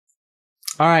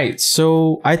Alright,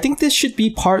 so I think this should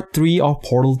be part 3 of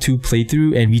Portal 2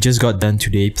 playthrough, and we just got done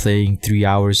today playing 3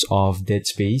 hours of Dead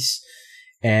Space.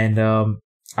 And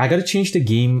I gotta change the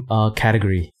game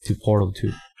category to Portal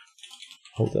 2.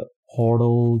 Hold up.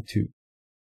 Portal 2.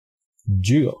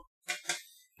 Geo.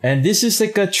 And this is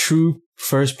like a true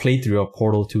first playthrough of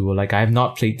Portal 2. Like, I have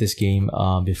not played this game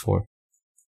before.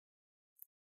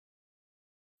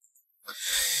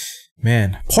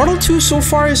 Man, Portal 2 so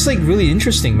far is like really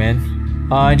interesting, man.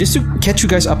 Just to catch you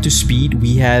guys up to speed,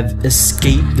 we have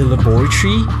escaped the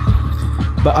laboratory,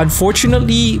 but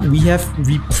unfortunately, we have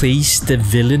replaced the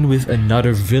villain with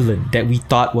another villain that we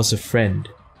thought was a friend.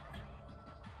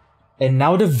 And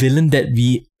now the villain that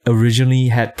we originally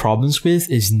had problems with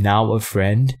is now a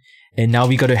friend, and now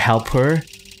we gotta help her,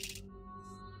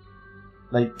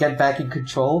 like, get back in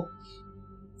control.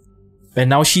 And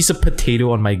now she's a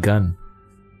potato on my gun.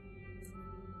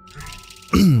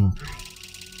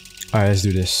 Alright, let's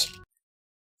do this.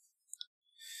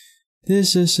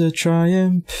 This is a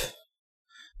triumph.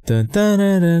 Da da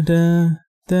da da da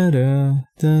da da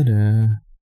da da.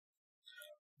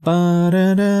 Ba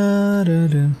da da da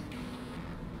da.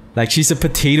 Like, she's a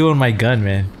potato on my gun,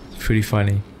 man. It's pretty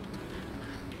funny.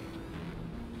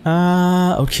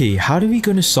 Okay, how are we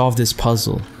gonna solve this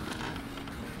puzzle?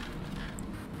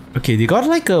 Okay, they got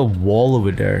like a wall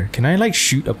over there. Can I like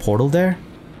shoot a portal there?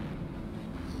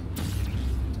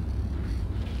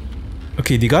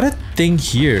 Okay, they got a thing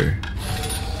here.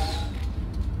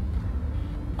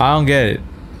 I don't get it.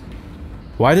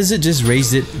 Why does it just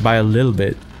raise it by a little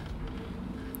bit?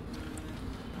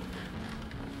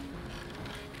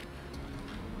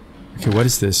 Okay, what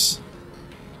is this?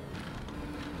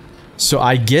 So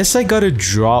I guess I gotta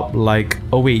drop like...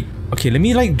 Oh wait, okay, let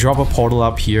me like drop a portal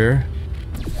up here.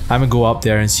 I'm gonna go up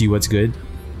there and see what's good.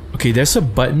 Okay, there's a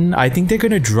button. I think they're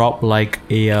gonna drop like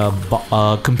a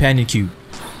companion cube.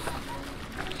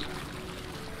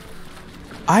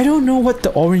 I don't know what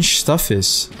the orange stuff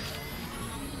is.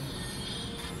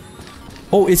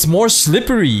 Oh, it's more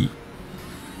slippery.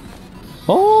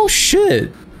 Oh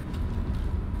shit.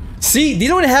 See, they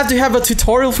don't have to have a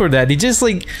tutorial for that. They just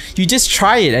like, you just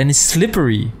try it and it's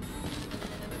slippery.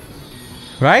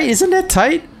 Right? Isn't that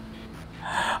tight?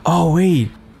 Oh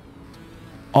wait.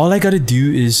 All I gotta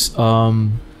do is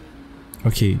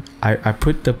okay, I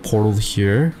put the portal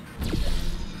here.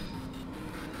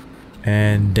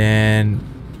 And then...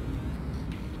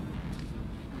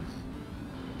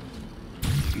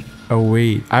 Oh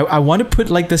wait, I want to put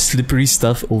like the slippery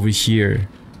stuff over here.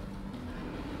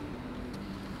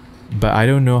 But I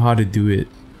don't know how to do it.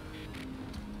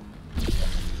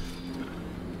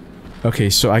 Okay,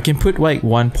 so I can put like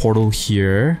one portal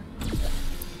here.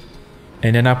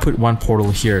 And then I put one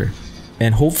portal here.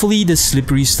 And hopefully the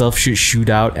slippery stuff should shoot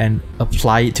out and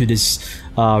apply it to this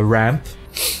ramp.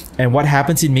 And what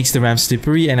happens, it makes the ramp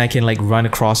slippery and I can like run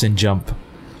across and jump.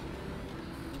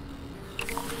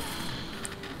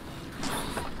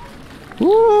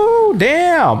 Woo,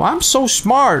 damn, I'm so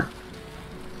smart.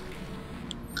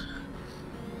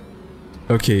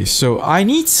 Okay, so I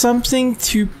need something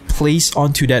to place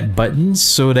onto that button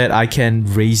so that I can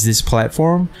raise this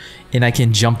platform and I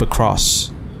can jump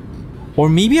across. Or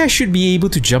maybe I should be able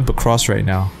to jump across right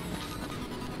now.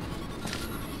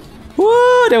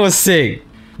 Woo, that was sick.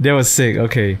 That was sick,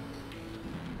 okay.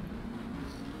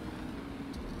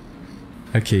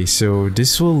 Okay, so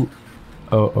this will...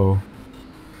 Oh.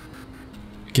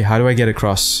 Okay, how do I get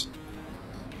across?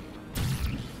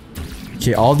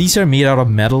 Okay, all these are made out of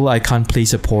metal. I can't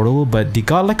place a portal, but they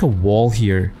got like a wall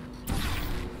here.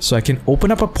 So I can open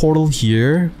up a portal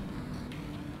here.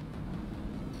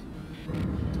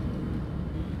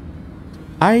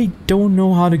 I don't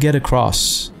know how to get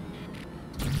across.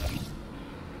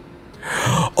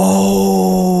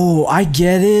 Oh, I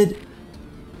get it.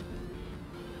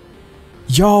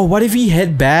 Yo, what if we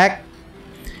head back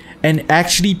and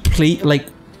actually play like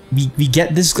we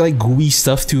get this like gooey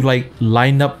stuff to like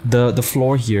line up the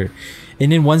floor here, and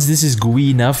then once this is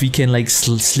gooey enough, we can like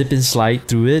slip and slide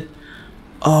through it.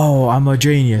 Oh, I'm a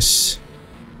genius.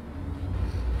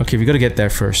 Okay, we gotta get there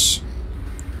first.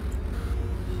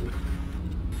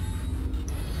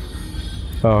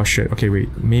 Oh shit. Okay, wait.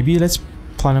 Maybe let's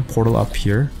plant a portal up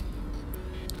here.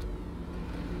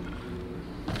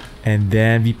 And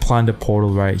then we plant a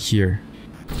portal right here.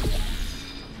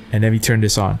 And then we turn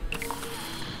this on.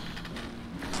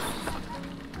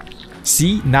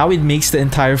 See? Now it makes the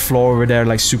entire floor over there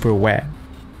like super wet.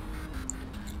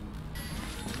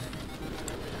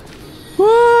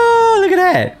 Whoa! Look at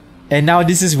that! And now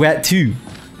this is wet too.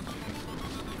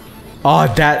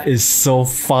 Oh, that is so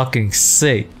fucking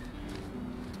sick.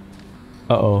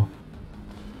 Uh-oh.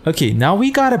 Okay, now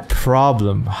we got a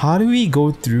problem. How do we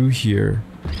go through here?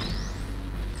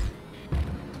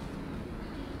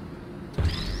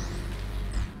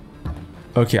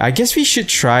 Okay, I guess we should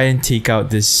try and take out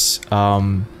this,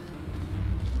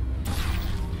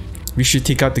 we should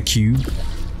take out the cube.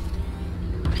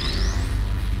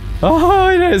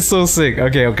 Oh, that is so sick.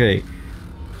 Okay, okay.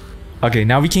 Okay,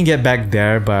 now we can get back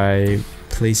there by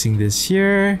placing this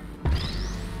here.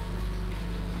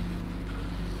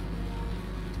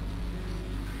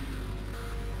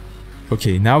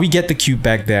 Okay, now we get the cube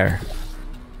back there.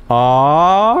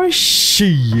 Oh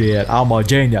shit, I'm a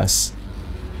genius.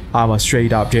 I'm a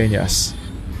straight up genius.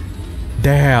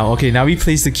 Damn, okay, now we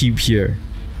place the cube here.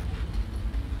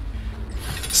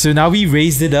 So now we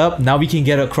raised it up, now we can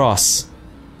get across.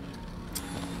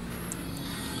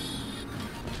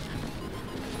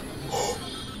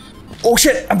 Oh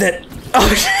shit, I'm dead. Oh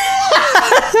shit.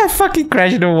 I fucking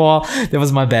crashed the wall. That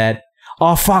was my bad.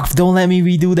 Oh fuck, don't let me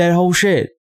redo that whole shit.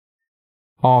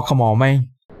 Oh, come on, man.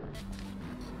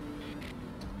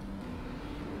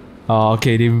 Oh,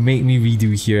 okay, they make me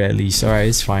redo here at least. Alright,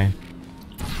 it's fine.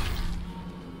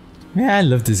 Man, I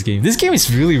love this game. This game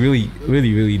is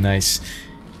really nice.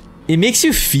 It makes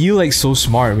you feel like so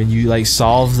smart when you like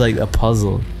solve like a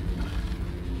puzzle.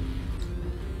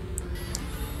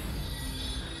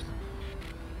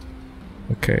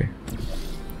 Okay.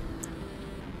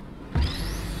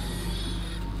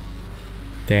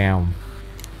 Damn.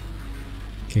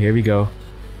 Okay, here we go.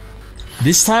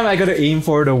 This time I gotta aim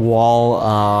for the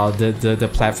wall, the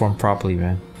platform properly,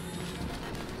 man.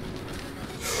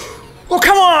 Oh,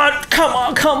 come on! Come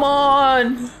on, come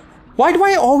on! Why do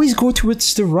I always go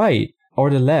towards the right or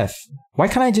the left? Why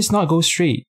can't I just not go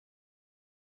straight?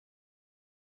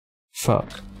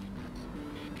 Fuck.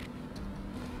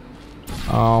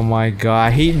 Oh my god,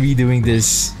 I hate redoing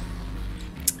this.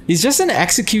 It's just an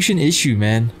execution issue,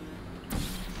 man.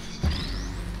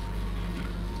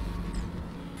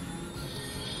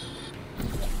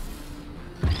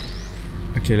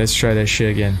 Okay, let's try that shit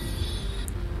again.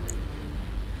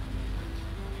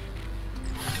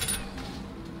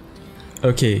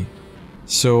 Okay,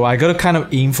 so I gotta kind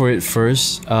of aim for it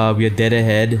first. We are dead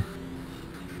ahead.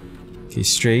 Okay,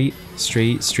 straight.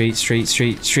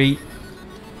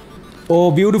 Oh,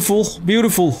 beautiful,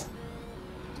 beautiful.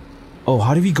 Oh,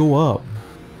 how do we go up?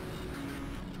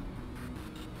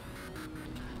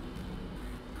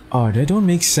 Oh, that don't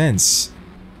make sense.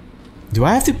 Do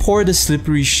I have to pour the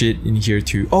slippery shit in here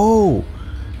too? Oh!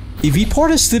 If we pour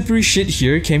the slippery shit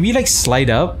here, can we like slide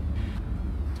up?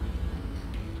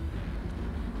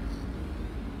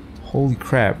 Holy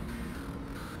crap.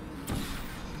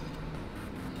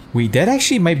 Wait, that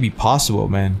actually might be possible,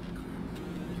 man.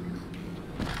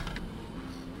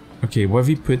 Okay, what if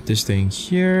we put this thing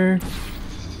here?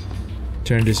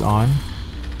 Turn this on.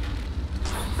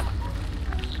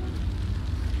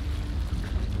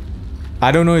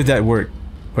 I don't know if that worked,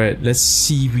 but let's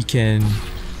see if we can...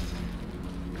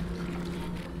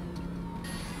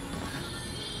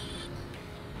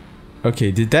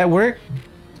 Okay, did that work?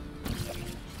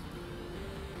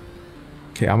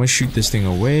 Okay, I'm gonna shoot this thing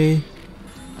away.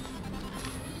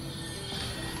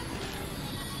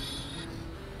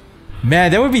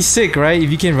 Man, that would be sick, right?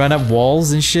 If you can run up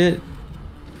walls and shit.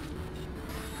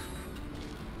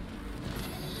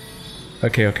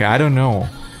 Okay, okay, I don't know.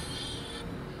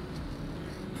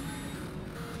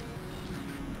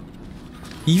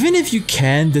 Even if you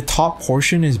can, the top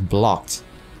portion is blocked.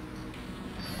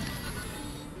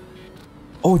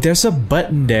 Oh, there's a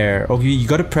button there. Okay, you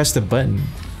gotta press the button.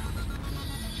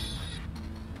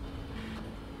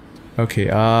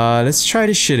 Okay, let's try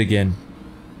this shit again.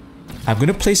 I'm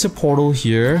gonna place a portal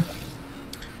here.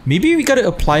 Maybe we gotta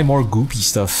apply more goopy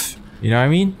stuff. You know what I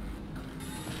mean?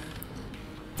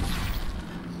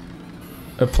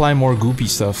 Apply more goopy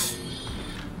stuff.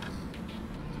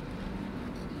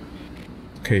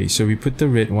 Okay, so we put the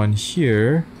red one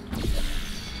here.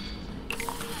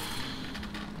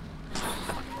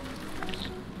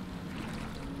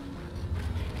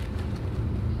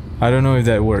 I don't know if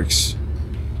that works.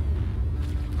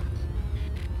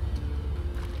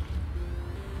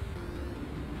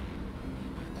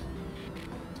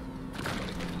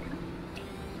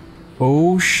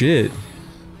 Oh shit.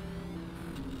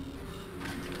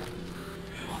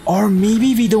 Or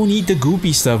maybe we don't need the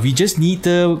goopy stuff, we just need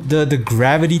the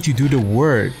gravity to do the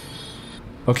work.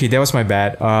 Okay, that was my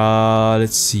bad.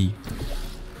 Let's see.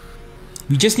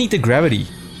 We just need the gravity.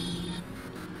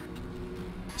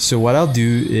 So what I'll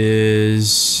do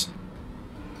is...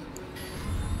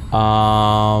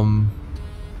 I'll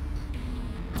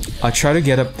try to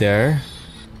get up there.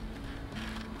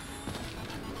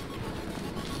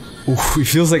 Ooh, it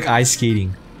feels like ice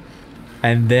skating.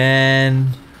 And then...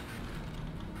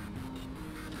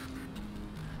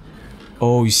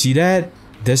 Oh, you see that?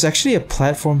 There's actually a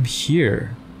platform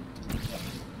here.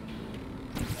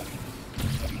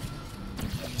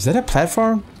 Is that a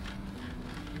platform?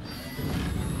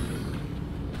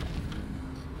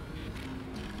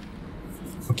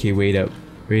 Okay, wait up.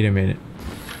 Wait a minute.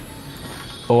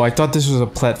 Oh, I thought this was a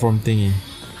platform thingy.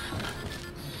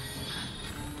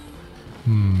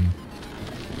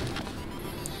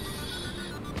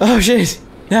 Oh shit!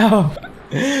 No!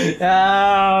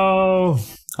 No!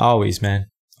 Always, man.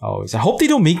 Always. I hope they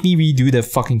don't make me redo the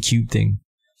fucking cube thing.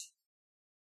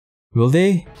 Will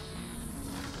they?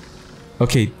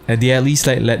 Okay, they at least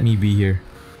like let me be here.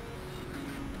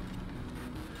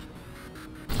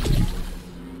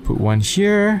 Put one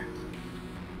here.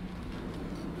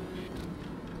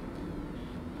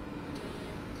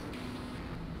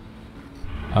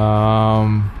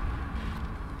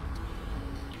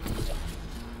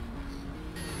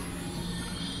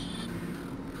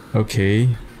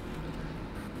 Okay.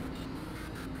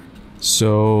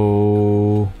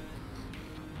 So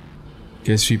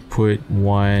guess we put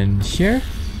one here.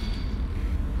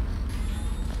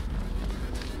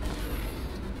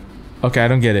 Okay, I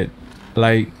don't get it.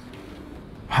 Like,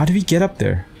 how do we get up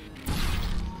there?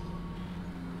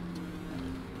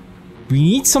 We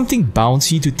need something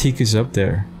bouncy to take us up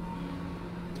there.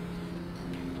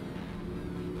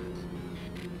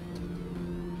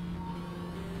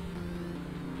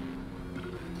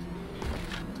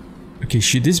 Okay,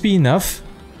 should this be enough?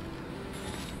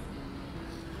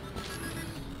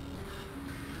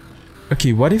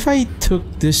 Okay, what if I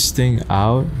took this thing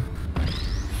out?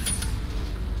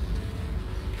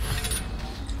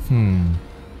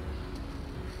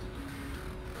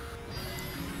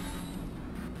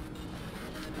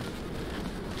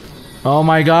 Oh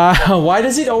my god, why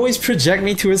does it always project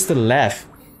me towards the left?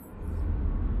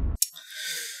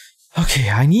 Okay,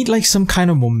 I need like some kind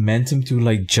of momentum to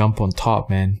like jump on top,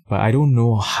 man. But I don't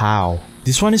know how.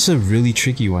 This one is a really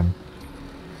tricky one.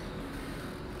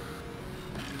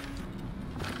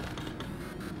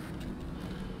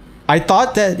 I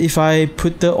thought that if I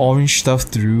put the orange stuff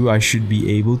through, I should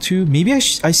be able to. Maybe I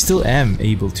still am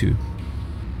able to.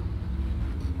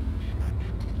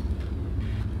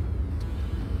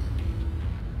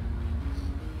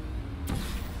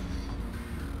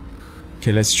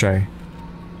 Okay, let's try.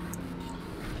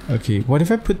 Okay, what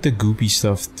if I put the goopy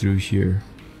stuff through here?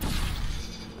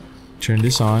 Turn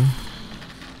this on.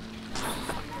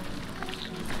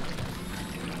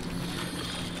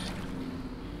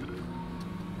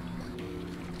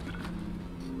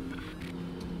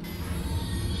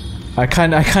 I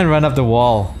can't run up the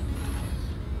wall.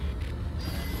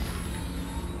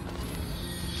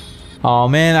 Oh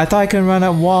man, I thought I can run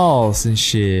up walls and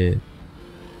shit.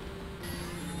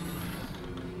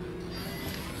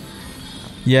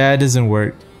 Yeah, it doesn't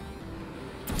work.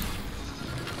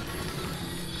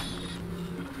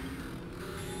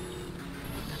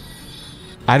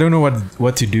 I don't know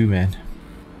what to do, man.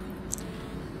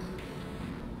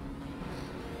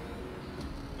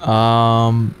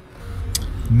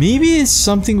 Maybe it's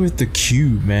something with the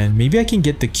cube, man. Maybe I can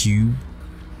get the cube.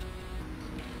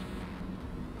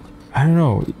 I don't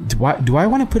know. Do I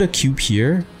want to put a cube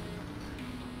here?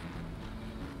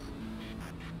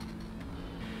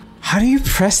 How do you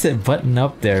press that button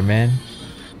up there, man?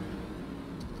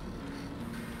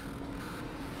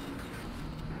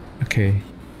 Okay.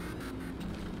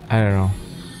 I don't know.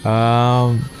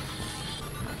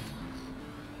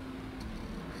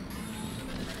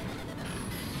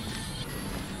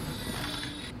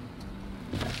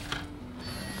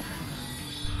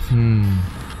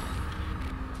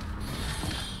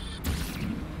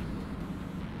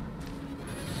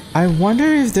 I wonder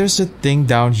if there's a thing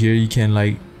down here you can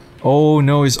like... Oh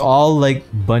no, it's all like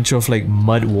bunch of like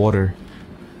mud water.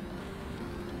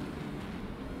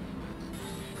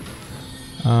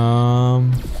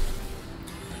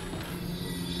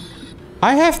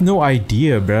 I have no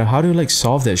idea, bruh. How to like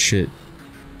solve that shit?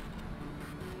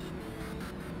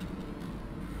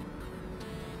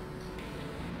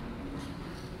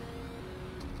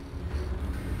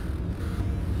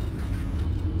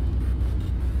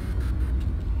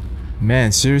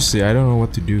 Man, seriously, I don't know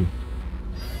what to do.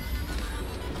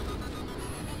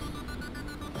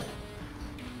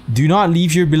 Do not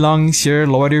leave your belongings here.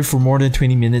 Loiter for more than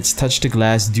 20 minutes. Touch the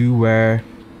glass. Do wear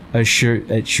a shirt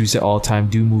and shoes at all time.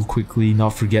 Do move quickly. Not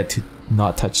forget to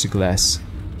not touch the glass.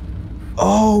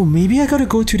 Oh, maybe I gotta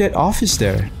go to that office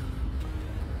there.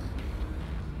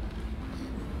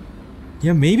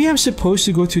 Yeah, maybe I'm supposed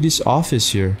to go to this office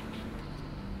here.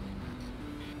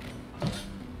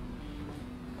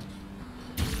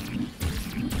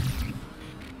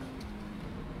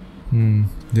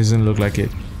 Doesn't look like it.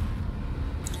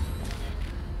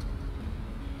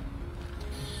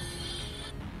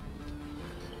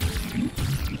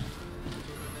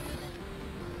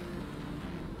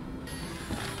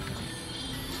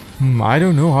 I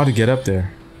don't know how to get up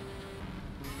there.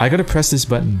 I gotta press this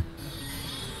button.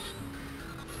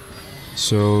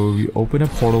 So we open a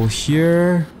portal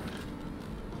here.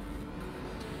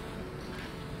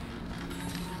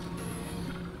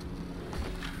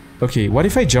 Okay, what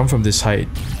if I jump from this height?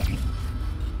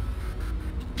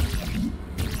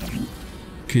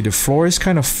 Okay, the floor is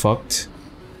kind of fucked.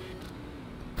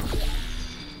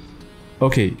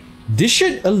 Okay, this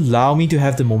should allow me to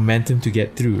have the momentum to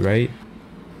get through, right?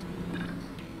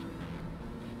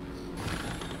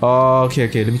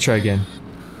 Okay, let me try again.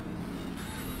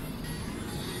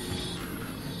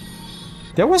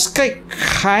 That was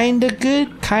kinda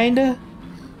good, kinda.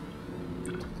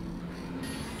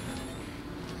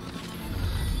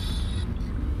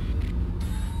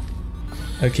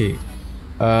 Okay,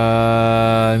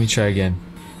 let me try again.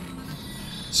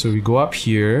 So we go up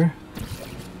here.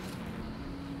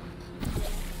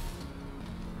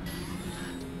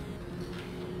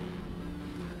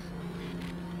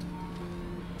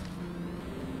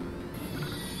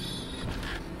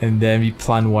 And then we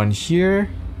plant one here.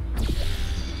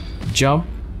 Jump.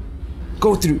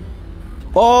 Go through.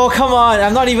 Oh, come on.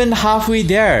 I'm not even halfway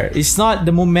there. It's not,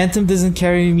 the momentum doesn't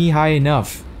carry me high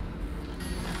enough.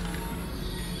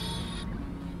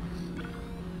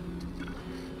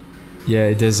 Yeah,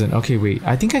 it doesn't. Okay, wait.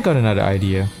 I think I got another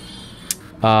idea.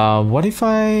 What if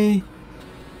I...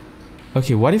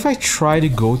 Okay, what if I try to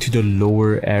go to the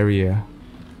lower area?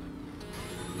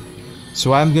 So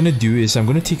what I'm gonna do is I'm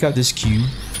gonna take out this cube.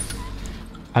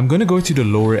 I'm gonna go to the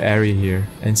lower area here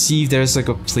and see if there's like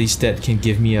a place that can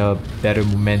give me a better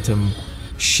momentum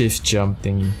shift jump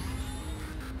thingy.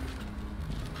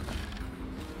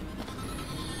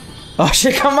 Oh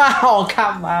shit, come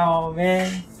on,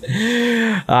 man.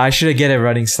 I should have get a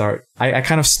running start. I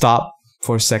kind of stopped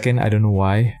for a second, I don't know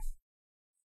why.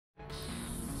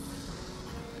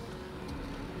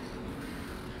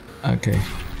 Okay.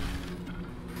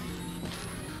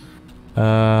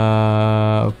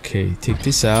 Okay, take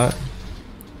this out.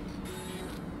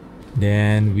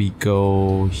 Then we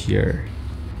go here.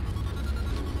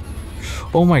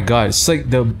 Oh my god, it's like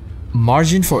the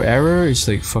margin for error is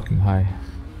like fucking high.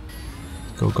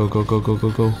 Go.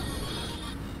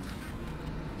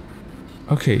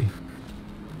 Okay.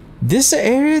 This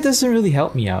area doesn't really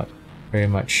help me out very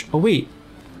much. Oh wait.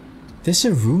 There's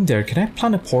a room there. Can I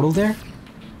plant a portal there?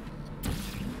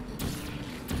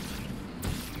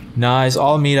 Nah, it's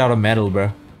all made out of metal,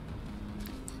 bro.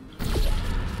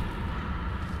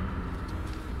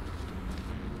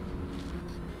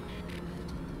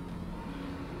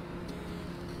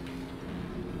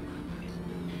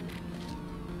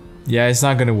 Yeah, it's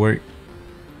not gonna work.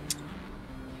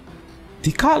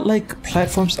 They got like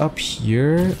platforms up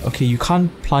here. Okay, you can't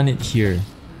plant it here.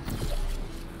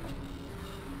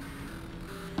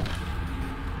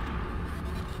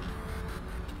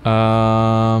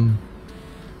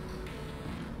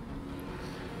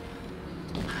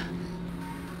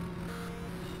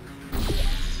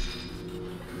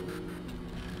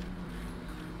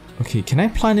 Okay, can I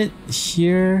plant it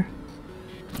here?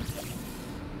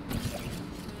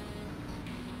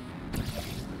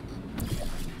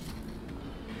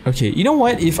 Okay, you know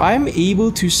what? If I'm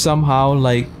able to somehow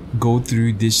like go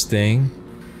through this thing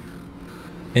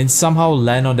and somehow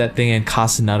land on that thing and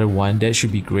cast another one, that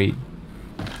should be great.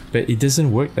 But it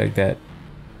doesn't work like that.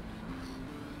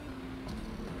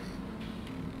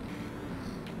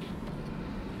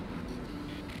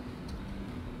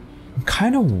 I'm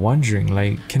kind of wondering,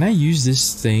 like, can I use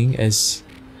this thing as...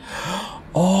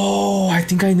 Oh, I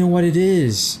think I know what it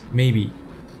is. Maybe.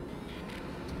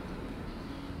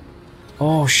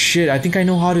 Oh shit, I think I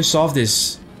know how to solve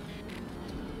this.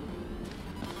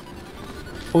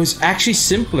 Oh, it's actually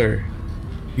simpler.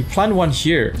 You plant one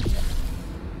here.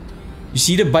 You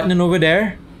see the button over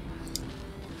there?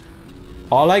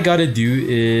 All I gotta do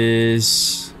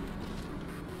is...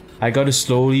 I gotta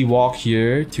slowly walk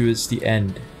here towards the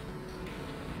end,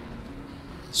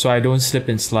 so I don't slip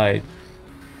and slide.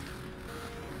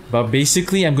 But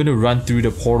basically, I'm gonna run through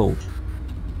the portal.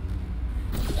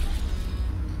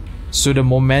 So the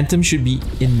momentum should be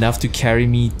enough to carry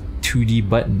me to the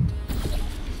button.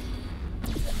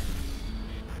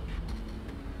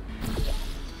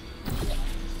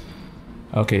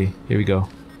 Okay, here we go.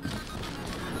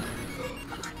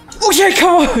 Oh yeah,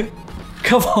 come on!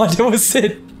 Come on, that was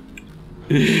it!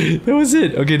 That was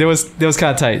it! Okay, that was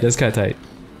kinda tight, that's kinda tight.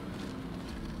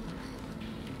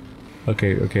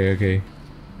 Okay.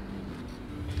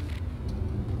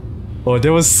 Oh,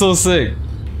 that was so sick.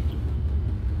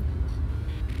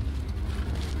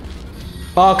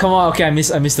 Oh, come on. Okay, I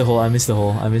missed the hole. I missed the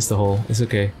hole. It's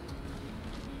okay.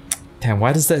 Damn,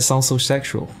 why does that sound so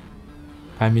sexual?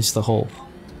 I missed the hole.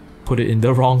 Put it in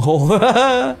the wrong hole.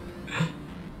 Okay,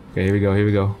 here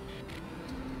we go.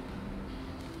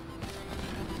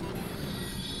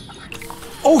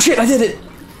 Oh shit, I did it!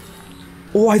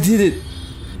 Oh, I did it!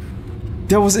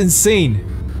 That was insane.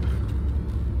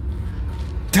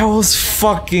 That was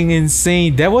fucking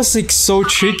insane. That was like so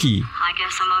tricky. I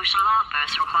guess emotional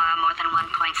outbursts require more than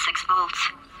 1.6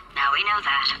 volts. Now we know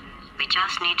that. We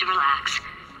just need to relax.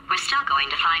 We're still going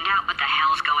to find out what the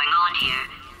hell's going on here.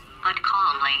 But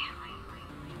calmly.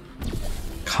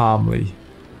 Calmly.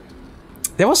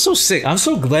 That was so sick. I'm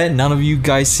so glad none of you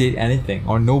guys said anything.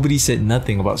 Or nobody said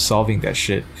nothing about solving that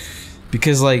shit.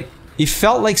 Because like, it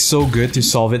felt like so good to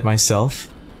solve it myself.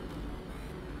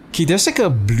 Okay, there's like a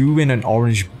blue and an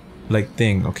orange like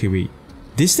thing. Okay, wait.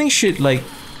 This thing should like...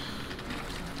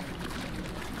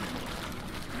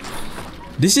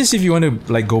 This is if you want to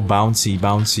like go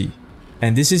bouncy.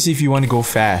 And this is if you want to go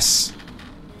fast.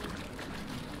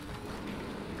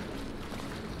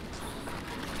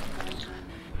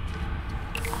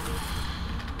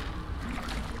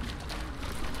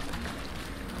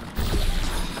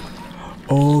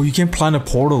 Oh, you can plant a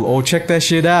portal. Oh, check that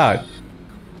shit out.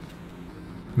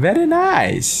 Very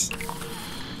nice.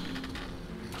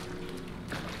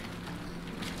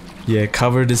 Yeah,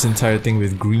 cover this entire thing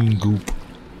with green goop.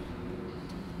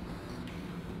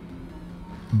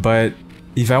 But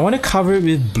if I want to cover it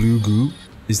with blue goop,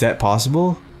 is that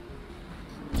possible?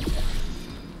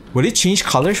 Will it change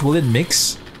colors? Will it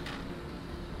mix?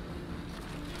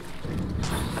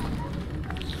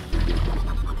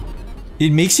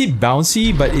 It makes it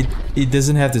bouncy, but it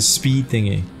doesn't have the speed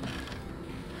thingy.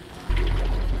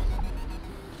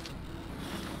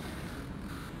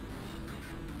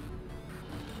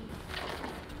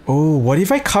 Oh, what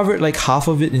if I covered like half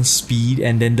of it in speed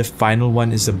and then the final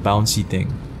one is the bouncy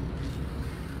thing?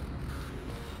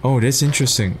 Oh, that's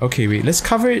interesting. Okay, wait, let's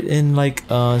cover it in like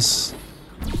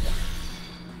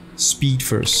speed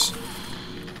first.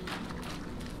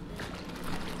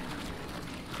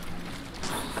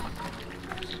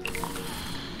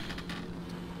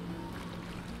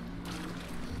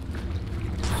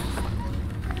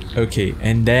 Okay,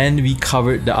 and then we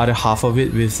covered the other half of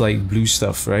it with like blue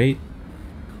stuff, right?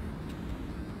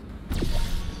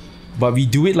 But we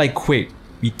do it like quick.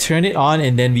 We turn it on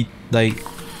and then we like...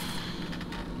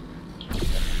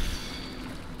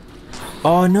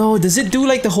 Oh no, does it do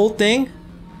like the whole thing?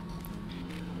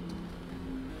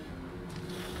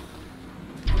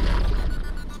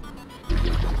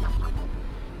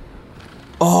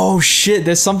 Oh shit,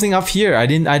 there's something up here. I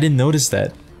didn't notice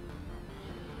that.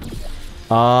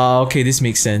 Okay, this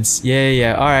makes sense.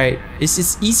 Yeah, alright.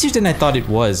 It's easier than I thought it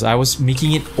was. I was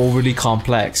making it overly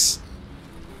complex.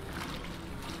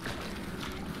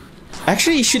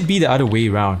 Actually, it should be the other way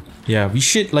around. Yeah, we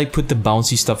should like put the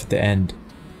bouncy stuff at the end.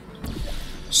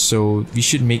 So we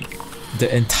should make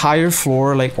the entire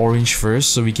floor like orange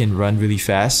first so we can run really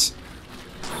fast.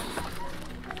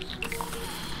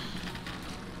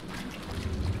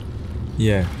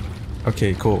 Yeah.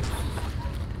 Okay, cool.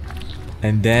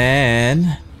 And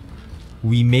then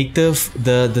we make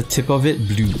the tip of it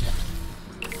blue.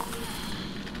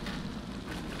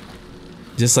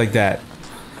 Just like that.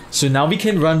 So now we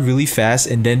can run really fast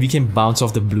and then we can bounce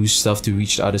off the blue stuff to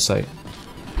reach the other side.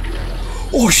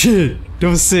 Oh shit! That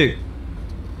was sick.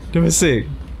 That was sick.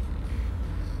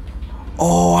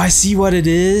 Oh, I see what it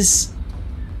is.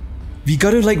 We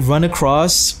gotta like run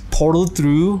across, portal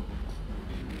through,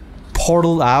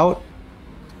 portal out.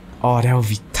 Oh, that would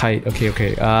be tight.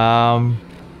 Okay.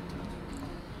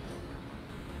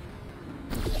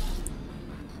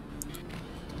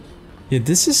 Yeah,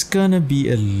 this is gonna be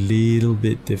a little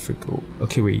bit difficult.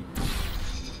 Okay, wait.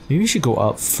 Maybe we should go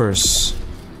up first.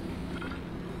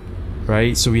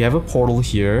 Right, so we have a portal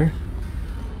here.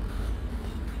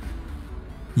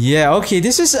 Yeah, okay,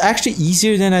 this is actually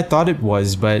easier than I thought it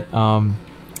was, but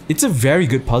it's a very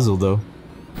good puzzle though.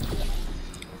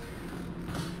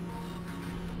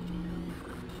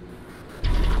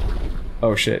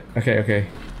 Oh shit, okay.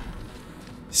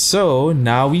 So,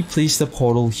 now we place the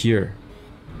portal here.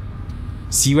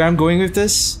 See where I'm going with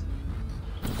this?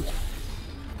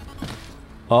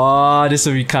 Oh, this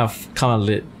will be kind of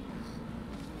lit.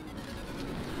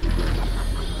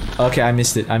 Okay, I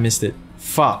missed it.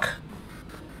 Fuck.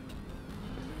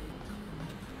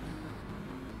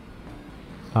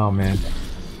 Oh man.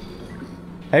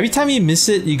 Every time you miss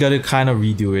it, you gotta kind of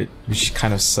redo it, which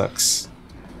kind of sucks.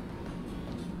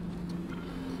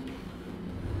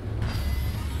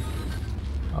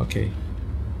 Okay.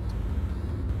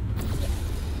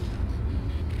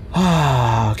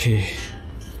 Ah, okay.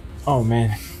 Oh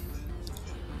man.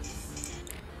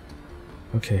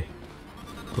 Okay.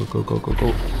 Go, go, go, go,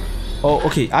 go. Oh,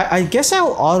 okay. I guess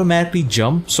I'll automatically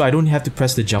jump, so I don't have to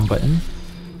press the jump button.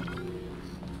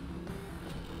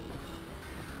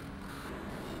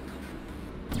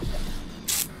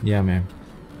 Yeah, man.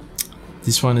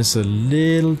 This one is a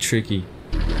little tricky.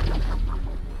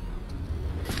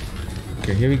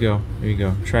 Okay, here we go. Here we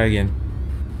go. Try again.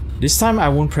 This time I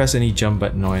won't press any jump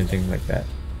button or anything like that.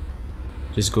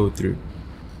 Just go through.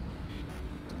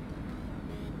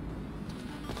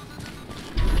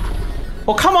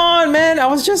 Oh, come on, man! I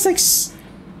was just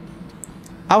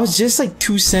like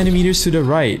 2 centimeters to the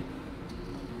right.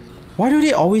 Why do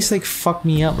they always like fuck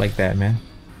me up like that, man?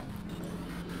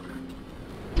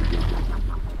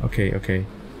 Okay, okay.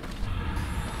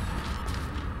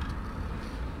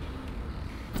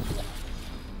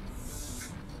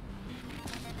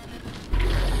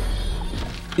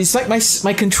 It's like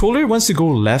my controller wants to go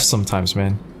left sometimes,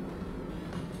 man.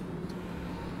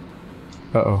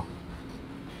 Uh-oh.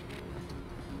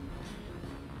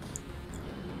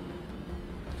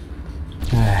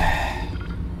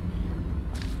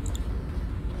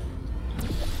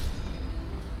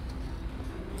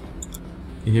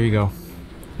 Here we go.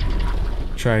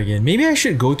 Try again. Maybe I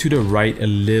should go to the right a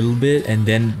little bit and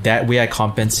then that way I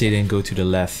compensate and go to the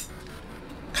left.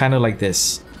 Kind of like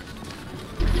this.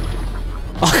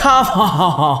 Oh, come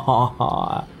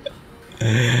on!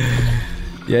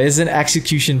 Yeah, it's an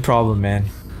execution problem, man.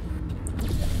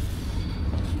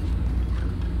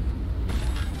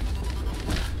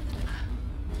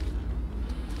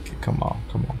 Okay, come on,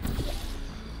 come on.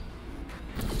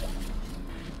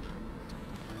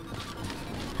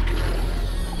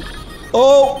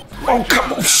 Oh! Oh,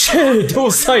 come on! Shit! That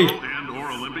was tight!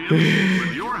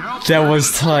 That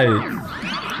was tight.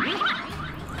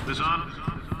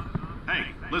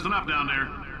 Listen up down there.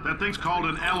 That thing's called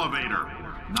an elevator,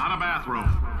 not a bathroom.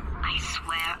 I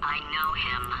swear I know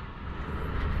him.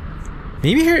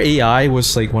 Maybe her AI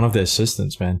was like one of the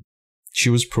assistants, man. She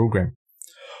was programmed.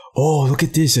 Oh, look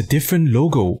at this. A different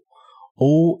logo.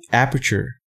 Oh,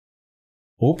 aperture.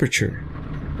 Aperture.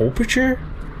 Aperture?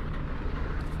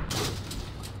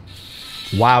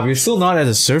 Wow, we're still not at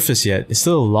the surface yet. It's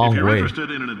still a long way. If you're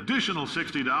interested in an additional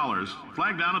 $60,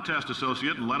 flag down a test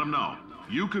associate and let them know.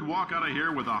 You could walk out of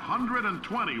here with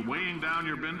 120 weighing down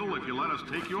your bindle if you let us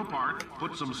take you apart,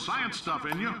 put some science stuff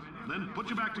in you, then put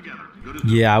you back together. Good as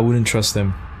yeah, I wouldn't trust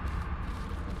them.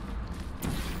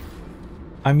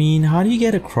 I mean, how do you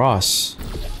get across?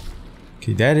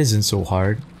 Okay, that isn't so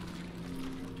hard.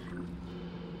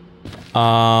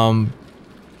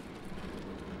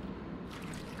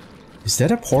 Is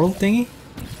that a portal thingy?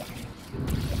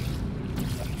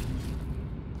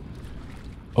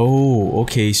 Oh,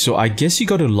 okay, so I guess you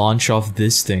gotta launch off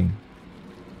this thing.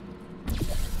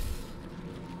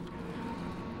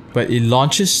 But it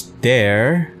launches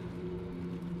there.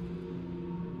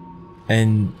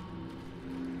 And...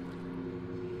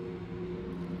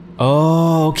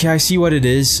 oh, okay, I see what it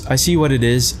is. I see what it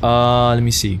is. Let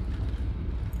me see.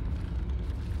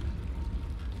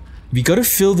 We gotta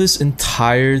fill this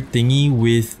entire thingy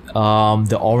with,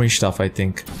 the orange stuff, I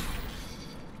think.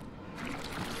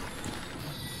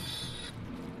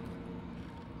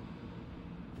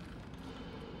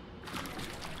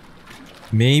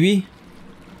 Maybe?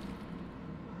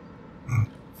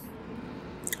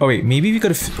 Oh wait, maybe we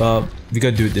gotta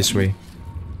do it this way.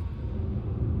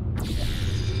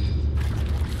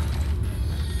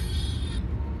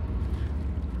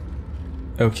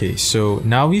 Okay, so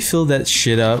now we fill that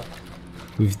shit up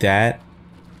with that.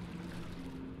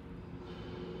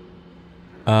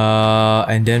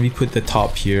 And then we put the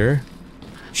top here.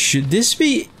 Should this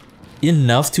be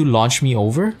enough to launch me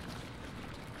over?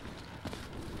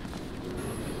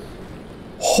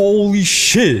 Holy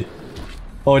shit!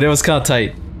 Oh, that was kinda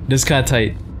tight. That was kinda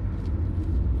tight.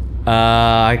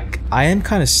 I am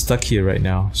kinda stuck here right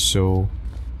now, so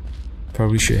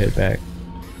probably should head back.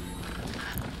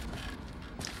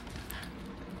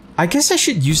 I guess I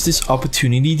should use this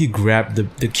opportunity to grab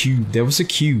the cube. There was a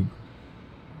cube.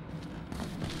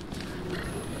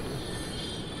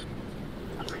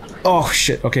 Oh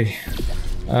shit, okay.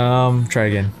 Try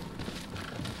again.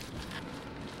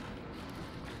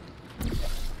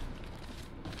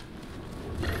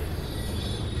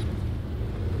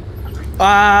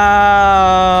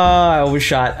 Ah! I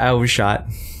overshot.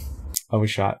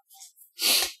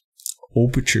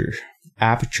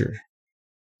 Aperture.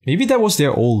 Maybe that was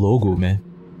their old logo, man.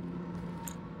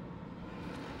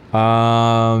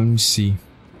 Let's see.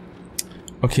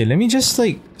 Okay, let me just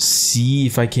like see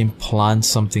if I can plant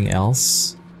something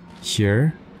else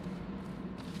here.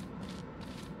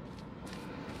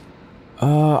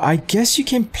 I guess you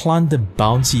can plant the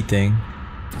bouncy thing.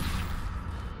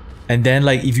 And then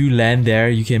like if you land there,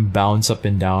 you can bounce up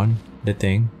and down the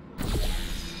thing.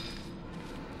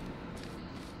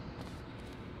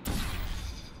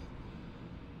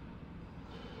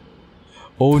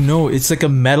 Oh no, it's like a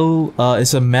metal,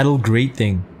 it's a metal grate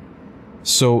thing.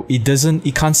 So it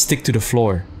can't stick to the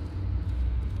floor.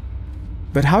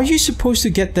 But how are you supposed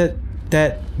to get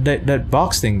that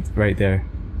box thing right there?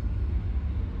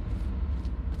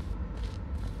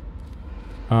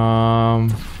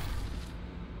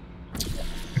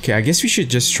 Okay, I guess we should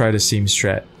just try the same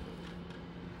strat.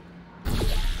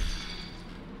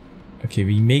 Okay,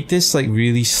 we make this like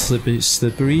really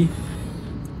slippery.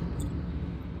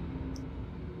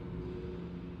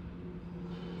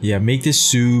 Yeah, make this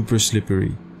super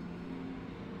slippery.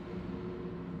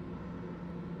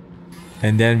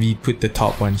 And then we put the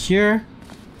top one here.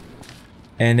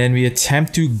 And then we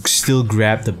attempt to still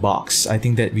grab the box. I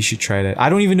think that we should try that. I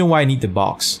don't even know why I need the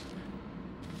box.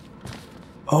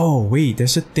 Oh, wait,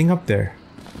 there's a thing up there.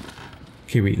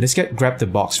 Okay, wait, let's grab the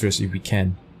box first if we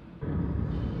can.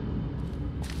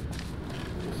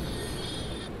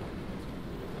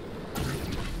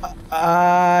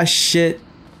 Shit.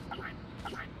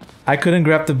 I couldn't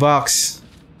grab the box.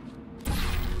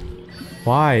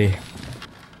 Why?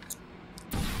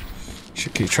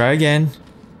 Okay, try again.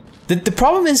 The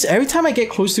problem is, every time I get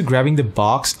close to grabbing the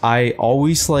box, I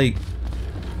always like...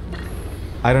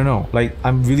 I don't know, like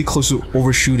I'm really close to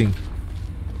overshooting.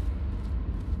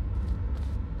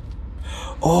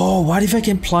 Oh, what if I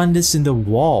can plant this in the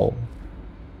wall?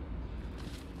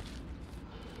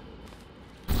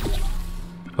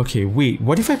 Okay, wait,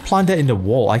 what if I plant that in the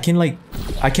wall? I can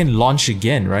launch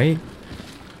again, right?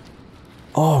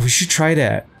 Oh, we should try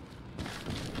that.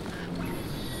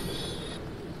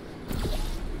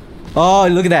 Oh,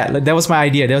 look at that. That was my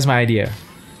idea. That was my idea.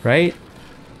 Right?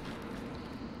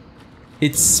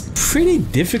 It's pretty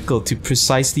difficult to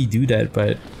precisely do that,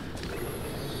 but...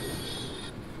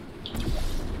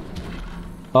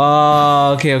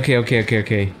 Oh,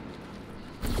 okay.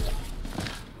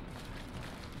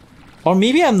 Or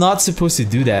maybe I'm not supposed to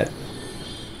do that.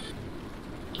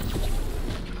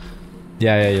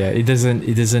 Yeah. It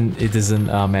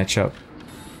doesn't match up.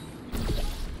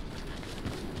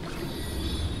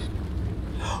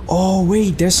 Oh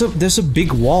wait, there's a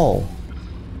big wall.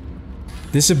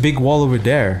 There's a big wall over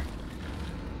there.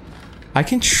 I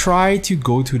can try to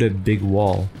go to that big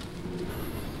wall.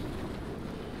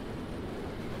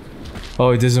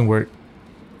 Oh, it doesn't work.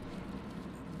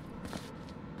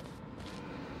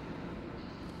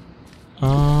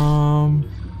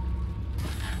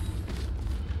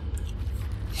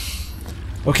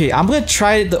 Okay, I'm gonna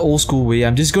try it the old school way.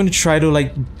 I'm just gonna try to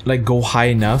like go high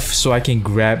enough so I can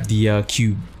grab the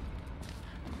cube.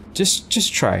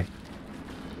 Just try.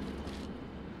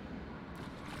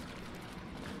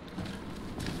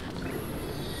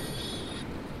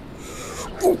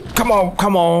 Oh,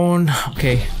 come on.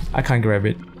 Okay, I can't grab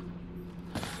it.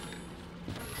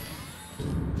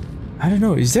 I don't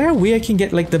know, is there a way I can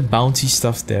get like the bouncy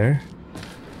stuff there?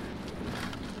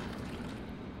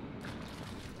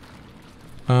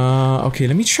 Okay,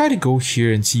 let me try to go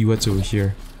here and see what's over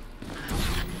here.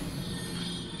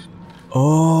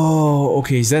 Oh,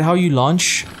 okay, is that how you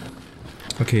launch?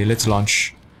 Okay, let's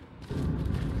launch.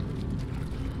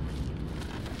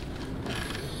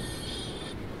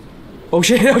 Oh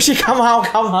shit, come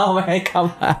on, man,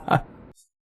 come on.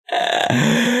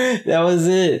 That was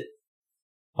it.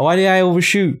 Why did I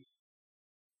overshoot?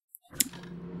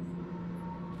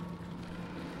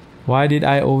 Why did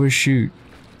I overshoot?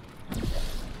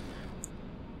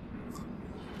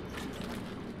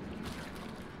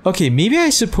 Okay, maybe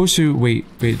I'm supposed to... Wait,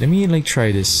 let me like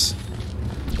try this.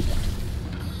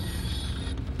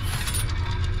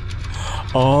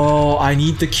 Oh, I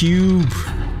need the cube.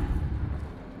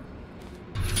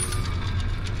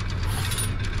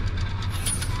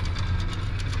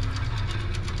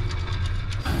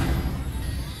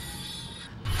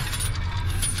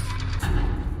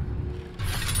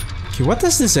 Okay, what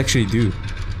does this actually do?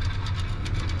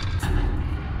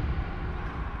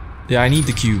 Yeah, I need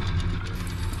the cube.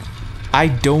 I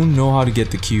don't know how to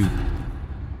get the cube.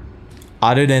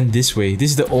 Other than this way.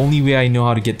 This is the only way I know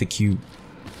how to get the cube.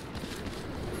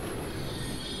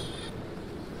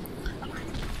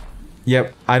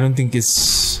 Yep, I don't think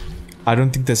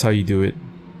that's how you do it.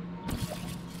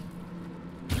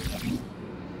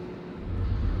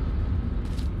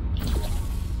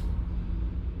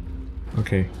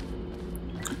 Okay.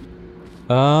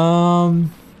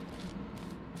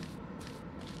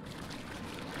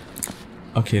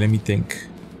 Okay, let me think.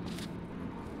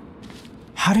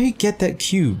 How do I get that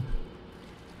cube?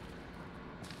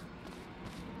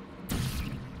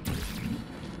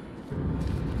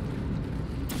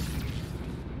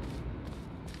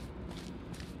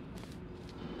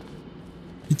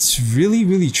 It's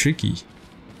really tricky.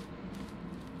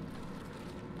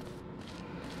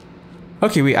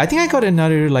 Okay, wait, I think I got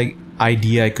another like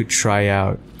idea I could try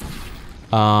out.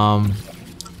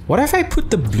 What if I put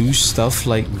the blue stuff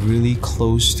like really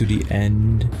close to the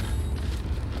end?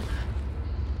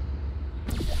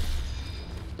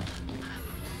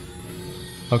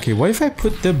 Okay, what if I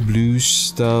put the blue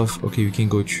stuff? Okay, we can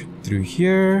go through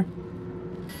here.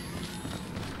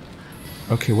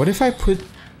 Okay, what if I put...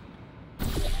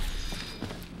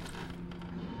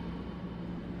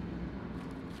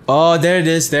 Oh, there it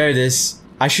is, there it is.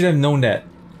 I should have known that.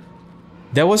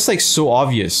 That was like so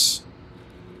obvious.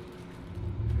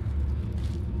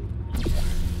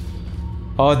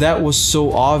 Oh, that was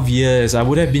so obvious. I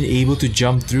would have been able to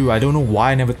jump through. I don't know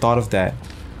why I never thought of that.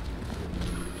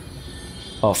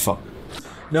 Oh, fuck.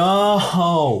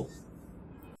 No!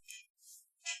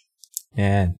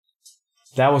 Man.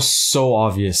 That was so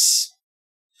obvious.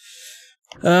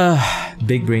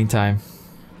 Big brain time.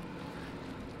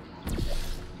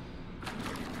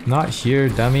 Not here,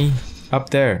 dummy. Up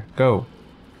there. Go.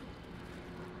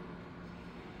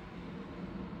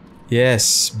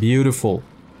 Yes, beautiful.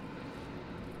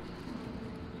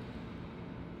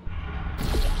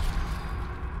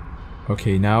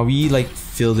 Okay, now we like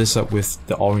fill this up with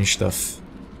the orange stuff.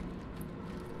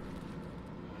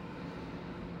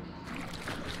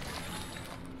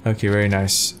 Okay, very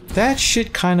nice. That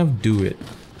should kind of do it.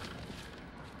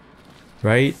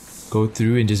 Right? Go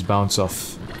through and just bounce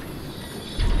off.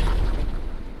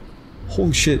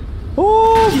 Holy shit.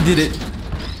 Oh, he did it.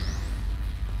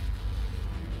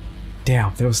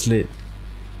 Damn, that was lit.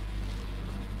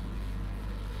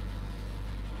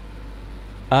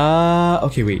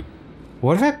 Okay, wait.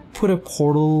 What if I put a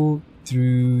portal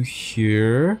through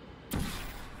here?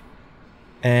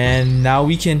 And now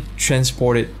we can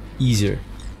transport it easier.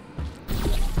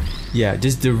 Yeah,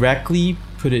 just directly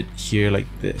put it here like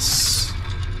this.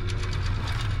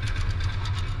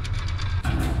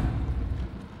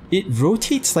 It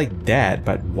rotates like that,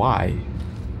 but why?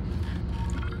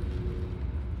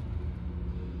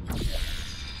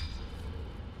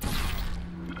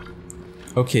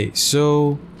 Okay,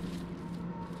 so...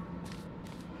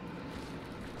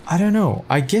 I don't know.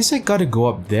 I guess I gotta go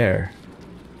up there.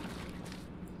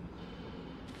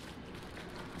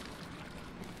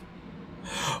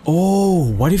 Oh,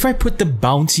 what if I put the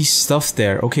bouncy stuff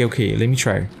there? Okay, okay, let me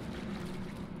try.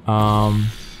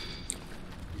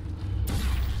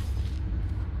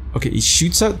 Okay, it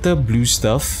shoots out the blue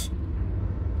stuff.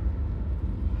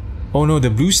 Oh no, the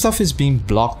blue stuff is being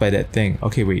blocked by that thing.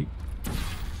 Okay, wait.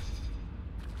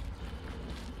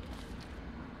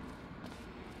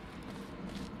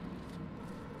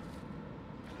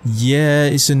 Yeah,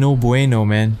 it's a no bueno,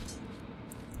 man.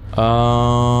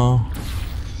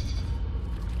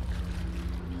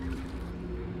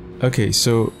 Okay,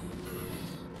 so...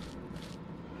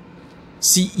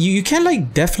 See, you can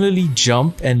like definitely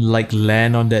jump and like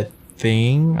land on that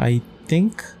thing, I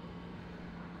think.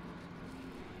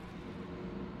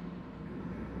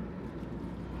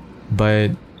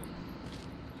 But...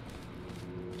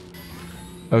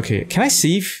 Okay, can I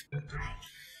save?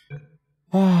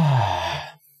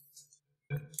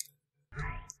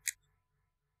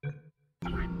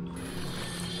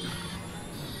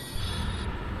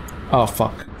 Oh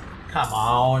fuck. Come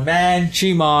on, man.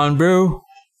 Chimon, bro.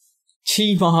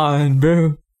 Chimon,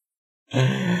 bro.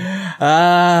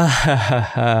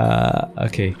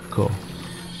 Okay, cool.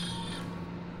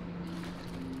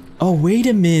 Oh, wait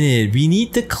a minute. We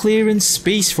need the clearance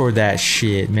space for that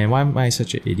shit, man. Why am I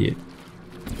such an idiot?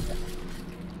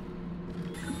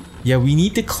 Yeah, we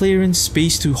need the clearance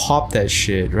space to hop that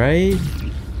shit, right?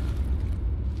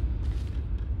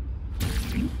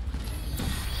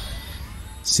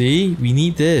 See? We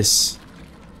need this.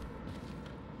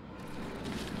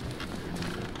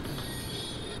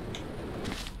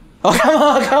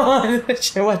 Oh, come on!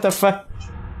 Shit, what the fuck?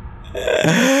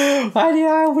 Why did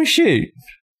I overshoot?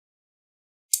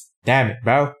 Damn it,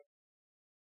 bro.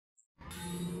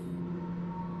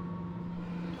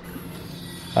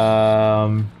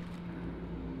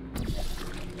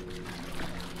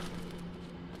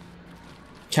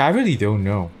 I really don't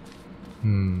know.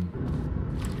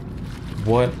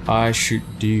 What I should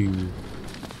do.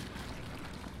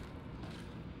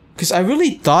 Because I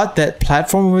really thought that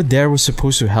platform over there was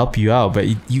supposed to help you out, but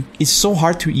it's so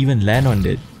hard to even land on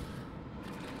it.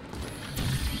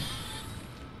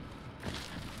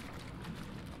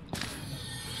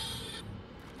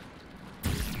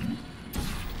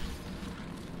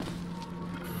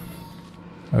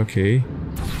 Okay.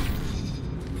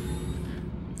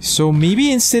 So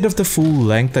maybe instead of the full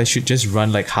length, I should just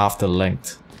run like half the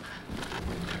length.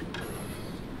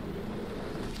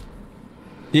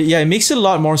 Yeah, it makes a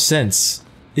lot more sense.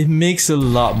 It makes a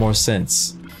lot more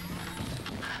sense.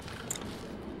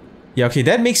 Yeah, okay,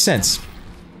 that makes sense.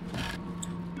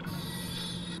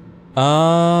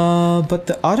 But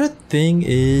the other thing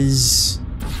is...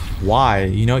 why?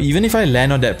 You know, even if I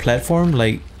land on that platform,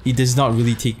 like, it does not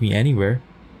really take me anywhere.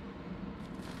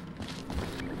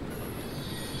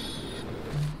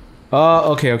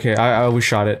 Okay, I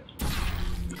overshot it.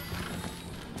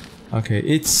 Okay,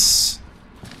 it's...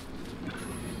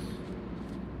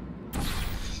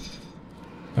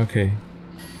 okay.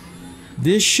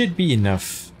 This should be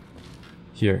enough.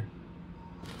 Here.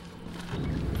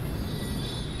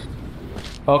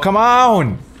 Oh, come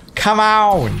on! Come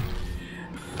on!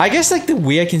 I guess like the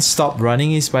way I can stop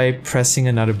running is by pressing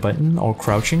another button or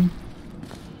crouching.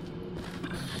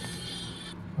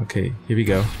 Okay, here we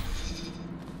go.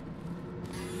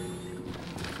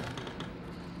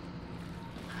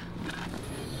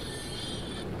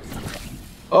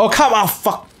 Oh, come on,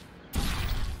 fuck!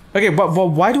 Okay, but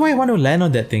why do I want to land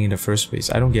on that thing in the first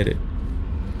place? I don't get it.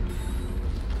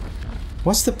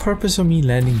 What's the purpose of me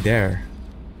landing there?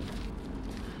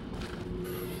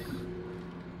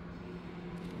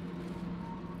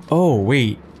 Oh,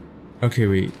 wait. Okay,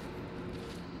 wait.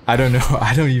 I don't know.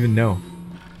 I don't even know.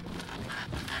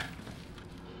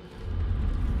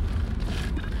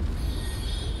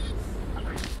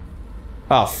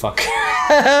 Oh, fuck.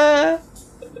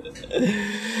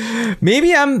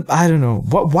 Maybe I don't know.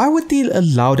 Why would they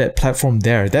allow that platform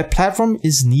there? That platform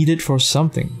is needed for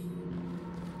something.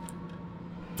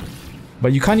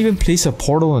 But you can't even place a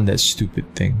portal on that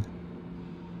stupid thing.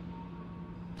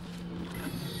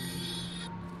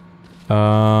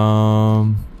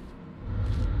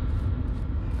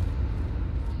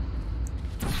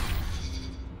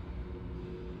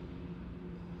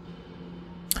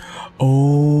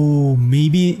 Oh,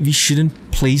 maybe we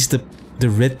shouldn't place the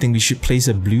red thing, we should place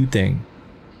a blue thing.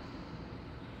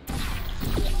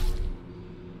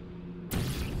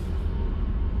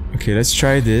 Okay, let's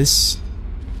try this.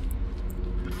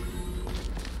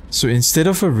 So instead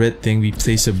of a red thing, we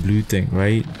place a blue thing,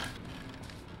 right?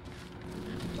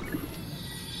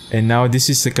 And now this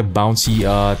is like a bouncy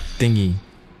thingy.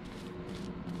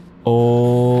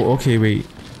 Oh, okay, wait.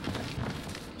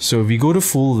 So if we go to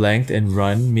full length and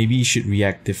run, maybe it should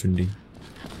react differently.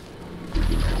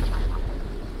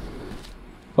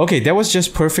 Okay, that was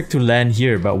just perfect to land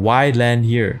here, but why land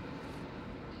here?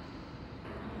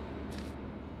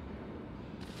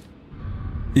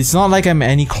 It's not like I'm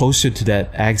any closer to that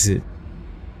exit.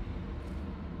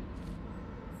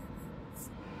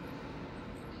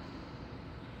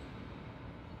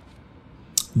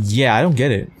 Yeah, I don't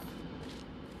get it.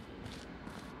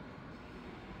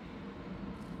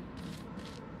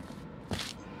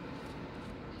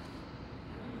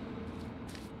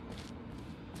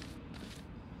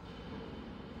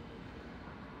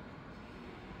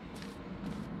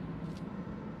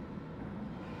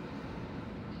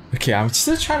 Okay, I'm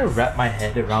still trying to wrap my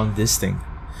head around this thing.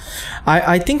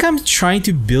 I think I'm trying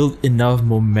to build enough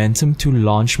momentum to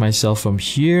launch myself from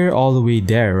here all the way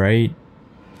there, right?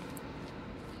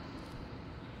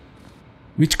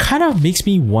 Which kind of makes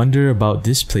me wonder about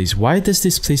this place. Why does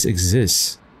this place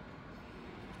exist?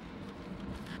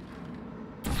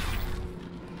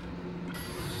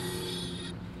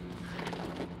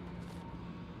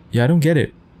 Yeah, I don't get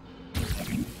it.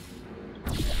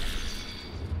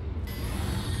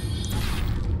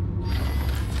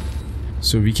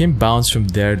 So we can bounce from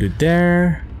there to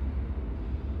there,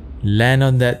 land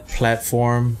on that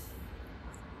platform,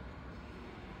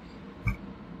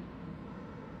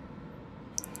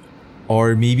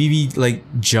 or maybe we like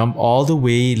jump all the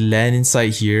way, land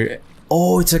inside here.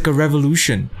 Oh, it's like a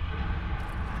revolution.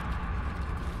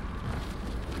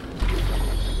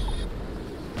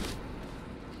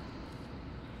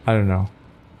 I don't know.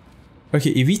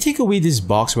 Okay, if we take away this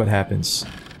box, what happens?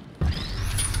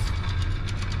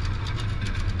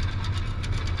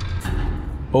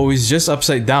 Oh, it's just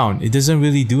upside down. It doesn't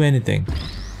really do anything.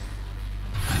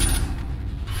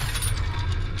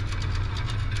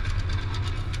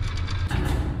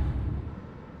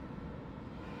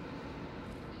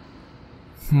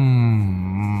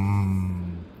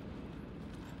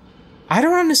 I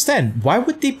don't understand. Why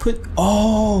would they put...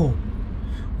 Oh!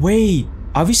 Wait.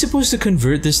 Are we supposed to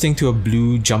convert this thing to a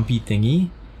blue jumpy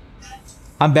thingy?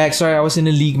 I'm back. Sorry, I was in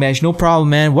a League match. No problem,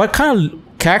 man. What kind of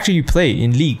character you play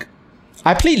in League?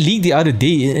 I played League the other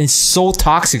day. It's so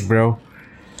toxic, bro.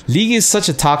 League is such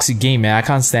a toxic game, man. I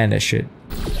can't stand that shit.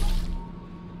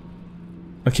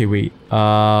 Okay, wait.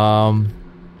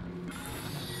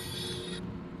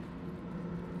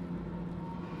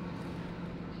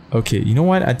 Okay, you know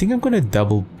what? I think I'm gonna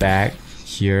double back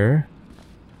here.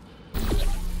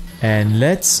 And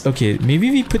let's... Okay,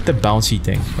 maybe we put the bouncy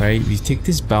thing, right? We take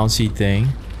this bouncy thing.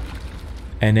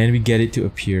 And then we get it to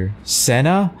appear.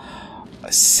 Senna?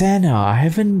 Senna. I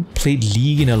haven't played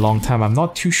League in a long time. I'm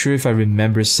not too sure if I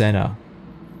remember Senna.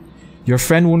 Your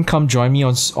friend won't come join me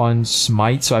on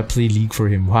Smite, so I play League for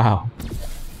him. Wow.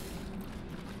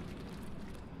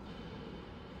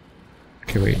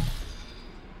 Okay, wait.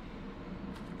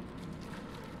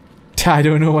 I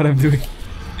don't know what I'm doing.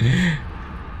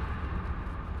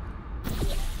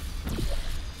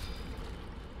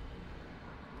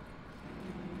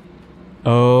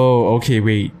 Oh, okay,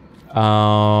 wait.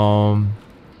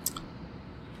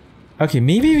 Okay,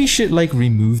 maybe we should like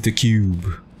remove the cube.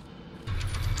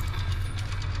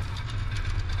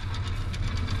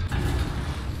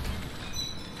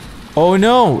 Oh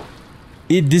no!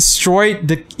 It destroyed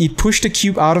the... It pushed the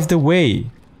cube out of the way.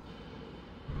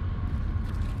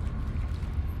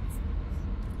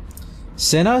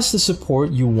 Senna is the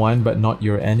support you want but not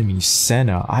your enemy.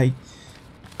 Senna. I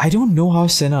don't know how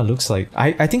Senna looks like.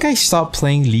 I think I stopped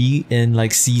playing League in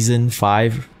like season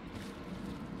 5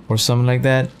 or something like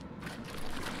that.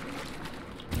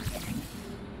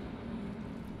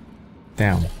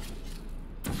 Damn.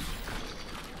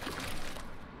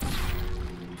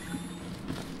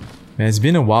 Man, it's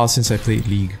been a while since I played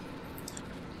League.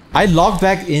 I logged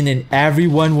back in and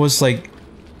everyone was like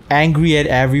angry at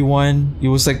everyone. It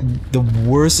was like the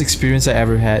worst experience I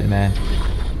ever had, man.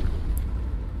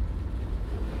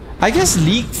 I guess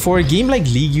League, for a game like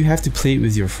League, you have to play it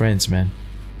with your friends, man.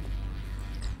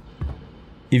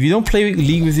 If you don't play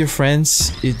League with your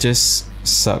friends, it just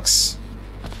sucks.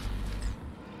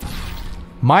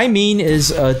 My main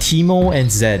is Timo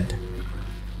and Zed.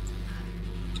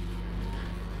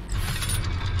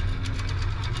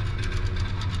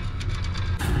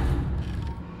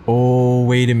 Oh,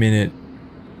 wait a minute.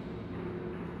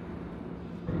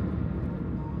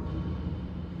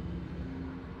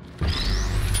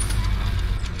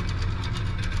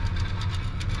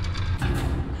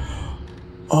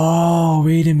 Oh,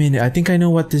 wait a minute. I think I know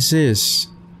what this is.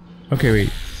 Okay,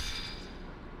 wait.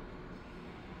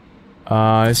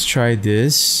 Let's try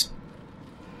this.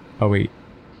 Oh, wait.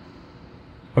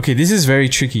 Okay, this is very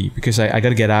tricky because I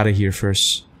gotta get out of here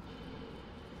first.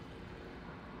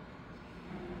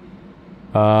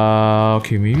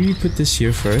 Okay, maybe we put this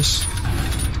here first.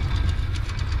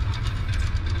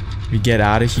 We get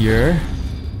out of here.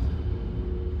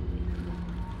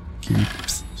 Okay, we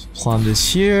plant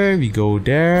this here, we go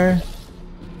there.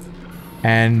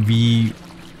 And we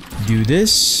do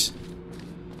this.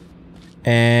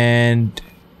 And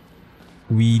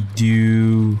we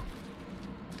do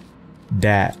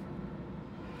that.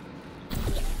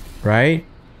 Right?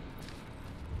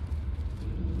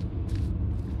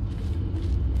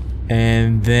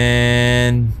 And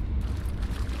then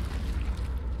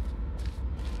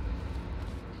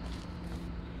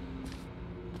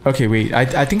okay, wait.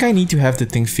 I think I need to have the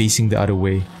thing facing the other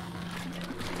way.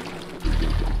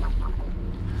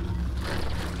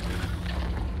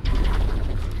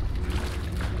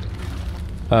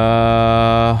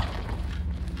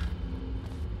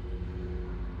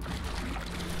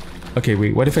 Okay,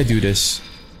 wait. What if I do this?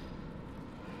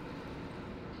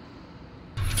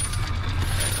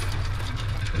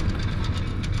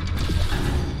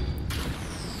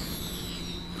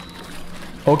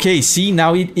 Okay, see,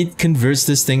 now it converts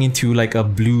this thing into like a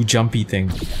blue jumpy thing.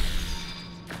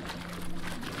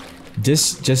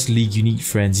 Just League, you need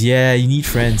friends. Yeah, you need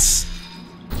friends.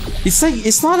 It's like,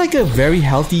 it's not like a very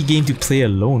healthy game to play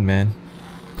alone, man.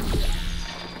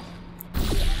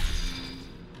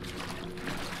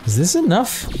 Is this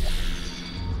enough?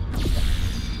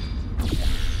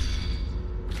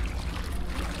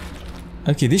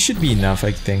 Okay, this should be enough,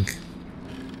 I think.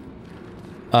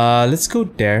 Let's go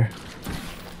there.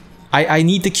 I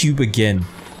need the cube again.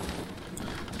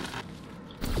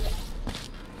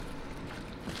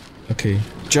 Okay,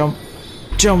 jump,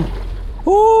 jump.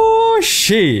 Oh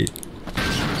shit!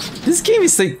 This game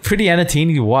is like pretty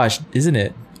entertaining to watch, isn't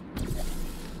it?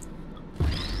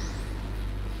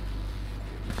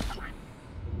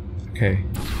 Okay.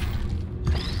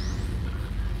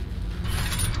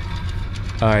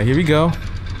 Alright, here we go.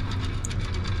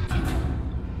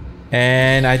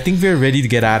 And I think we're ready to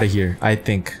get out of here, I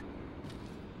think.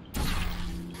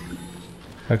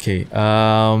 Okay,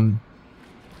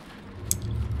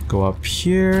 go up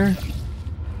here.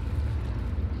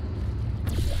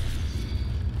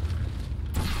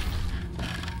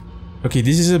 Okay,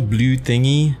 this is a blue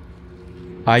thingy.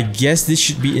 I guess this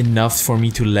should be enough for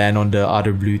me to land on the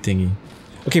other blue thingy.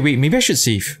 Okay, wait, maybe I should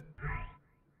save.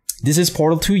 This is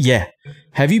Portal 2? Yeah.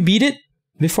 Have you beat it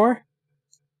before?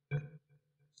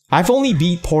 I've only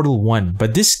beat Portal 1,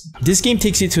 but this game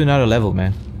takes you to another level,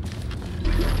 man.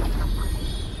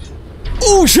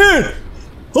 Oh shit!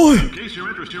 Oh!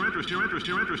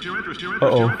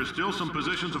 Still some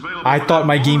positions available. I thought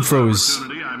my game froze.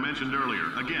 I mentioned earlier.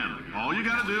 Again, all you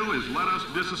gotta do is let us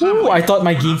disassemble. Ooh, I thought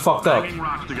my game fucked up.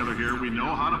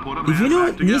 If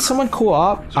you need someone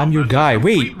co-op, I'm your guy.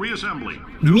 Wait,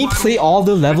 you mean play all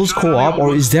the levels co-op,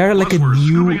 or is there like a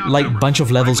new bunch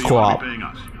of levels co-op?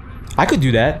 I could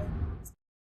do that.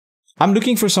 I'm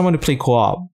looking for someone to play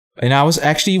co-op, and I was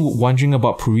actually wondering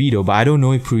about Purito, but I don't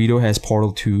know if Purito has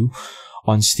Portal 2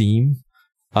 on Steam.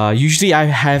 Usually I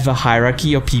have a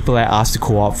hierarchy of people I ask to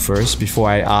co-op first before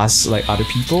I ask like other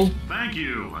people. Thank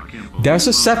you. There's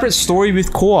a separate story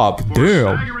with co-op.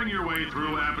 Damn. Staggering your way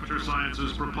through Aperture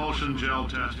Science's propulsion gel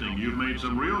testing, you've made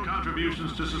some real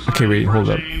contributions to society. Okay, wait, hold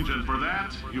up. And for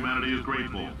that, humanity is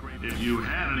grateful. If you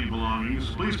had any belongings,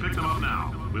 please pick them up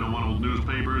now. We don't want old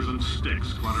newspapers and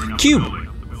sticks cluttering up the building.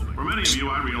 For many of you,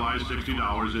 I realize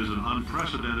 $60 is an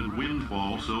unprecedented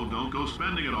windfall, so don't go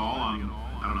spending it all on,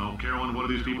 I don't know, Carolyn, what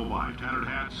do these people buy? Tattered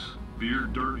hats? Beer?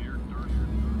 Dirt?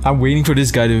 I'm waiting for this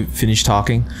guy to finish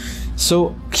talking.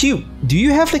 So, Cube, do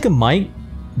you have like a mic?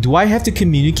 Do I have to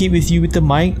communicate with you with the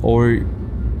mic, or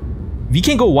we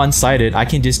can go one-sided? I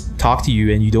can just talk to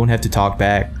you and you don't have to talk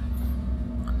back.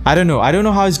 I don't know. I don't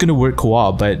know how it's gonna work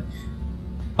co-op, but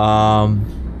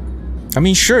I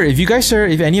mean, sure.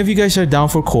 If any of you guys are down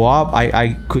for co-op,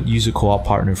 I could use a co-op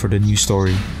partner for the new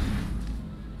story.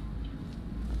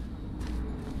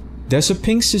 There's a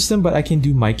ping system, but I can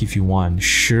do mic if you want.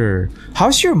 Sure.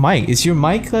 How's your mic? Is your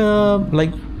mic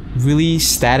like really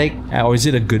static, or is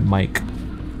it a good mic?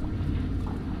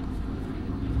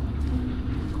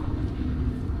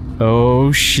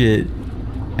 Oh shit.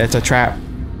 That's a trap.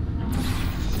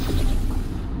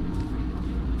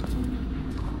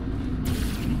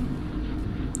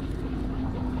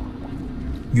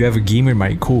 You have a gamer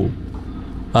mic, cool.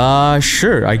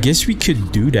 Sure, I guess we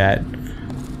could do that.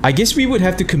 I guess we would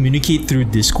have to communicate through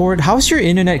Discord. How's your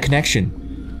internet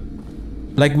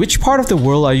connection? Like, which part of the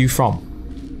world are you from?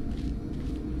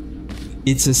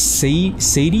 It's a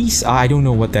Sadie's? I don't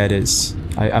know what that is.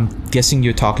 I'm guessing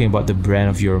you're talking about the brand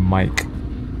of your mic.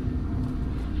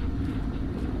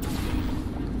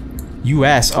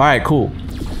 US, alright, cool.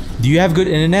 Do you have good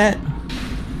internet?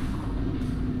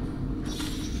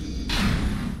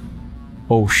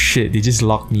 Oh shit, they just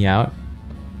locked me out.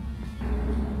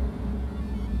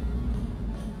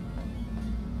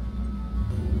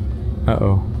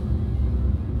 Uh-oh.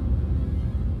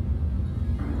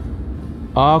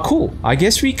 Cool. I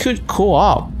guess we could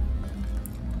co-op.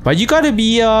 But you gotta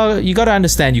be, you gotta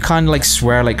understand, you can't like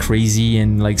swear like crazy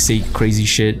and like say crazy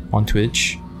shit on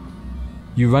Twitch.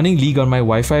 You're running League on my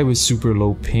Wi-Fi with super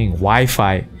low ping.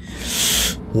 Wi-Fi.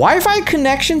 Wi-Fi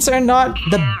connections are not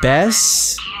the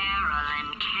best.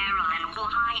 Carolyn,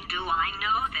 why do I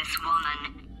know this woman?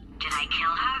 Did I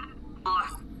kill her? Or...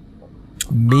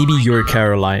 Maybe you're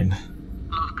Caroline.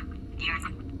 Look, you're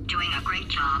doing a great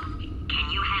job. Can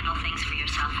you handle things for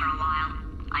yourself for a while?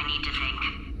 I need to think.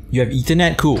 You have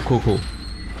Ethernet? Cool, cool, cool.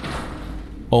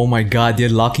 Oh my god, they're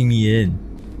locking me in.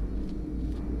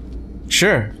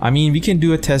 Sure, I mean, we can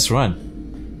do a test run.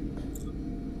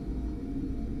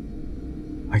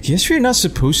 I guess we're not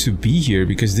supposed to be here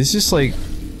because this is like...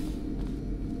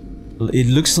 It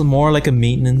looks more like a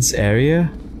maintenance area.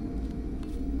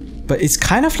 But it's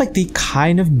kind of like they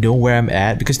kind of know where I'm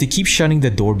at because they keep shutting the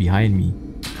door behind me.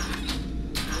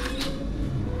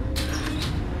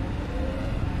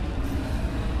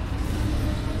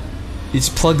 It's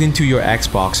plugged into your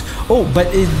Xbox. Oh,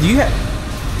 but do you have...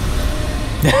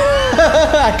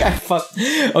 I fuck.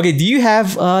 Okay, do you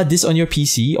have this on your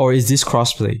PC or is this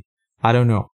crossplay? I don't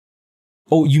know.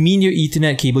 Oh, you mean your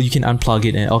Ethernet cable? You can unplug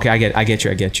it and okay, I get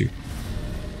you.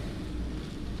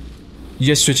 You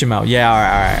just switch them out. Yeah,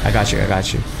 alright. I got you.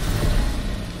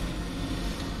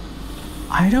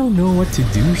 I don't know what to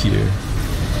do here.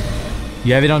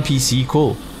 You have it on PC?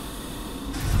 Cool.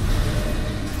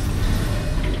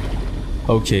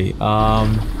 Okay, how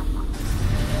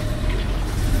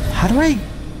do I...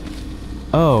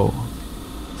 Oh.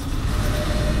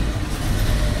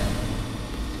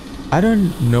 I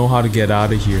don't know how to get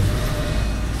out of here.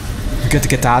 We got to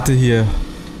get out of here.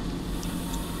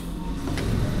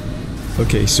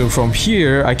 Okay, so from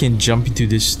here I can jump into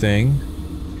this thing.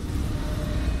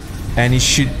 And it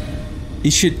should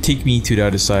take me to the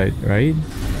other side, right?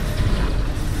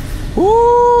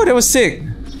 Woo! That was sick!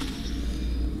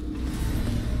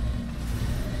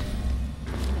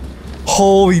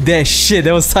 Holy that shit,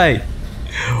 that was tight.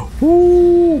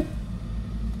 Woo.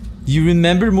 You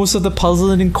remember most of the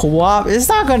puzzles in co-op? It's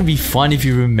not gonna be fun if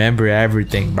you remember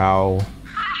everything, bro.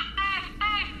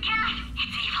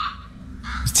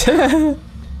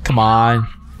 Come on.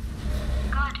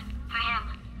 Good for him.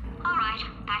 Alright,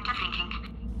 back to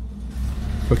thinking.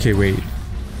 Okay, wait.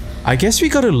 I guess we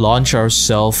gotta launch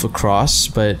ourselves across,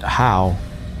 but how?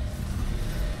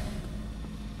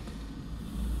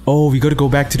 Oh, we gotta go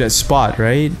back to that spot,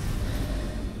 right?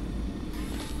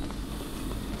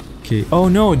 Okay. Oh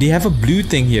no, they have a blue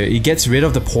thing here. It gets rid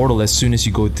of the portal as soon as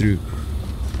you go through.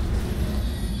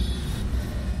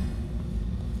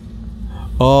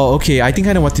 Oh, okay. I think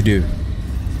I know what to do.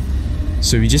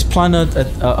 So we just plant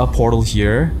a portal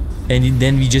here, and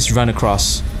then we just run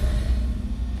across.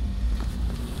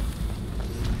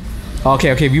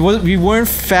 Okay, we weren't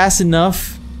fast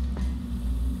enough.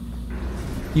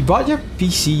 You bought your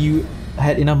PC, you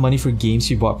had enough money for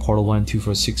games, you bought Portal 1 and 2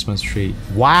 for 6 months straight.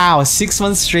 Wow, 6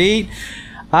 months straight?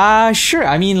 Sure,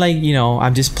 I mean, like, you know,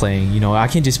 I'm just playing, you know, I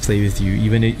can just play with you,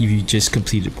 even if you just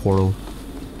completed Portal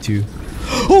 2.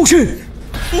 Oh shit!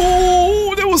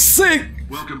 Oh, that was sick!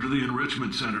 Welcome to the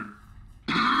Enrichment Center.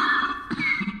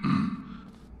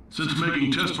 Since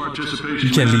making test participation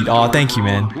You can lead. Oh, thank you,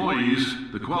 man. Employees,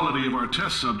 the quality of our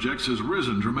test subjects has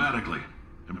risen dramatically.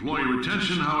 Employee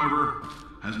retention, however,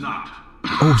 has not.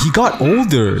 Oh, he got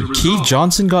older. Cave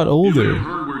Johnson got You older. may have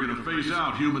heard we're going to phase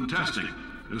out human testing.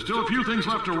 There's still a few things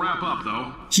left to wrap up,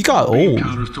 though. He got Bean old.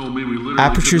 counters told me we literally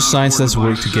Aperture could not science afford does to buy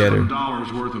work together.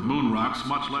 $7 worth of moon rocks,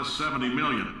 much less 70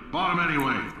 million. Bought them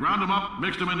anyway. Ground them up,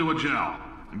 mixed them into a gel.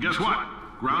 And guess what?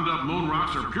 Ground up moon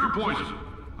rocks are pure poison.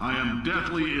 I am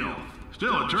deathly ill.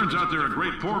 Still, it turns out they're a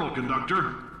great portal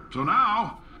conductor. So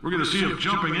now, we're going to see if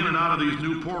jumping in and out of these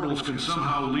new portals can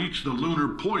somehow leach the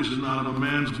lunar poison out of a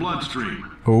man's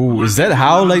bloodstream. Oh, is that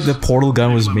how, like, the portal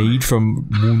gun was made from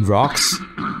moon rocks?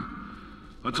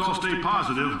 Let's all stay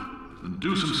positive and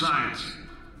do some science.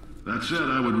 That said,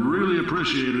 I would really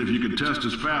appreciate it if you could test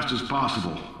as fast as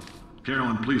possible.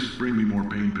 Carolyn, please bring me more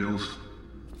pain pills.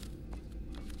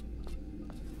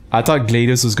 I thought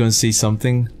GLaDOS was gonna say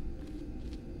something.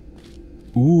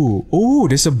 Ooh,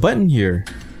 there's a button here.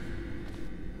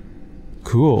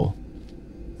 Cool.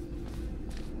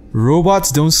 Robots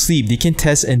don't sleep, they can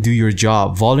test and do your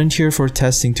job. Volunteer for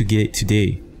testing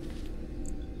today.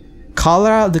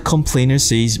 Kala the complainer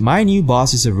says, my new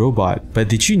boss is a robot, but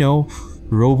did you know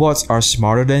robots are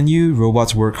smarter than you,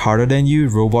 robots work harder than you,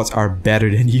 robots are better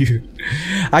than you.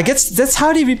 I guess that's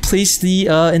how they replace the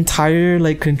entire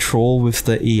like control with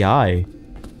the AI.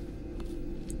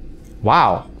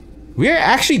 Wow. We're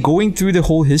actually going through the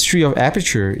whole history of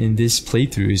Aperture in this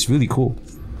playthrough. It's really cool.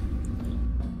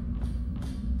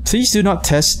 Please do not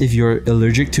test if you're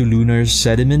allergic to lunar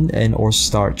sediment and or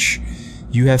starch.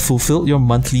 You have fulfilled your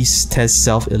monthly test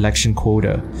self-election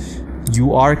quota.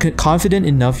 You are confident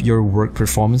enough your work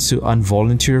performance to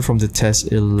unvolunteer from the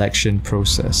test election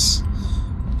process.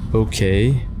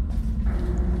 Okay.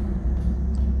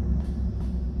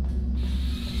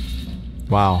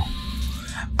 Wow.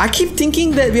 I keep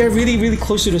thinking that we are really, really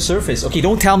close to the surface. Okay,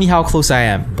 don't tell me how close I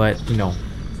am, but you know,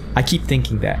 I keep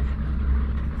thinking that.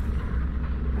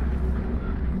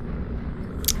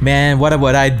 Man, what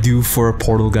would I do for a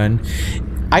portal gun?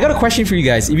 I got a question for you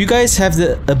guys. If you guys have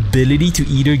the ability to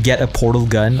either get a portal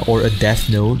gun or a death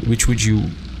note, which would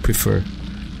you prefer?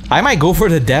 I might go for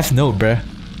the death note, bruh.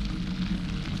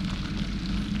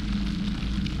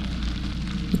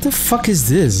 What the fuck is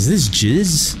this? Is this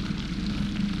jizz?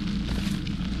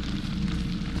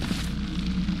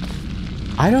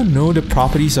 I don't know the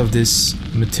properties of this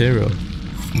material.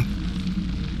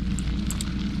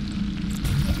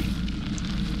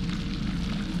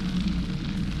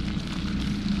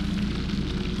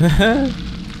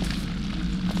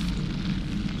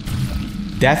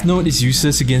 Death Note is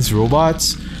useless against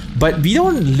robots, but we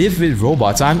don't live with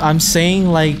robots. I'm saying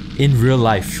like in real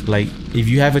life, like if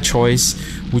you have a choice,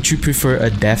 would you prefer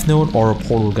a Death Note or a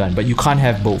portal gun? But you can't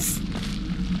have both.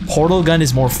 Portal gun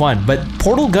is more fun, but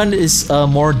portal gun is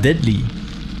more deadly.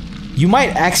 You might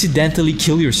accidentally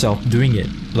kill yourself doing it.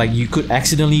 Like you could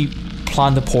accidentally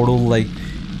plant the portal like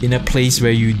in a place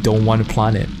where you don't want to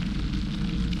plant it.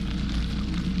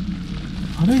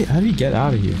 How do we get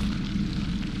out of here?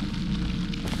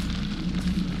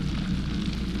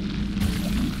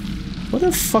 What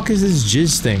the fuck is this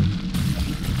jizz thing?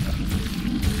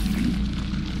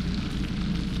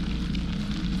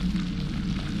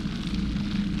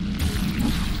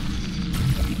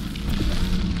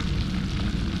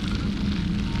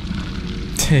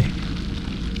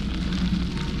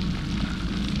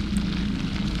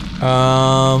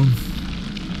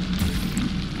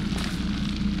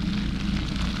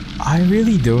 I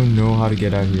really don't know how to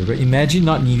get out here, but imagine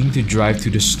not needing to drive to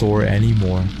the store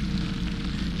anymore.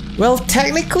 Well,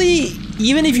 technically,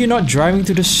 even if you're not driving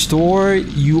to the store,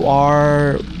 you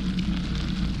are...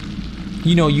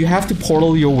 You know, you have to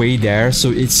portal your way there,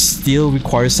 so it still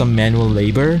requires some manual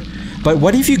labor. But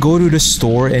what if you go to the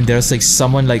store and there's like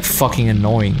someone like fucking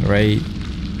annoying, right?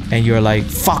 And you're like,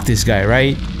 fuck this guy,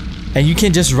 right? And you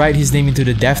can just write his name into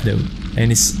the death note.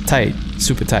 And it's tight,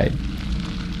 super tight.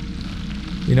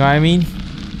 You know what I mean?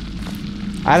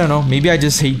 I don't know, maybe I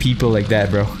just hate people like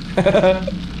that, bro.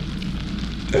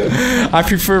 I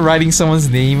prefer writing someone's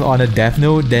name on a death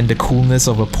note than the coolness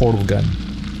of a portal gun.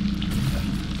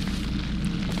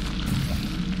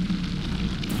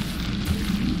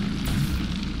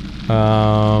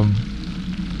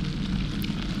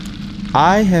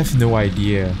 I have no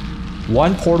idea.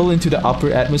 One portal into the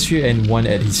upper atmosphere and one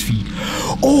at his feet.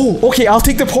 Oh, okay, I'll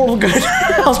take the portal gun.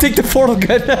 I'll take the portal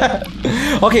gun.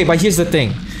 Okay, but here's the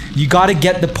thing. You gotta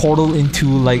get the portal into,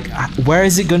 like, where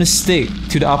is it gonna stick?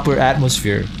 To the upper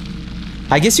atmosphere.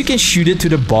 I guess you can shoot it to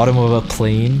the bottom of a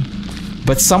plane,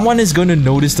 but someone is gonna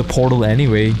notice the portal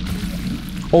anyway.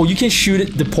 Oh, you can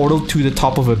shoot the portal to the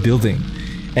top of a building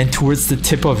and towards the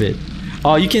tip of it.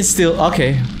 Oh, you can still,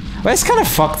 okay. But it's kind of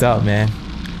fucked up, man.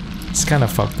 It's kind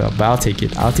of fucked up, but I'll take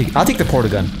it. I'll take the portal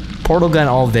gun. Portal gun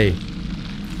all day.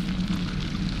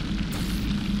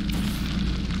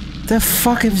 The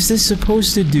fuck is this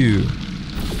supposed to do?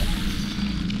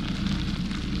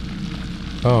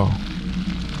 Oh.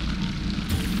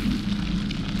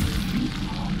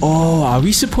 Oh, are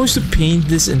we supposed to paint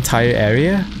this entire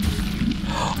area?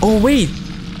 Oh wait.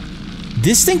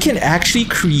 This thing can actually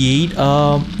create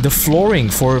the flooring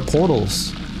for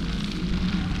portals.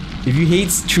 If you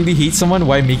truly hate someone,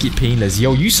 why make it painless?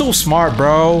 Yo, you so smart,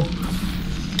 bro.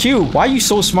 Q, why you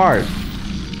so smart?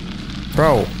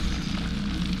 Bro.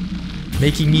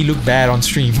 Making me look bad on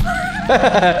stream.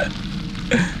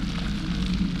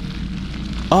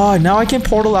 Oh, now I can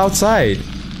portal outside.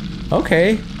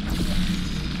 Okay.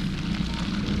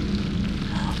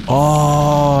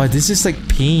 Oh, this is like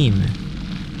pain.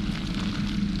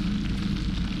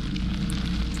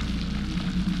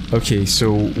 Okay,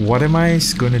 so what am I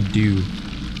gonna do?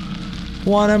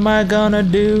 What am I gonna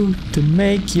do to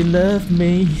make you love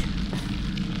me?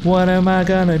 What am I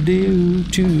gonna do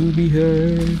to be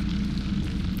heard?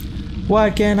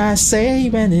 What can I say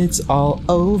when it's all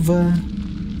over?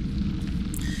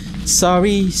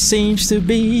 Sorry seems to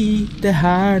be the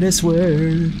hardest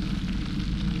word.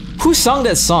 Who sung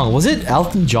that song? Was it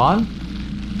Elton John?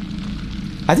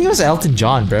 I think it was Elton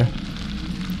John, bruh.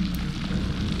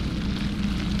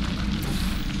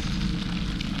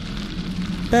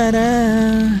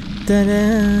 Da-da,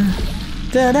 da-da,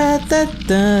 da-da,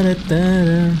 da-da,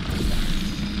 da-da.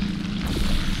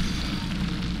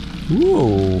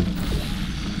 Ooh.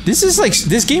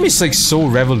 This game is like so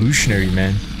revolutionary,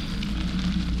 man.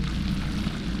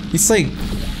 It's like,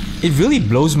 it really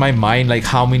blows my mind like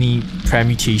how many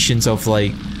permutations of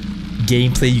like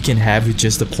gameplay you can have with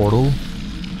just the portal.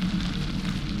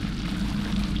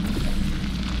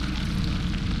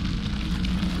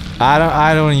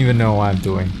 I don't even know what I'm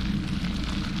doing.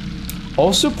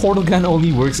 Also, portal gun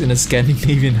only works in a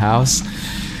Scandinavian house.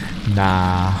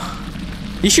 Nah.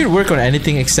 It should work on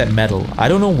anything except metal. I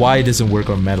don't know why it doesn't work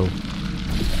on metal.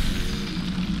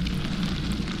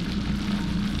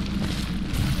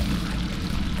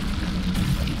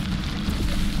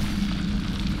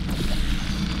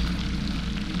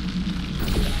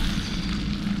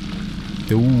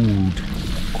 Dude.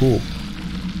 Cool.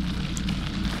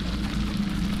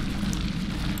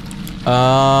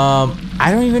 I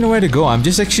don't even know where to go. I'm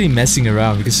just actually messing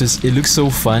around because it looks so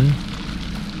fun.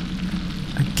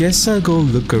 I guess I'll go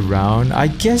look around. I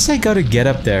guess I gotta get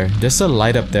up there. There's a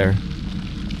light up there.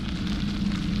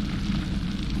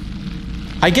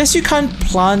 I guess you can't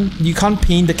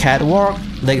paint the catwalk.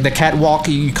 Like the catwalk,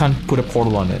 you can't put a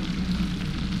portal on it.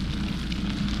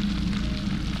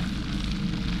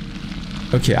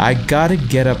 Okay, I gotta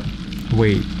get up.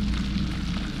 Wait.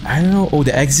 I don't know. Oh,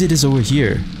 the exit is over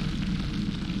here.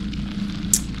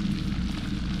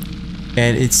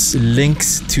 And it's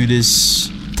linked to this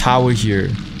tower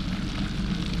here.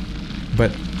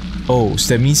 But oh,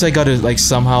 so that means I gotta like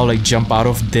somehow like jump out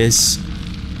of this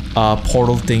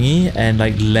portal thingy and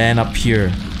like land up here.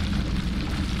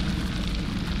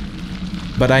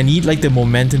 But I need like the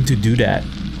momentum to do that.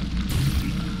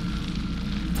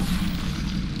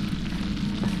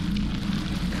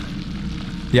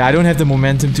 Yeah, I don't have the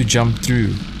momentum to jump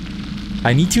through.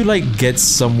 I need to like get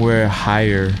somewhere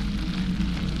higher.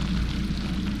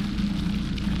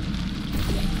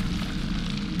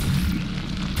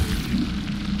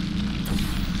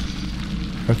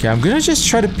 Okay, I'm gonna just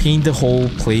try to paint the whole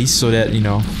place so that, you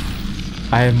know,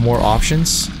 I have more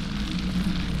options.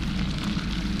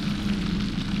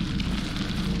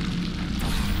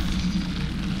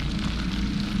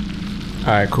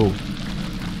 Alright, cool.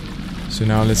 So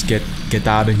now let's get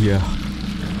out of here.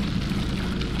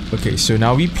 Okay, so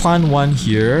now we plant one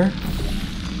here.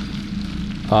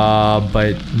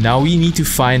 But now we need to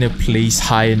find a place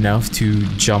high enough to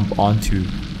jump onto.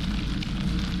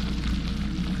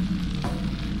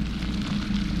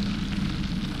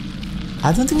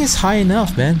 I don't think it's high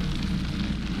enough, man.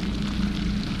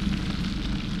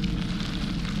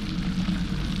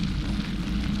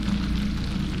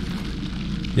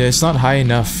 Yeah, it's not high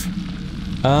enough.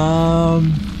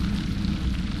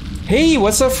 Hey,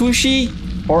 what's up, Fushi?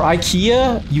 Or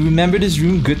IKEA? You remember this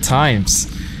room? Good times.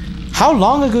 How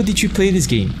long ago did you play this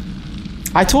game?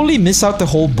 I totally missed out the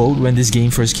whole boat when this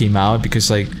game first came out because,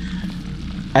 like,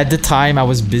 at the time I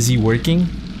was busy working.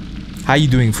 How you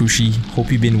doing, Fushi?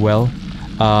 Hope you've been well.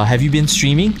 Have you been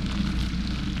streaming?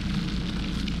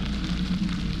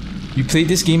 You played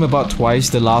this game about twice.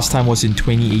 The last time was in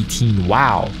 2018.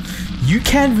 Wow. You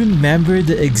can't remember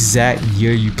the exact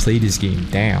year you played this game.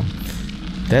 Damn.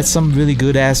 That's some really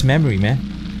good ass memory, man.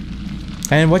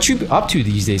 And what you up to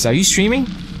these days? Are you streaming?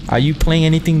 Are you playing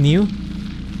anything new?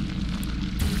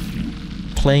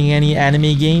 Playing any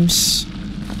anime games?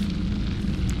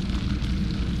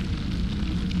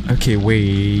 Okay,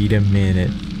 wait a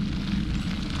minute.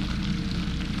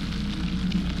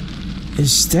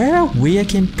 Is there a way I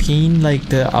can paint like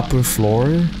the upper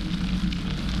floor?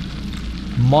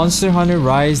 Monster Hunter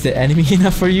Rise, the anime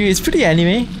enough for you? It's pretty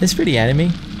anime. It's pretty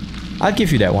anime. I'll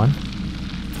give you that one.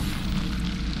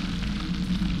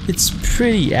 It's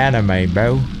pretty anime,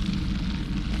 bro.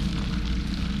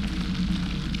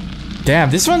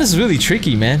 Damn, this one is really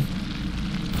tricky, man.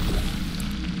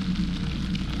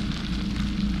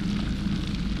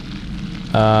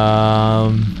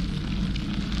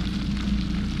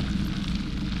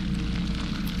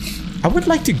 I would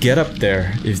like to get up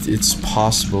there if it's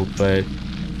possible, but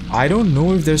I don't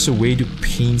know if there's a way to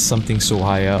paint something so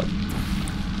high up.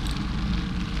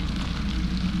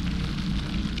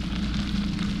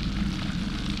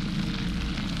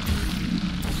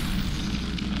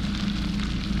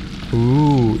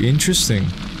 Ooh, interesting.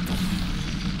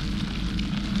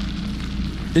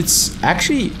 It's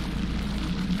actually...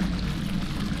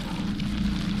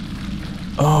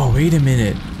 Oh, wait a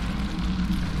minute.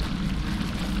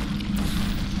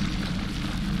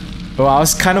 Oh, I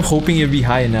was kind of hoping it'd be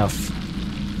high enough.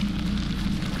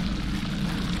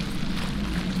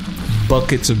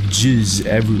 Buckets of jizz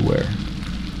everywhere.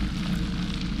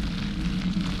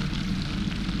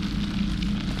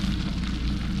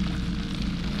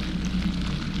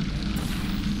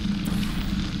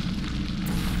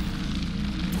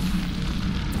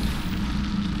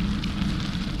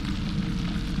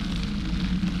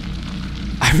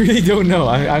 I really don't know.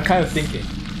 I'm kind of thinking.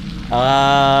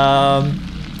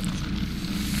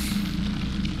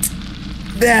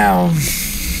 Down.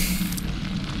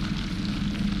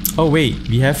 Oh wait,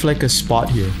 we have like a spot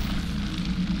here.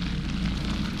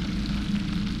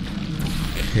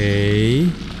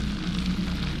 Okay.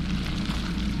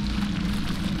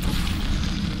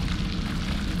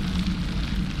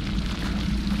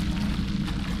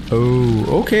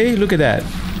 Oh, okay, look at that.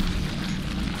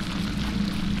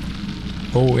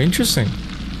 Oh, interesting.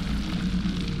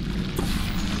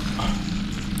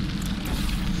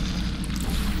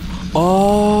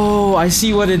 Oh, I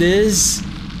see what it is.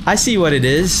 I see what it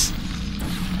is.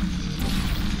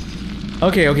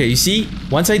 Okay, okay, you see?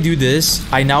 Once I do this,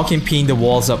 I now can paint the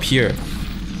walls up here.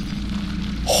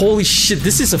 Holy shit,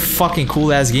 this is a fucking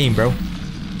cool ass game, bro.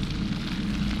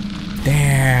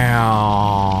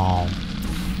 Damn.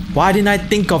 Why didn't I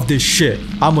think of this shit?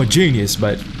 I'm a genius,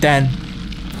 but then...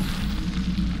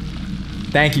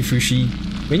 Thank you, Fushi.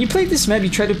 When you play this map, you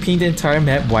try to paint the entire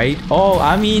map white. Oh,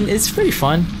 I mean, it's pretty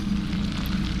fun.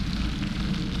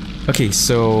 Okay,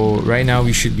 so right now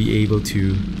we should be able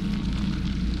to...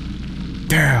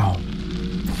 Damn!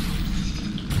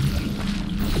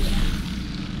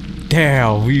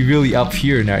 Damn, we really up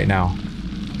here right now.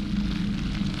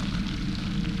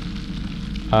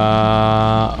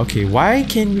 Okay, why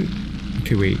can we...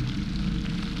 Okay, wait.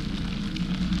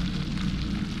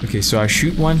 Okay, so I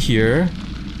shoot one here.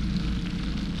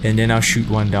 And then I'll shoot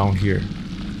one down here.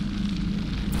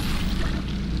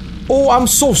 Oh, I'm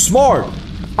so smart!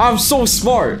 I'm so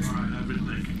smart!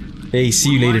 Hey,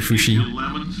 see you later, Fushi.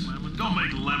 Don't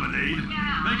make lemonade.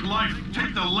 Make life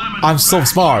take the lemon. I'm so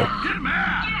smart. Get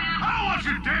mad! I don't want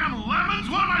your damn lemons!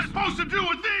 What am I supposed to do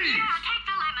with these? Yeah, take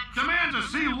the lemons. Demand to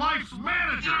see life's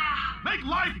manager! Yeah. make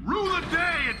life rue the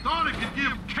day it thought it could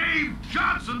give Cave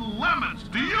Johnson lemons.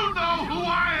 Do you know who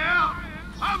I am?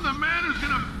 I'm the man who's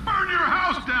gonna burn your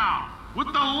house down with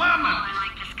the lemon.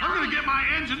 I'm gonna get my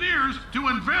engineers to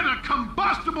invent a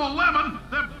combustible lemon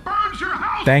that burns your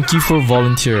house down. Thank you for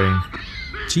volunteering.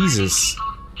 Jesus.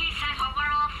 He said what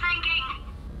we're all thinking.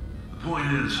 The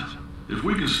point is, if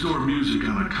we can store music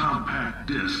on a compact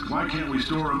disc, why can't we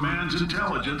store a man's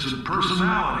intelligence and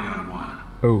personality on one?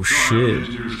 Oh shit.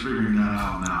 Engineers figuring that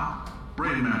out now.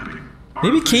 Brain mapping.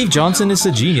 Maybe Cave Johnson is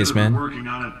a genius, man. Working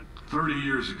on it 30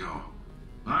 years ago.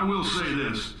 I will say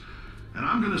this, and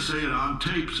I'm gonna say it on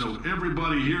tape so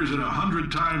everybody hears it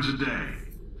 100 times a day.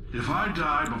 If I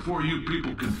die before you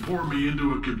people can pour me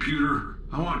into a computer,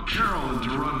 I want Carolyn to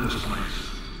run this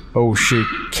place. Oh shit.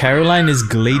 Caroline is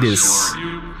Gladys.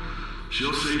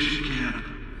 She'll say she can't.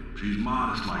 She's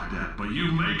modest like that, but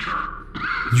you make her.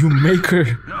 You make her.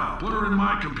 Yeah, put her in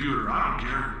my computer. I don't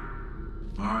care.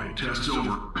 Alright, test's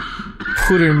over.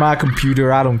 Put her in my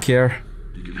computer, I don't care.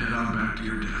 You can head on back to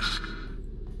your desk.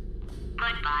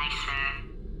 Goodbye, sir.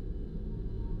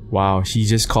 Wow, she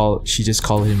just called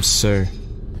him sir.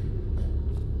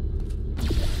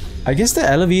 I guess the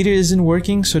elevator isn't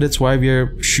working, so that's why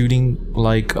we're shooting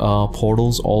like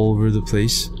portals all over the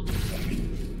place.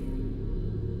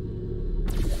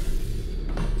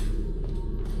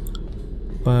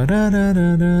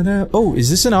 Oh, is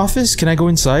this an office? Can I go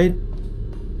inside?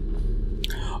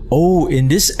 Oh, in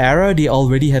this era, they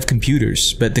already have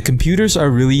computers, but the computers are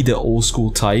really the old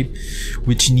school type,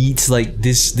 which needs like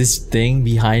this thing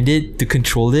behind it to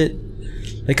control it.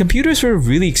 Like, computers were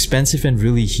really expensive and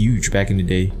really huge back in the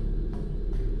day.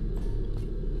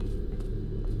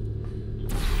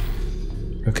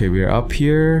 Okay, we're up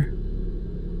here.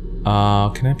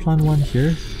 Can I plant one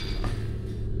here?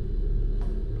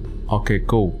 Okay,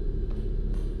 cool.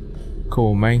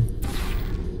 Cool, man.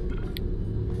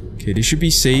 Okay, this should be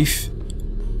safe.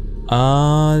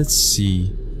 Let's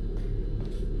see.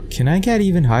 Can I get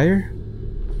even higher?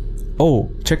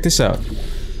 Oh, check this out.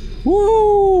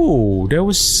 Woo! That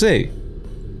was sick.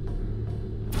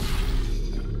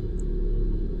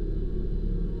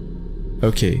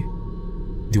 Okay.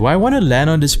 Do I want to land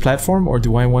on this platform or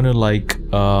do I want to like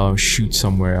shoot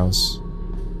somewhere else?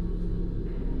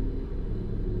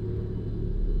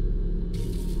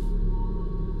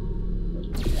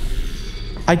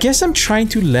 I guess I'm trying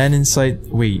to land inside.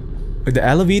 Wait, but the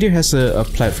elevator has a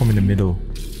platform in the middle.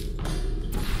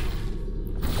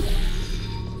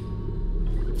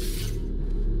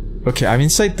 Okay, I'm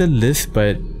inside the lift,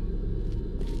 but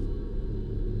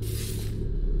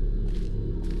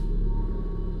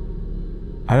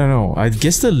I don't know. I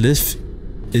guess the lift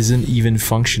isn't even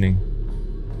functioning.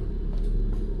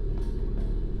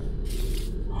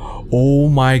 Oh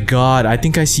my god, I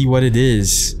think I see what it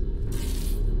is.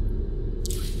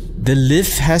 The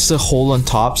lift has a hole on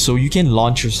top so you can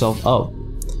launch yourself up.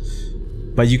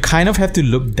 But you kind of have to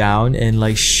look down and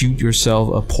like shoot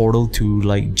yourself a portal to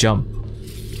like jump.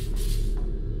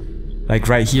 Like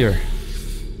right here.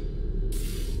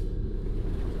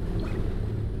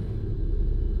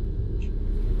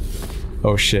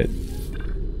 Oh shit.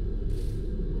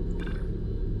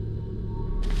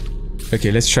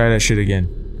 Okay, let's try that shit again.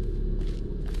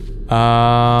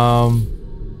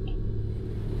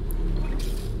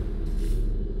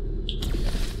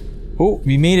 Oh,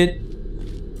 we made it.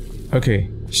 Okay,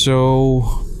 so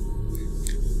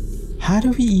how do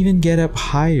we even get up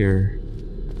higher?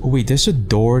 Oh wait, there's a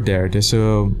door there. There's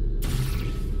a...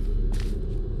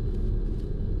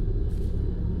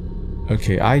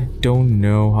 Okay, I don't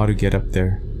know how to get up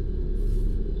there.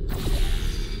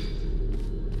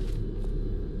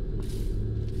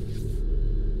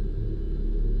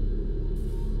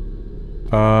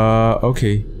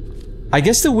 Okay. I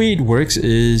guess the way it works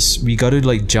is we gotta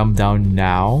like jump down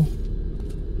now.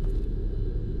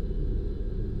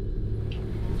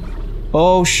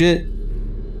 Oh shit.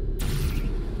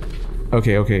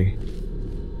 Okay, okay.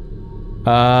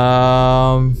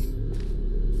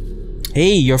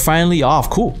 Hey, you're finally off.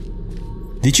 Cool.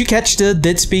 Did you catch the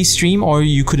Dead Space stream or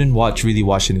you couldn't really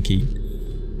watch the key?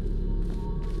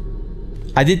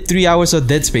 I did 3 hours of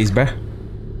Dead Space, bruh.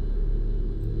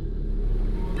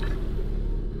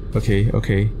 Okay,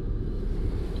 okay.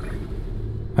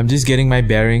 I'm just getting my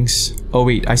bearings. Oh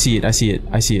wait, I see it, I see it,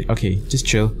 I see it. Okay, just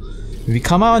chill. If we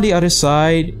come out on the other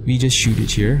side, we just shoot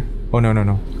it here. Oh no, no,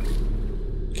 no.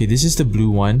 Okay, this is the blue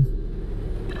one.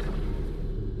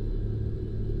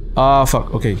 Ah,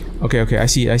 fuck. Okay, okay, okay. I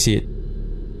see it, I see it.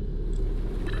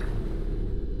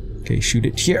 Okay, shoot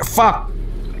it here. Fuck!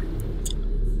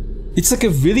 It's like a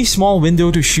really small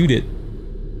window to shoot it.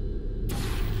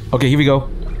 Okay, here we go.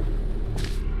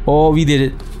 Oh, we did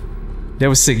it. That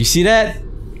was sick. You see that?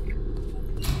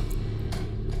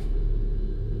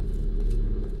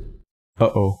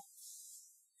 Uh-oh.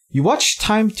 You watch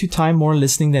time to time more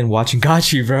listening than watching.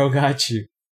 Got you, bro. Got you.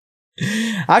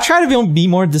 I try to be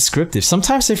more descriptive.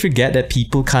 Sometimes I forget that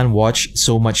people can't watch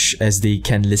so much as they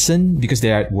can listen because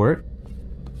they're at work.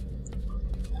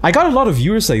 I got a lot of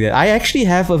viewers like that. I actually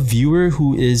have a viewer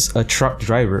who is a truck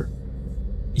driver.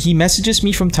 He messages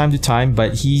me from time to time,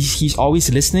 but he's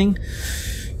always listening.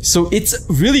 So it's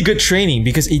really good training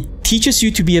because it teaches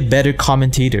you to be a better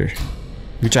commentator,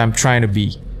 which I'm trying to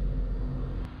be.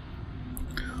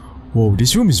 Whoa,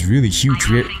 this room is really huge.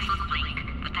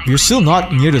 We're still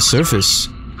not near the surface.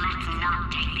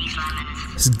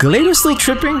 Is Galado still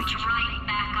tripping?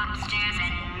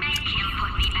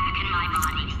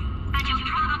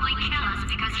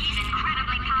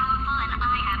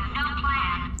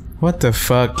 What the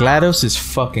fuck? GLaDOS is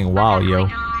fucking wild, yo.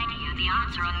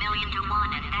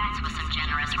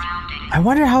 I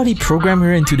wonder how they program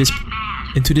her into this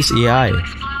AI.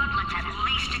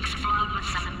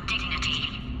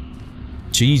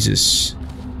 Jesus.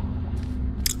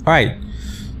 Alright.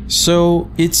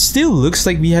 So it still looks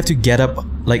like we have to get up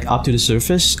to the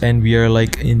surface, and we are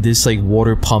like in this like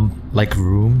water pump like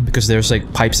room because there's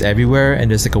like pipes everywhere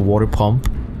and there's like a water pump.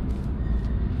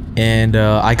 And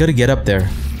I gotta get up there.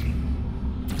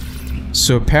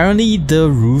 So apparently the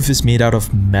roof is made out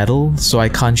of metal, so I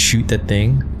can't shoot that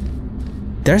thing.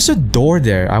 There's a door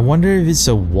there. I wonder if it's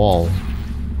a wall.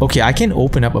 Okay, I can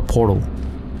open up a portal.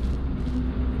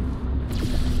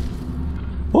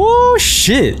 Oh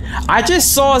shit! I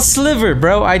just saw a sliver,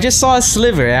 bro. I just saw a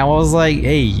sliver and I was like,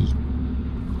 hey.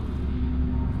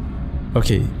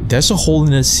 Okay, there's a hole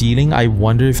in the ceiling. I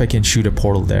wonder if I can shoot a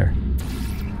portal there.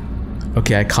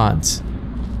 Okay, I can't.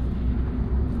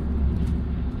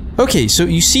 Okay, so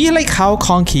you see like how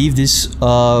concave this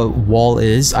wall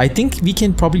is? I think we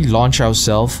can probably launch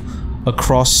ourselves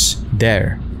across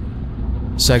there.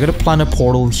 So I gotta plant a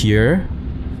portal here.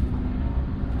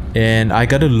 And I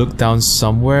gotta look down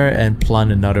somewhere and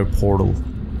plant another portal.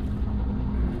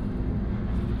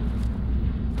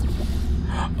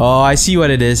 Oh, I see what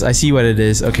it is. I see what it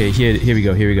is. Okay, here we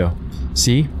go. Here we go.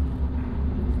 See?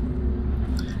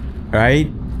 Alright.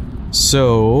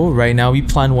 So, right now we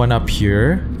plant one up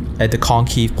here at the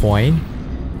concave point.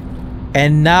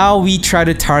 And now we try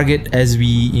to target as we,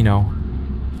 you know.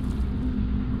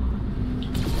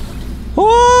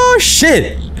 Oh,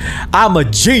 shit! I'm a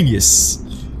genius!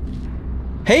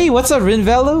 Hey, what's up,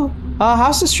 Rinvelo?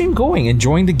 How's the stream going?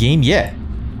 Enjoying the game? Yeah.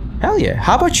 Hell yeah.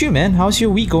 How about you, man? How's your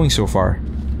week going so far?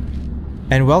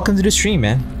 And welcome to the stream,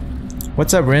 man.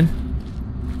 What's up, Rin?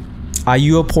 Are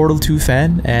you a Portal 2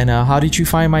 fan? And how did you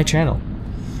find my channel?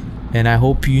 And I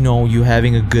hope you know you're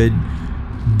having a good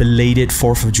belated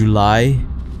 4th of July.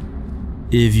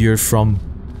 If you're from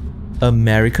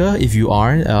America, if you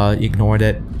aren't, ignore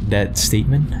that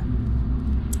statement.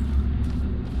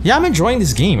 Yeah, I'm enjoying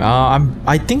this game.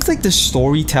 I think like the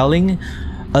storytelling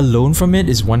alone from it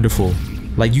is wonderful.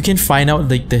 Like you can find out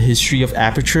like the history of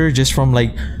Aperture just from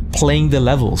like playing the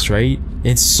levels, right?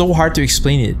 It's so hard to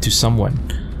explain it to someone.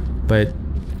 But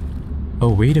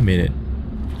oh, wait a minute.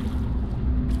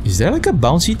 Is there like a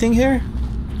bouncy thing here?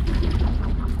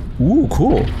 Ooh,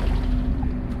 cool.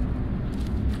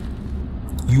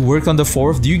 You worked on the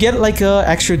 4th. Do you get like a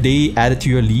extra day added to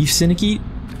your leave, Syndicate?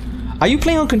 Are you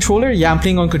playing on controller? Yeah, I'm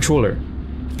playing on controller.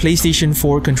 PlayStation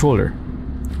 4 controller.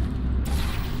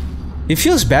 It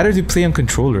feels better to play on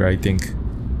controller, I think.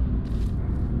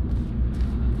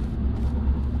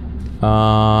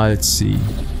 Let's see.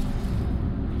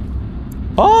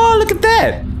 Oh, look at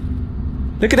that!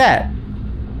 Look at that!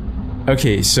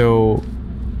 Okay, so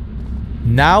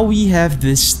now we have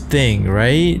this thing,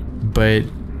 right? But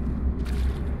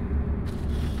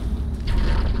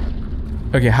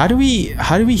okay, how do we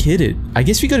hit it? I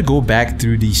guess we gotta go back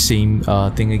through the same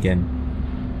thing again.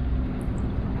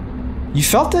 You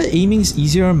felt that aiming is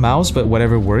easier on mouse, but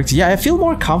whatever works. Yeah, I feel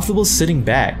more comfortable sitting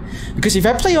back. Because if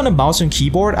I play on a mouse and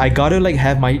keyboard, I gotta like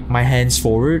have my hands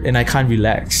forward and I can't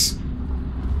relax.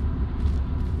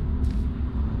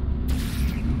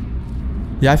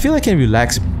 Yeah, I feel I can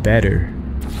relax better.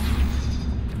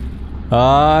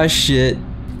 Ah, shit.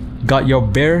 Got your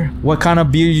beer? What kind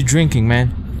of beer you drinking,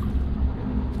 man?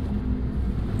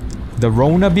 The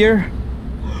Rona beer?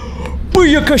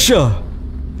 Booyakasha!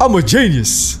 I'm a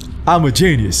genius! I'm a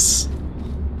genius.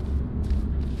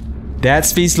 That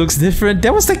space looks different.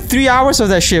 That was like 3 hours of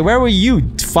that shit. Where were you,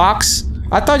 Fox?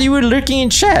 I thought you were lurking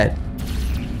in chat.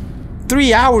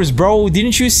 3 hours, bro.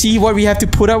 Didn't you see what we have to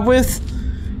put up with?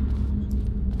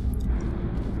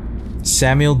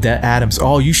 Samuel Adams.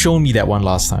 Oh, you showed me that one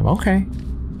last time. Okay.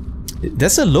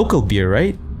 That's a local beer,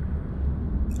 right?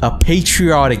 A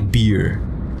patriotic beer.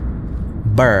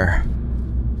 Burr.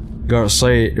 Gotta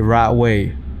say it the right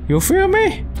way. You feel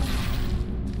me?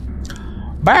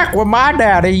 Back when my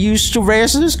daddy used to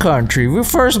raise this country, we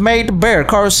first made the beer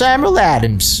called Samuel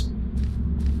Adams.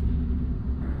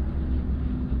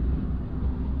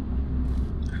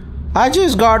 I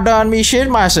just got done me shit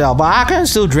myself, but I can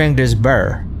still drink this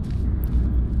beer.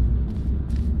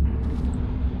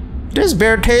 This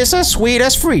beer tastes as sweet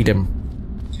as freedom.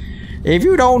 If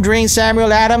you don't drink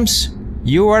Samuel Adams,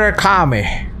 you are a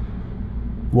commie.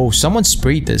 Whoa, someone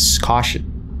sprayed this. Caution.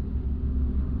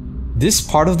 This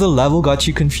part of the level got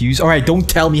you confused. Alright, don't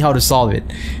tell me how to solve it.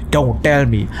 Don't tell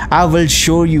me. I will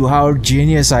show you how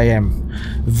genius I am.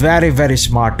 Very, very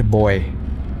smart boy.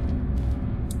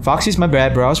 Foxy's my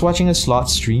bad, bro. I was watching a slot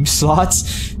stream.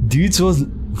 Slots? Dudes was...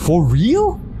 For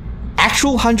real?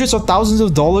 Actual hundreds of thousands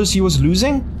of dollars he was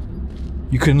losing?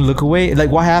 You couldn't look away?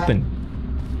 Like, what happened?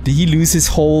 Did he lose his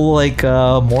whole, like,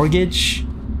 mortgage?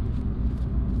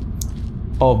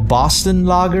 Oh, Boston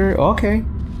Lager? Okay.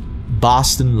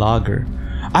 Boston Lager.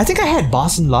 I think I had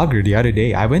Boston Lager the other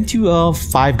day. I went to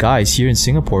Five Guys here in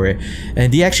Singapore,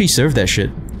 and they actually serve that shit.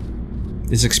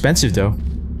 It's expensive though.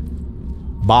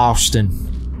 Boston.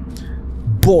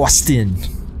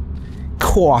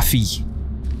 Coffee.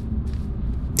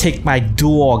 Take my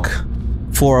dog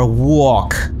for a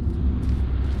walk.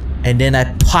 And then I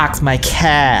parked my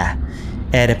car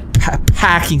at a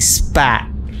parking spot.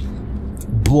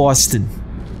 Boston.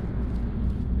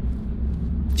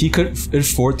 He could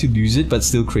afford to lose it, but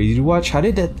still crazy to watch. How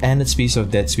did that ended space of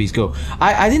Dead Space go?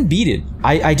 I didn't beat it.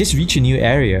 I just reached a new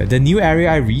area. The new area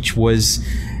I reached was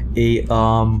a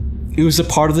it was a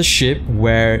part of the ship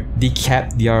where they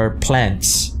kept their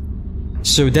plants.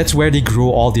 So that's where they grow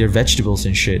all their vegetables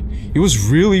and shit. It was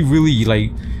really, really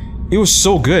like, it was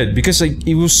so good because like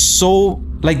it was so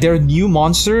like there are new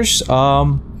monsters,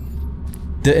 the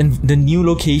new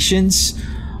locations.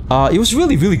 It was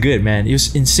really, really good, man. It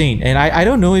was insane. And I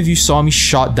don't know if you saw me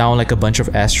shot down like a bunch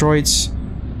of asteroids.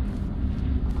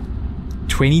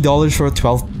 $20 for a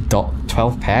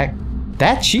 12 pack?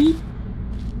 That cheap?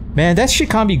 Man, that shit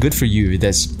can't be good for you if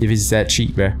it's that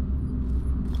cheap, bro.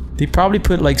 They probably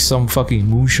put like some fucking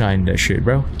moonshine in that shit,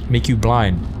 bro. Make you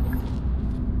blind.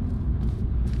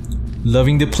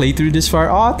 Loving the playthrough this far?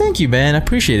 Oh, thank you, man. I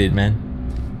appreciate it, man.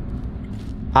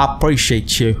 I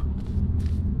appreciate you.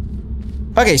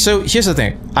 Okay, so here's the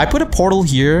thing. I put a portal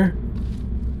here,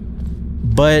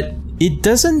 but it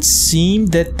doesn't seem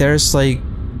that there's like...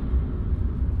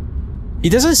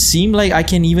 It doesn't seem like I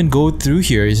can even go through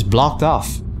here. It's blocked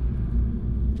off.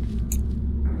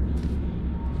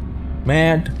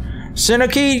 Man,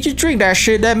 Synergy, you drink that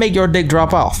shit, that make your dick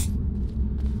drop off.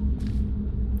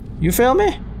 You feel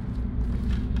me?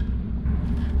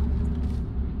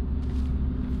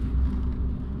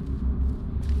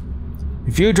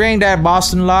 If you drink that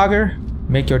Boston Lager,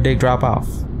 make your dick drop off.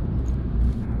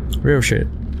 Real shit.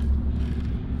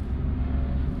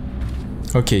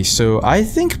 Okay, so I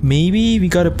think maybe we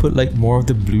gotta put like more of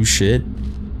the blue shit.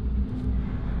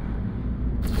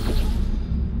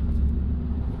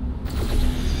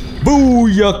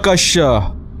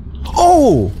 Booyakasha!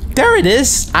 Oh! There it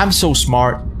is! I'm so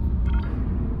smart.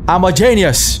 I'm a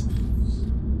genius!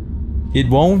 It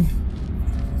won't?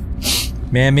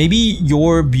 Man, maybe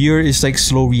your beer is like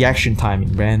slow reaction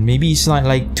timing, man. Maybe it's not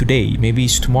like today. Maybe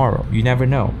it's tomorrow. You never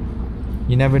know.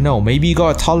 You never know. Maybe you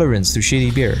got a tolerance to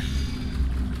shitty beer.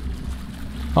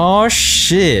 Oh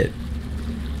shit.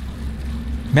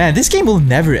 Man, this game will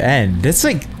never end. That's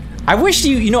like... I wish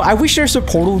I wish there's a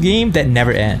Portal game that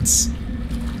never ends.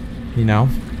 You know?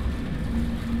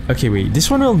 Okay, wait. This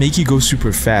one will make you go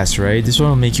super fast, right? This one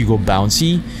will make you go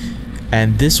bouncy.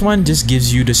 And this one just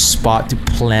gives you the spot to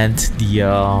plant the,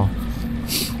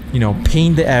 you know,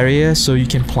 paint the area so you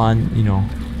can plant, you know.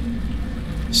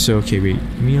 So, okay, wait.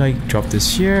 Let me, like, drop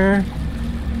this here.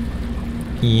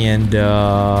 And,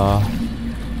 I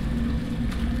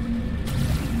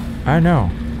don't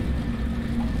know.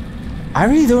 I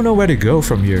really don't know where to go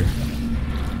from here.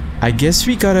 I guess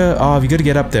we gotta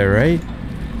get up there, right?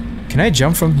 Can I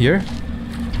jump from here?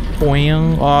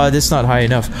 Boing. Oh, that's not high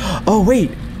enough. Oh,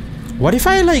 wait. What if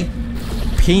I like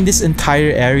paint this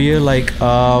entire area like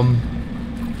yeah,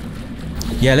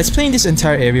 let's paint this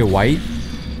entire area white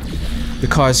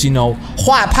because you know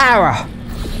white power.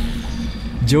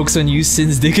 Jokes on you,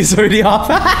 Sin's dick is already off.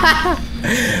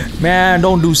 Man,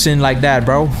 don't do Sin like that,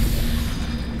 bro.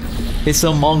 It's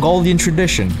a Mongolian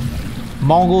tradition.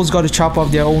 Mongols gotta chop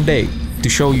off their own dick to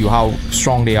show you how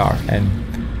strong they are, and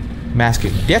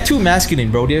Masculine. They're too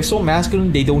masculine, bro. They're so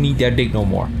masculine, they don't need their dick no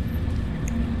more.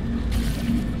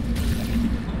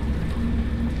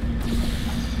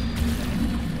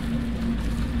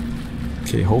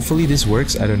 Okay, hopefully this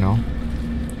works. I don't know.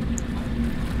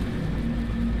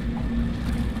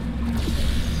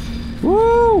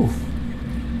 Woo!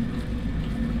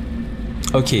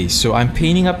 Okay, so I'm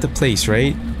painting up the place,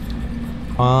 right?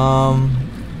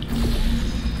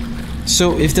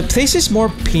 So if the place is more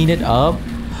painted up...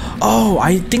 Oh,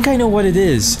 I think I know what it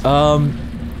is.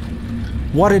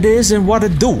 What it is and what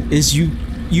it do is you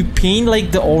paint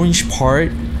like the orange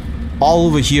part all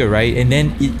over here, right? And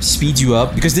then it speeds you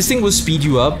up, because this thing will speed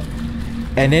you up,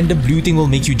 and then the blue thing will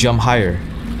make you jump higher.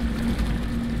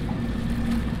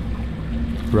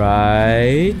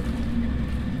 Right?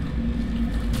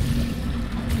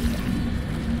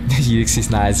 Helix is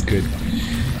not as good.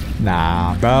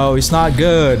 Nah, bro, it's not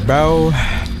good, bro.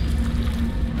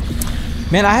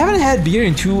 Man, I haven't had beer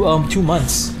in 2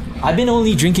 months. I've been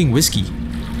only drinking whiskey.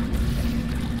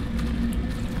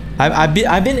 I've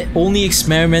been only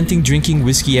experimenting drinking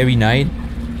whiskey every night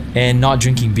and not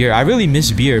drinking beer. I really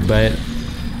miss beer, but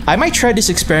I might try this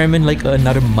experiment like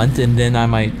another month, and then I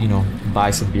might, you know,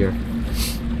 buy some beer.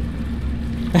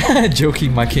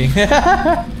 Joking, my king.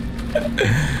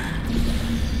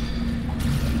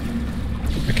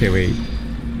 Okay, wait.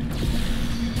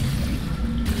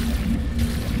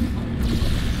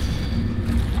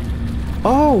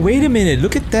 Oh, wait a minute.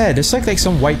 Look at that. There's like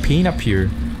some white paint up here.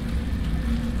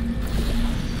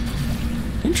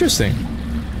 Interesting.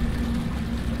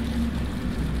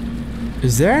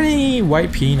 Is there any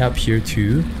white paint up here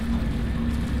too?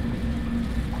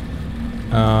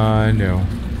 No.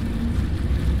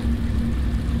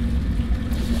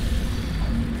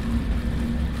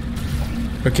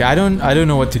 Okay, I don't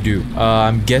know what to do.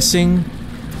 I'm guessing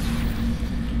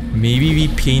maybe we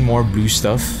paint more blue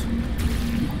stuff.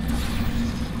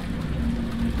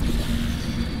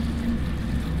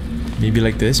 Maybe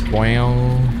like this.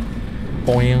 Boing.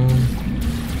 Boing.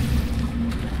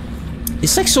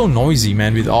 It's like so noisy,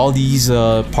 man, with all these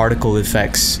particle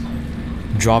effects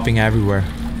dropping everywhere.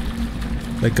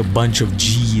 Like a bunch of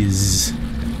G's.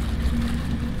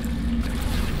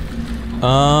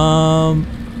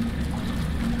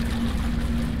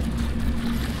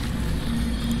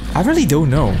 I really don't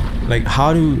know, like,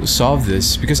 how to solve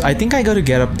this, because I think I gotta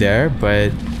get up there,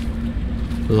 but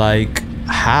like,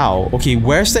 how? Okay,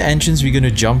 where's the entrance we're gonna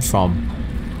jump from?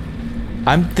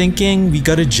 I'm thinking we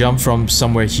gotta jump from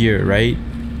somewhere here, right?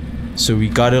 So we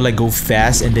gotta like go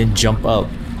fast and then jump up.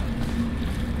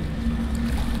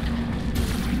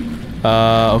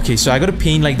 Okay, so I gotta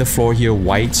paint like the floor here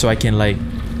white so I can like,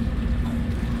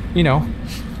 you know.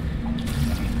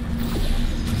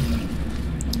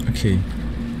 Okay.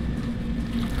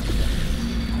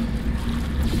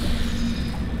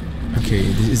 Okay,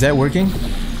 is that working?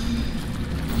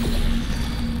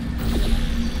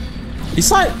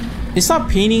 It's not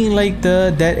painting like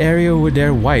that area over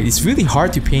there white. It's really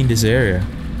hard to paint this area.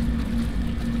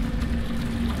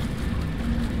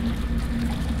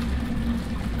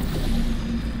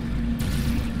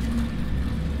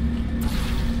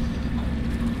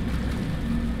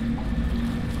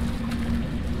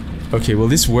 Okay, will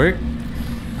this work?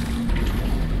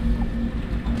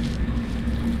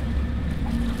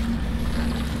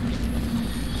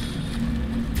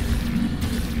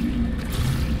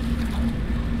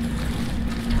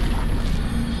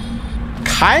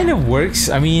 Kind of works.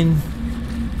 I mean,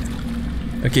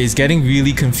 okay, it's getting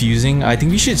really confusing. I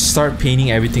think we should start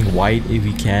painting everything white if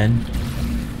we can.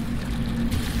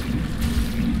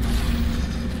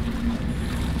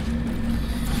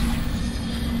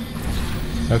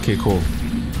 Okay, cool.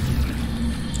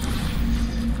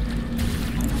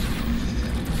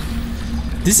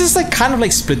 This is like kind of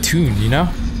like Splatoon, you know?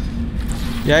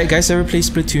 Yeah, guys ever play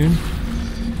Splatoon?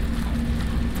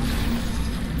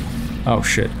 Oh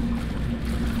shit.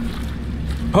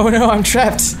 Oh no, I'm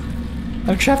trapped!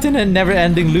 I'm trapped in a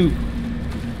never-ending loop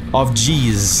of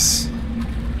G's.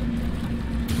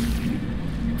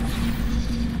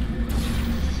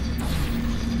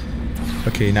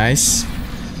 Okay, nice.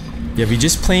 Yeah, we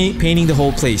just painting the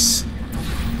whole place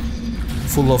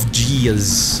full of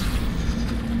G's.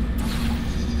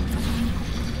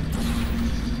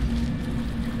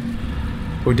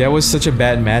 Oh, that was such a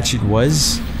bad match it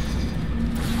was.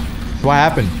 What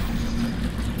happened?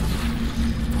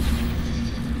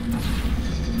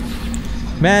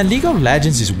 Man, League of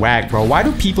Legends is whack, bro. Why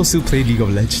do people still play League of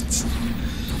Legends?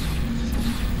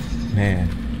 Man.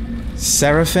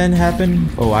 Seraphine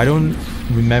happened? Oh, I don't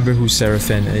remember who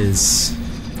Seraphine is.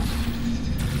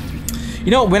 You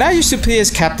know, when I used to play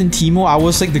as Captain Teemo, I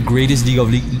was like the greatest League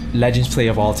of Legends player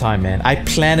of all time, man. I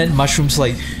planted mushrooms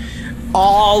like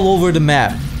all over the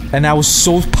map. And I was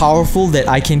so powerful that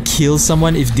I can kill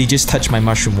someone if they just touch my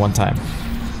mushroom one time.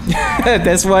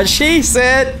 That's what she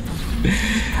said.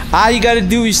 All you gotta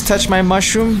do is touch my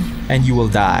mushroom and you will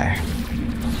die.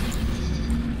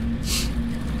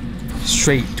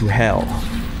 Straight to hell.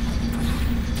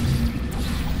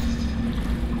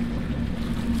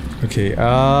 Okay,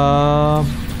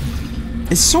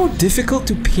 it's so difficult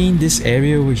to paint this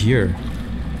area over here.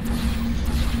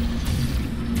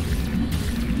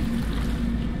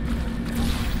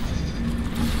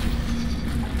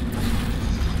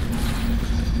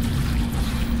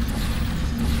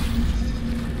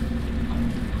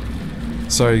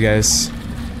 Sorry guys.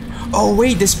 Oh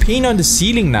wait, there's paint on the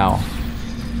ceiling now.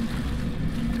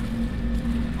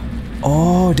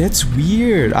 Oh, that's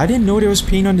weird. I didn't know there was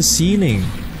paint on the ceiling.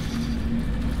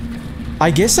 I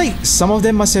guess like some of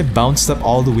them must have bounced up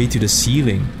all the way to the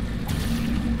ceiling.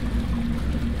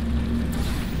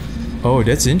 Oh,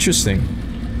 that's interesting.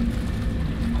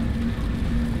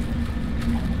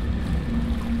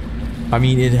 I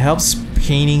mean, it helps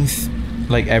painting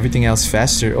like everything else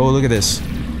faster. Oh, look at this.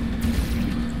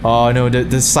 Oh no,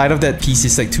 the side of that piece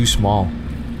is like too small.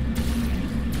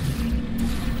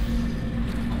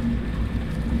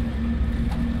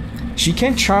 She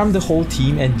can charm the whole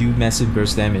team and do massive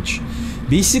burst damage.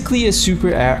 Basically a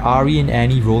super Ari and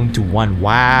Annie roll into one.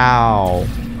 Wow.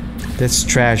 That's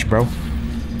trash, bro.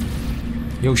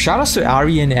 Yo, shoutouts to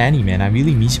Ari and Annie, man. I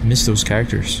really miss those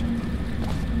characters.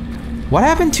 What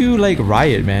happened to like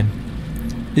Riot, man?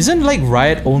 Isn't like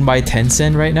Riot owned by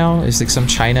Tencent right now? It's like some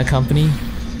China company.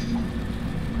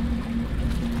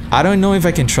 I don't know if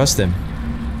I can trust them.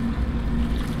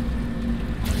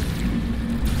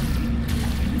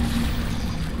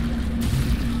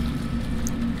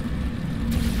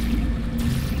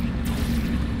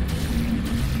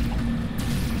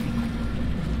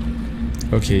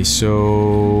 Okay,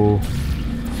 so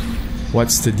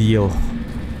what's the deal?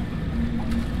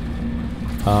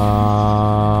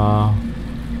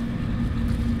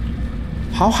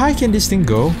 How high can this thing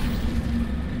go?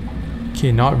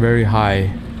 Okay, not very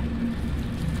high.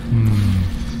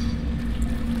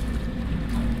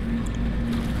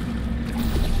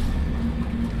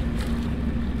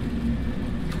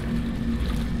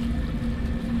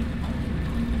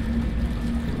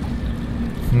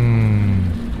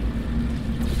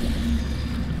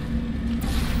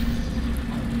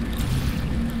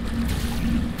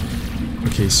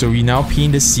 Okay, so we now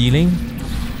paint the ceiling.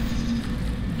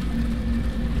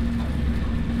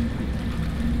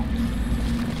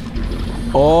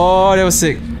 Oh, that was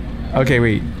sick. Okay,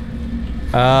 wait.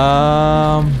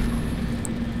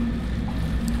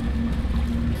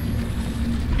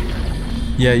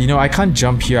 Yeah, you know, I can't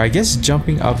jump here. I guess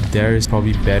jumping up there is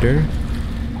probably better.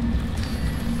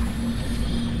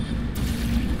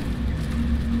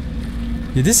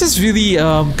 Yeah, this is really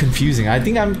confusing. I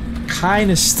think I'm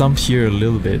kind of stumped here a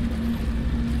little bit.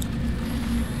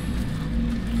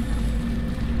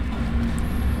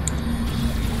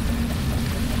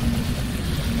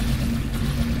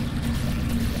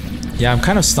 Yeah, I'm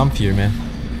kind of stumped here, man.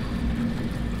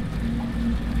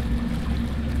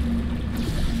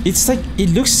 It's like, it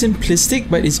looks simplistic,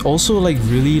 but it's also like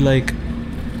really like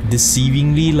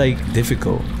deceivingly like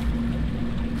difficult.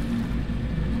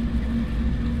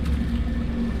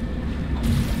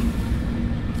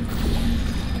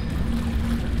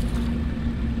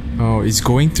 Oh, it's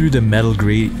going through the metal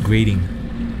grating.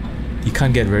 You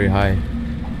can't get very high.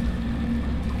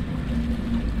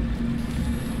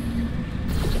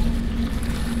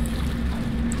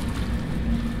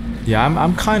 Yeah,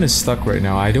 I'm kind of stuck right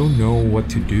now. I don't know what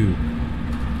to do.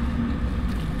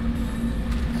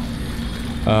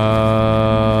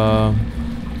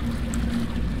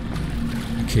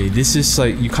 Okay, this is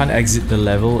like, you can't exit the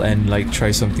level and like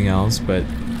try something else, but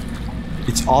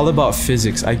it's all about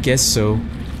physics, I guess so.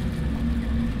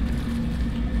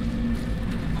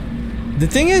 The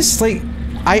thing is, like,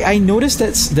 I noticed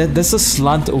that there's a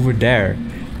slant over there.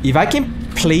 If I can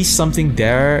place something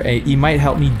there, it might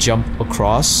help me jump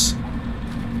across.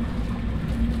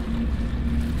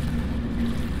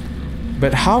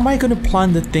 But how am I gonna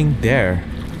plant the thing there?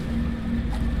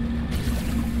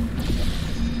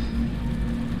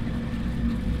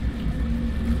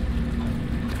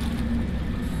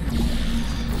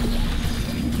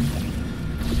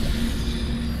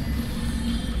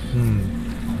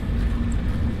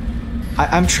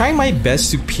 I'm trying my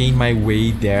best to paint my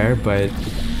way there, but it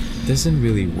doesn't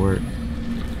really work.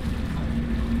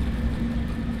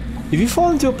 If you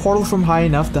fall into a portal from high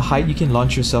enough, the height you can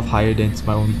launch yourself higher. Then it's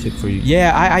my only tip for you.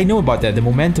 Yeah, I know about that. The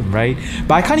momentum, right?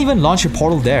 But I can't even launch a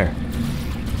portal there.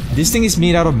 This thing is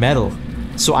made out of metal.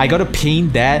 So I gotta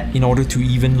paint that in order to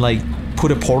even like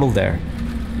put a portal there.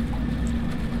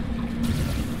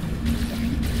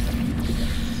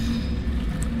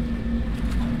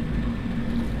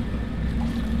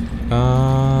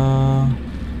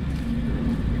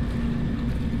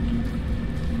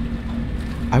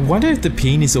 I wonder if the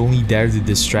paint is only there to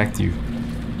distract you.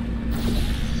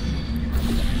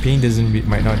 Paint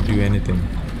might not do anything.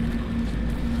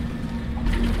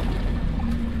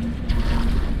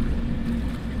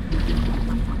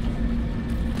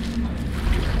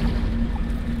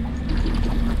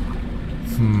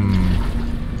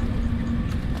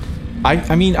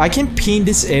 I mean, I can paint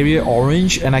this area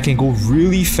orange and I can go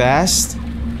really fast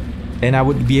and I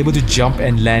would be able to jump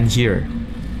and land here.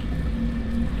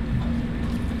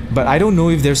 But I don't know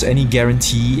if there's any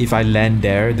guarantee if I land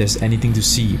there, there's anything to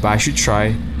see, but I should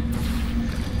try.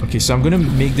 Okay, so I'm gonna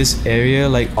make this area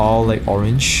like all like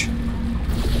orange.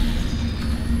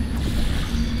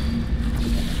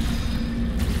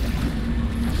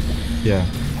 Yeah,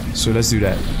 so let's do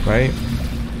that, right?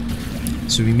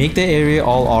 So we make the area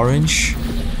all orange.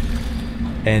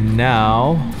 And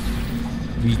now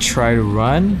we try to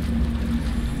run.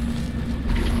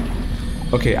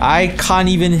 Okay, I can't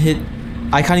even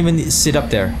sit up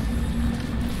there.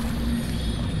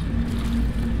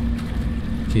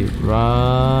 Okay,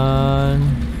 run.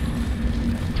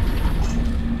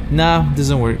 Nah,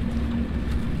 doesn't work.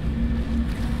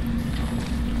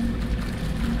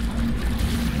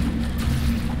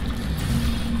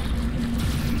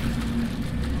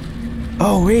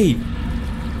 Oh wait.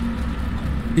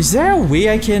 Is there a way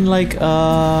I can like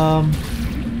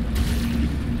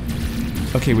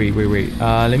okay, wait.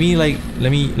 Let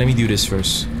me do this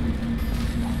first.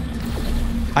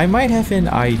 I might have an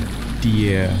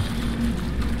idea.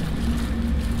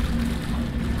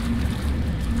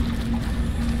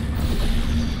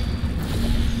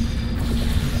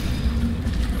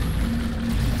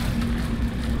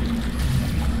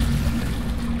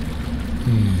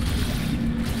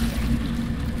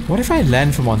 What if I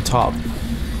land from on top?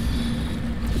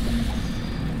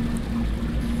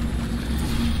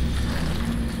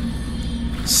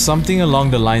 Something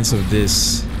along the lines of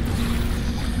this.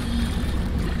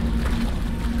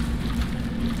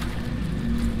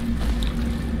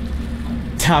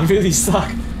 I'm really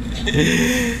stuck.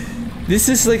 This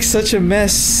is like such a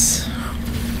mess.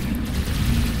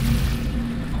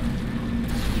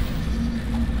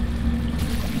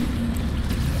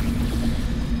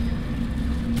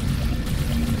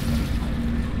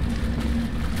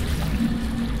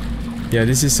 Yeah,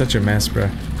 this is such a mess,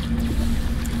 bruh.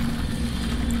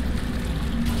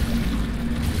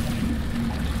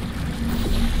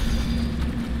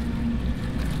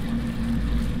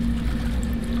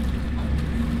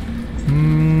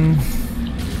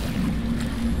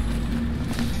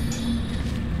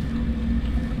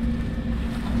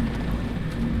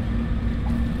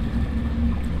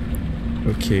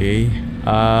 Okay.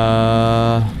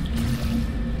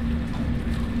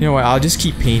 You know what? I'll just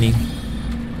keep painting.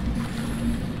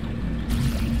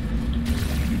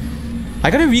 I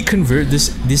gotta reconvert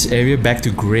this area back to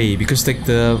gray because like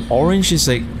the orange is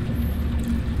like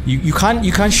you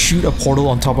can't shoot a portal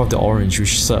on top of the orange,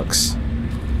 which sucks.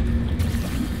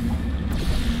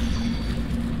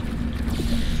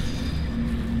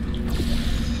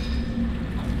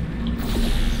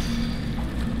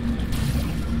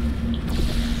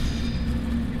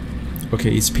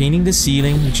 Okay, it's painting the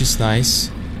ceiling, which is nice.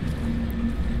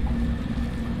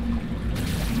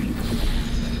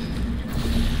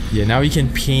 Yeah, now we can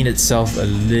paint itself a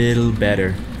little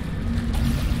better.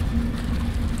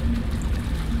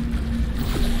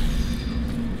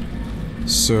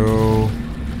 So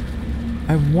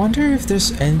I wonder if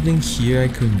there's anything here I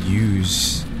could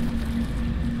use.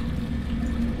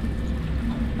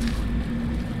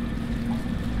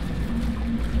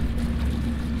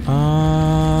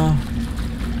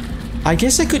 I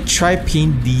guess I could try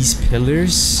paint these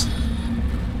pillars.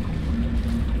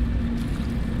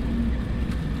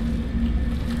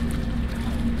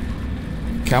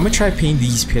 Okay, I'm gonna try paint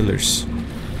these pillars.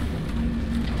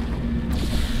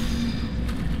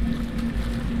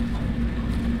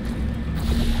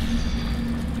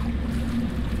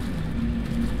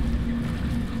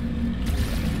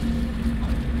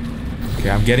 Okay,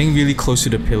 I'm getting really close to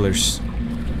the pillars.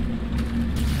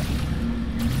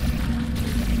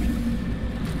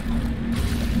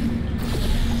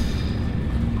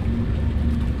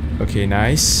 Okay,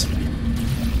 nice.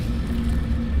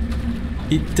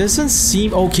 It doesn't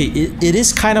seem... Okay, it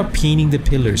is kind of painting the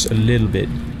pillars a little bit.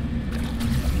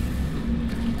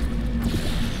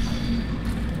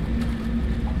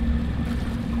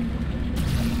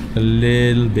 A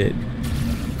little bit.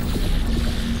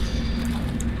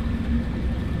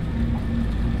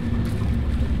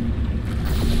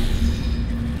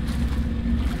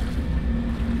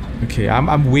 Okay,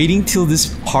 I'm waiting till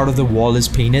this part of the wall is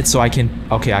painted so I can...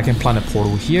 Okay, I can plant a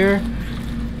portal here.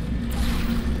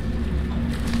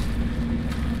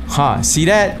 Huh, see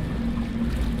that?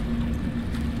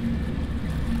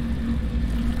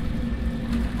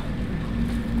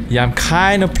 Yeah, I'm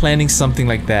kind of planning something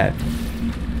like that.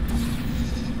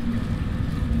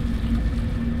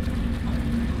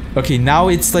 Okay, now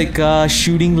it's like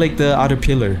shooting like the other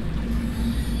pillar.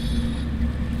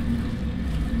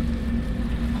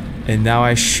 And now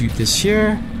I shoot this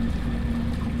here.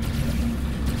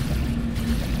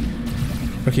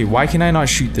 Okay, why can I not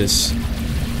shoot this?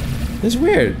 That's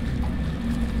weird.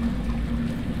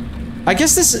 I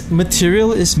guess this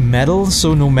material is metal,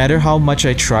 so no matter how much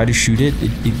I try to shoot it,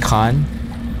 it can't.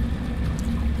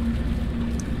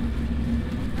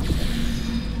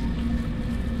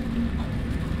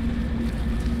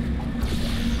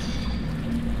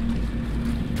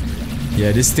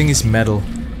 Yeah, this thing is metal.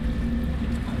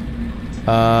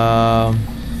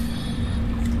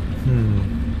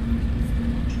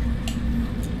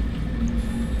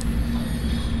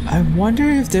 I wonder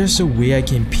if there's a way I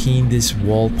can paint this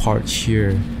wall part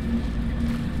here.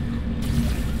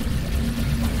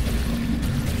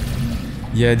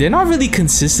 Yeah, they're not really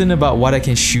consistent about what I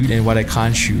can shoot and what I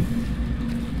can't shoot.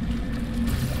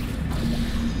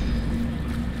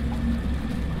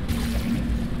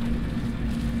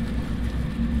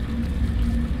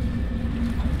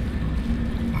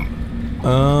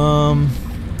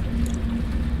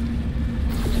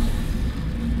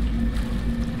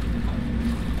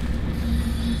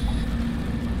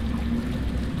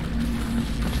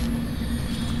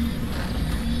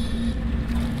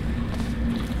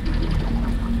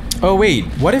 Oh wait,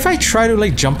 what if I try to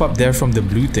like jump up there from the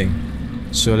blue thing?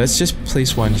 So let's just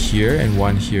place one here and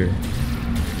one here.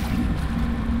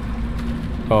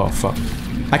 Oh fuck.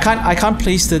 I can't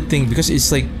place the thing because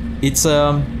it's like it's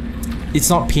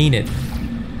not painted.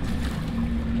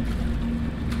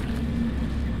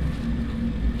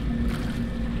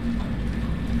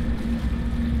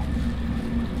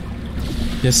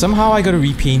 Yeah, somehow I gotta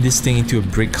repaint this thing into a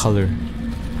brick color.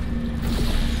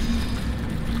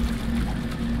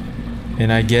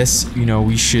 And I guess, you know,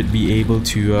 we should be able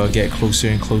to get closer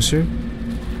and closer.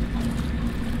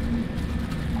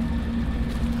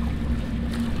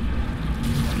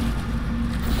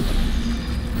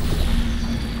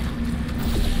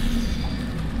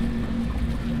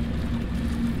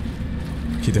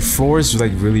 Okay, the floor is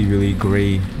like really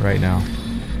gray right now.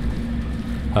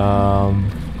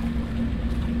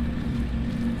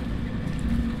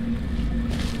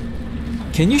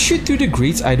 Can you shoot through the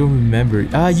grates? I don't remember.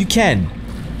 You can.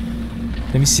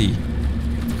 Let me see.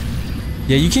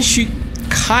 Yeah, you can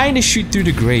kinda shoot through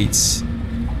the grates.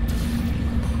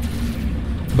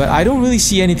 But I don't really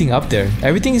see anything up there.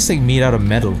 Everything is like made out of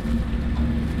metal.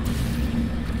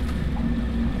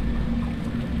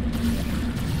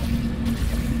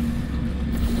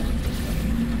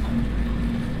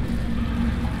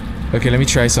 Okay, let me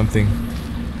try something.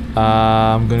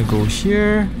 I'm gonna go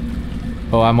here.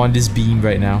 Oh, I'm on this beam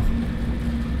right now.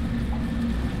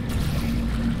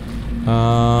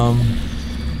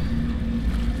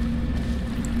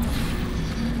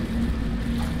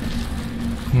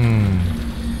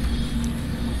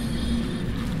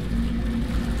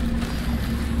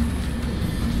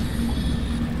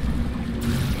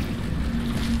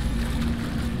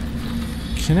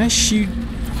 Can I shoot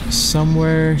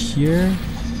somewhere here?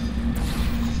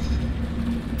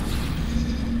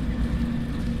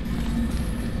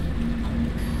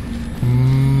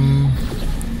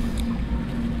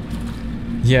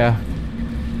 Yeah,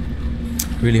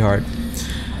 really hard.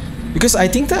 Because I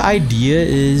think the idea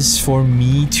is for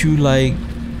me to like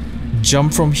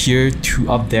jump from here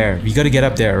to up there. We gotta get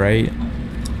up there, right?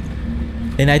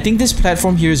 And I think this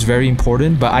platform here is very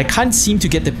important, but I can't seem to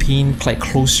get the paint like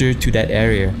closer to that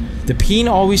area. The paint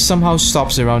always somehow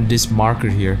stops around this marker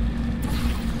here.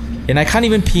 And I can't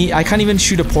even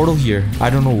shoot a portal here. I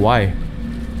don't know why.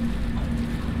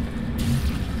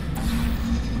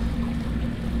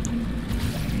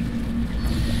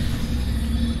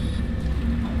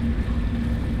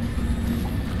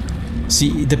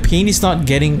 See, the paint is not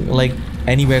getting like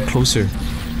anywhere closer.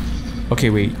 Okay,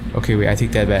 wait. Okay, wait. I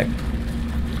take that back.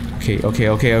 Okay.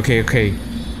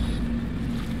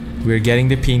 We're getting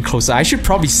the paint closer. I should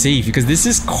probably save because this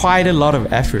is quite a lot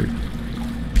of effort.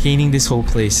 Painting this whole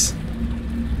place.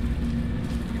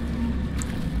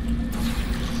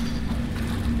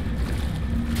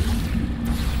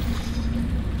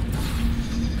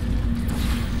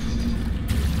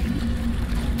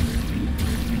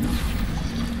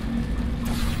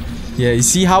 Yeah, you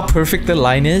see how perfect the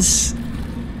line is?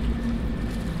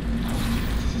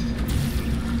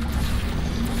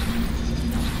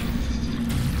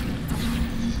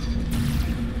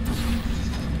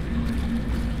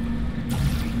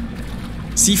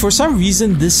 See, for some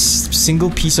reason this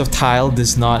single piece of tile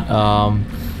does not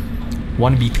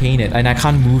want to be painted and I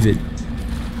can't move it.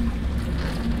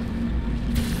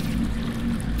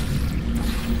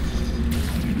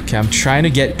 Okay, I'm trying to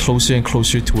get closer and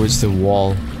closer towards the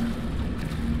wall.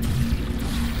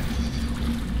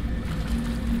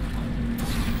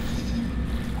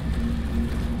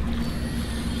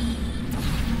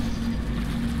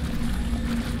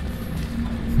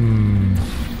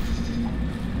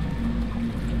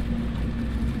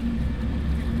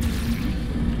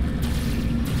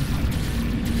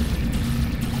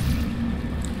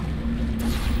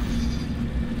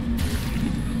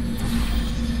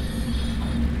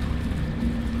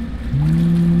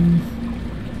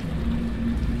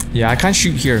 Yeah, I can't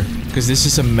shoot here because this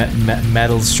is a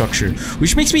metal structure,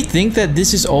 which makes me think that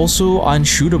this is also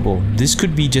unshootable. This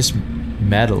could be just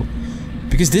metal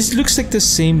because this looks like the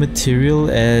same material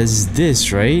as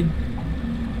this, right?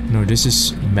 No, this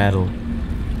is metal.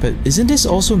 But isn't this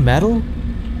also metal?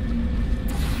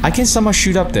 I can somehow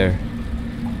shoot up there.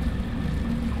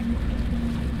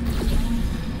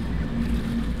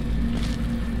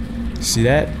 See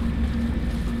that?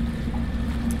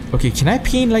 Okay, can I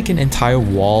paint like an entire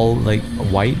wall like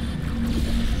white?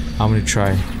 I'm gonna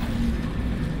try.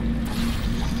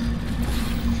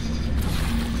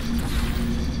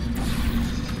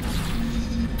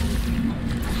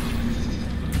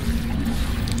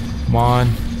 Come on.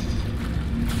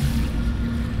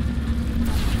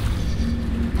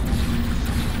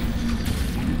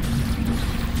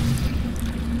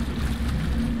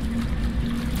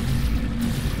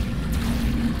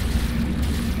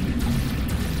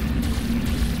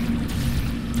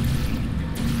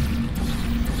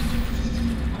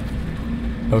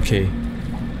 Okay.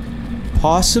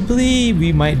 Possibly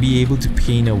we might be able to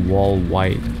paint a wall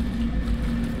white.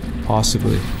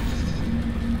 Possibly.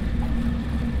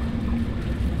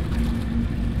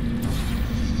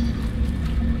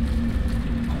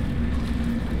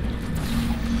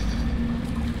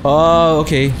 Oh,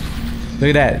 okay. Look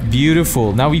at that.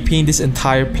 Beautiful. Now we paint this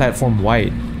entire platform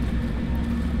white.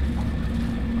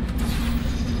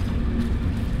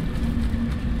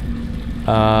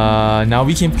 Now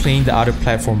we can paint the other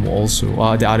platform also,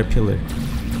 the other pillar.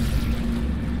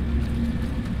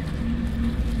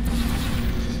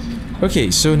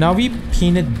 Okay, so now we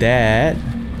painted that.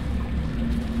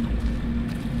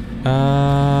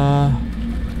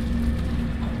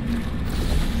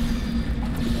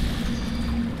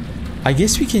 I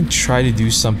guess we can try to do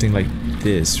something like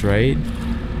this, right?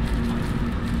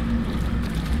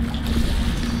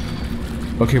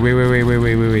 Okay,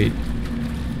 wait.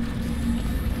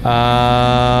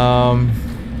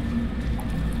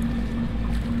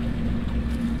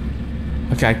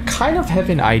 Okay, I kind of have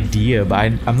an idea,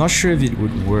 but I'm not sure if it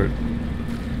would work.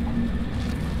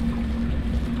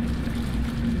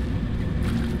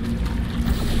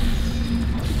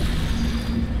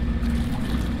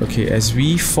 Okay, as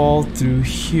we fall through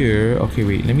here... Okay,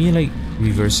 wait, let me like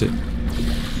reverse it.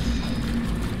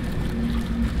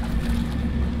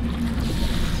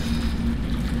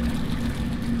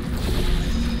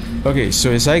 Okay,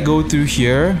 so as I go through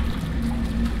here,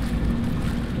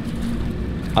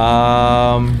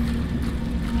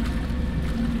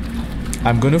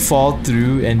 I'm gonna fall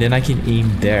through and then I can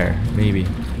aim there, maybe.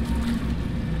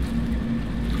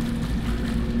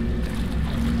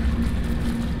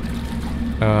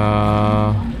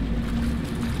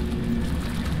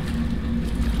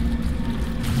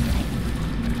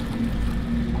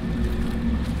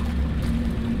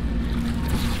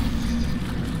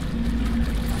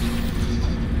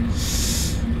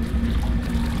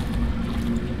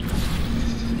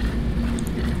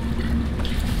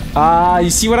 You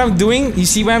see what I'm doing? You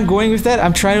see where I'm going with that?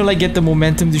 I'm trying to like get the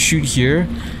momentum to shoot here,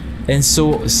 and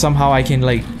so somehow I can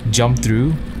like jump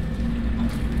through.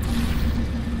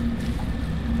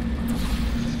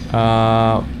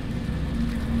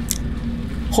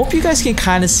 Hope you guys can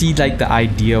kind of see like the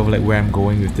idea of like where I'm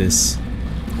going with this.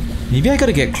 Maybe I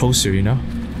gotta get closer, you know?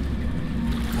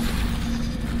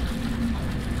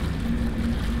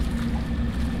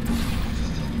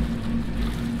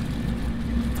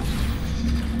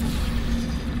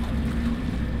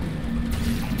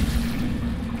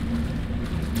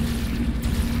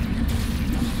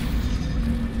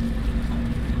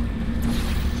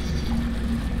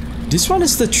 This one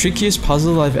is the trickiest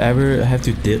puzzle I've ever had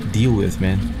to deal with,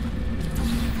 man.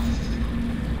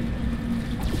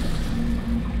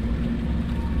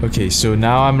 Okay, so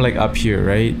now I'm like up here,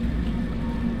 right?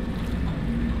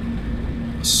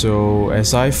 So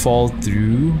as I fall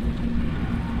through...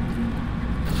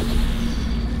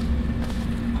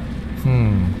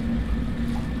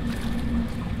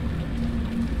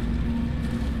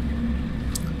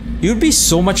 It would be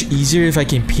so much easier if I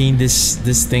can paint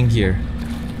this thing here.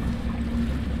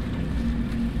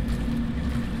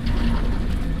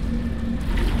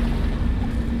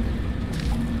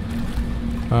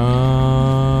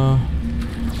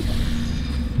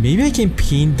 Maybe I can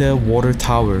paint the water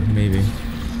tower, maybe.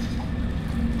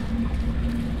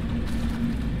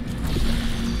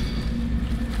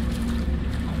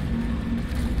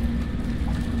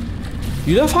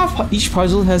 You love how each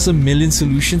puzzle has a million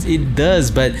solutions? It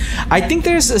does, but I think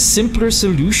there's a simpler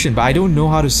solution, but I don't know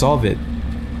how to solve it.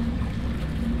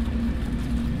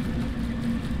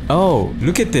 Oh,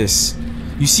 look at this.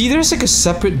 You see there's like a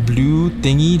separate blue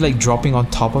thingy like dropping on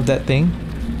top of that thing?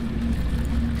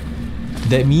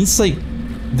 That means like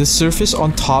the surface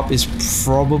on top is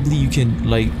probably you can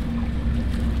like...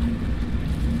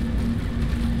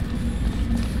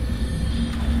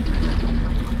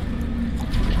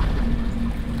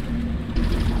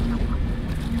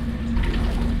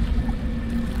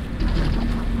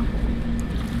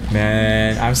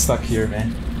 Man, I'm stuck here,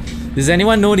 man. Does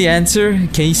anyone know the answer?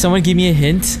 Can someone give me a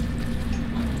hint?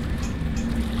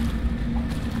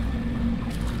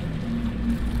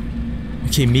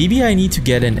 Okay, maybe I need to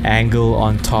get an angle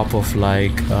on top of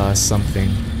like something.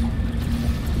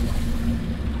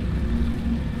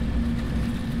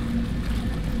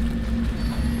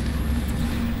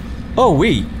 Oh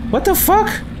wait, what the fuck?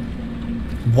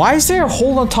 Why is there a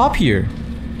hole on top here?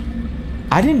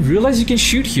 I didn't realize you can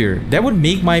shoot here. That would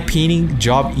make my painting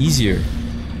job easier.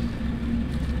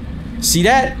 See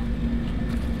that?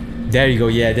 There you go.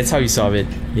 Yeah, that's how you solve it.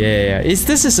 Yeah.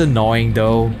 This is annoying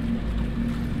though.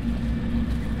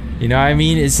 You know what I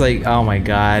mean? It's like, oh my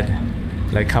god.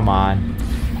 Like, come on.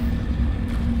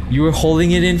 You were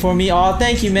holding it in for me? Oh,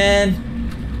 thank you, man.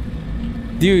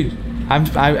 Dude,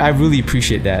 I really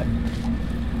appreciate that.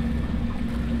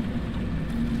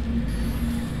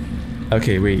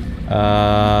 Okay, wait.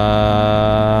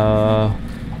 I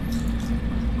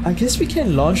guess we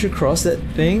can launch across that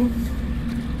thing.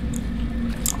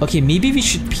 Okay, maybe we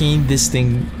should paint this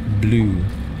thing blue.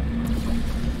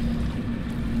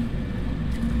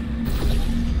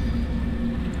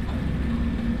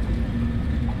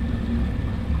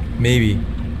 Maybe.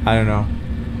 I don't know.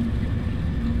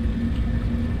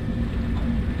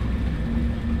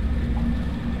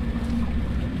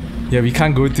 Yeah, we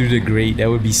can't go through the grate.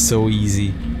 That would be so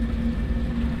easy.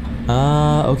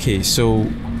 Okay, so...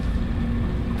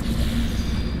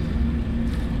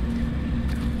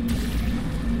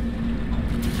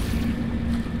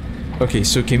 Okay,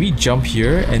 so can we jump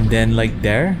here and then like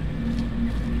there?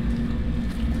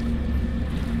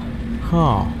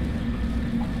 Huh.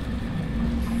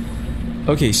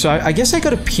 Okay, so I guess I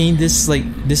gotta paint this like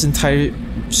this entire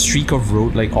streak of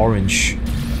road like orange.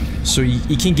 So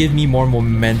it can give me more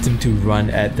momentum to run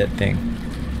at that thing.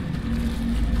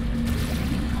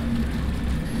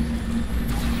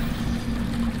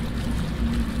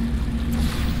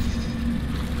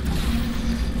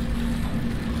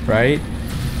 Right?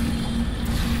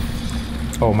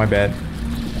 Oh, my bad.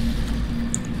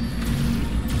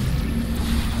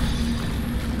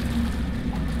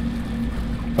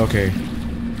 Okay.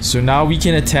 So now we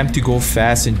can attempt to go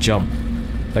fast and jump.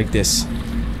 Like this.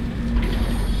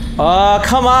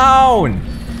 Come on!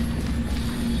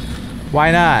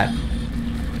 Why not?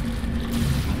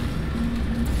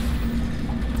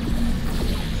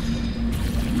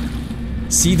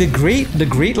 See, the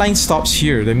grate line stops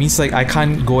here. That means like I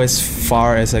can't go as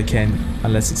far as I can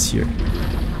unless it's here.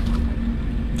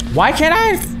 Why can't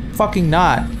I fucking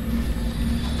not?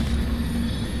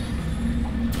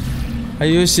 Are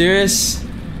you serious?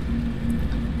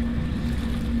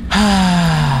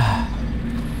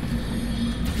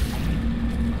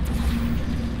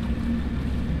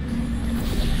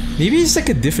 Maybe it's like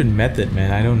a different method,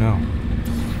 man. I don't know.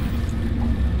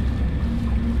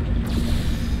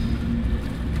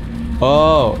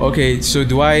 Oh, okay. So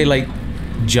do I like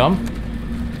jump?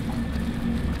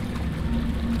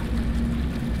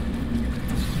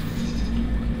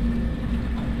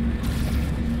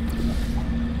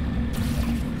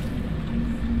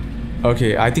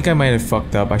 Okay, I think I might have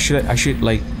fucked up. I should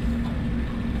like,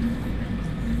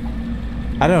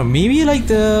 I don't know, maybe like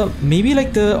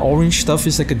the orange stuff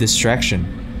is like a distraction.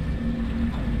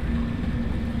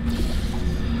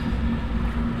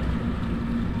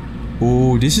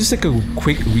 Oh, this is like a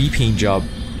quick repaint job.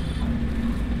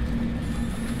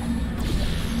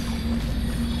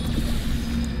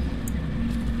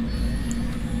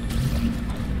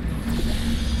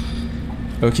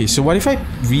 Okay, so what if I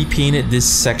repainted this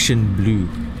section blue?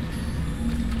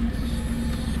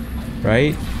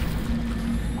 Right?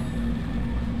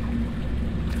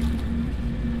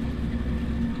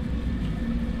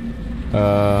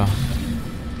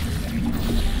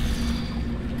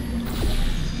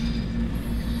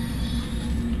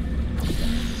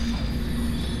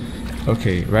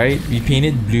 Okay, right? We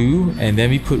painted blue and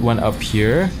then we put one up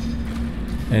here.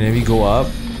 And then we go up.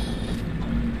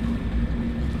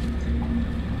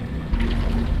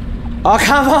 Oh,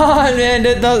 come on, man!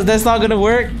 That's not gonna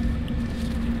work.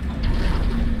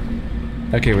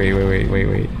 Okay, wait.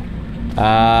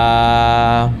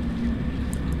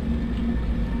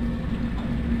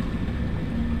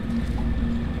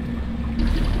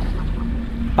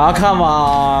 Oh, come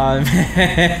on,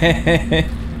 man.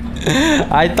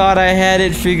 I thought I had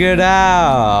it figured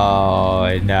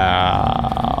out.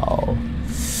 No.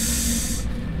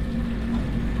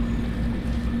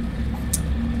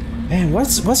 Man,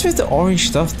 what's with the orange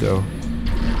stuff though?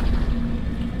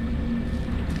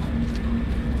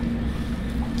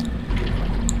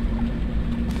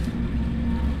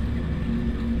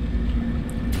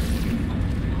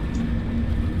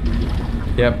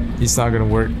 Yep, it's not gonna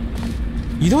work.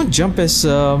 You don't jump as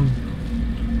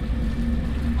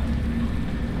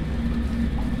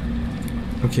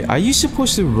Okay, are you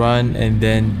supposed to run and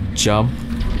then jump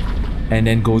and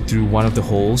then go through one of the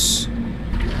holes?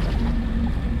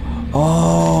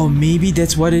 Oh, maybe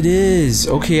that's what it is.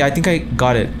 Okay, I think I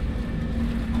got it.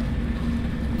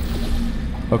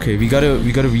 Okay, we gotta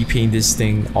repaint this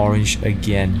thing orange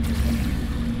again.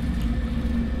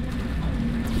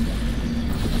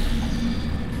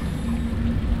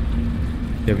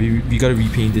 Yeah, we gotta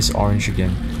repaint this orange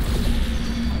again.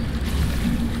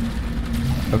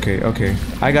 Okay,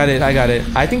 I got it.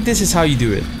 I think this is how you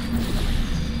do it.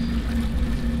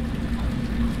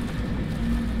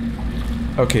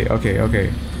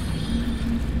 Okay.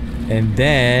 And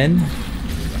then...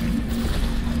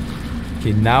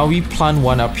 Okay, now we plant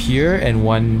one up here and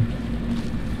one...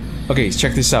 Okay,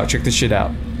 check this out. Check this shit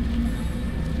out.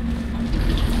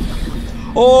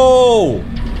 Oh!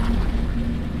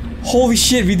 Holy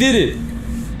shit, we did it!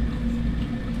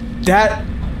 That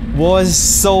was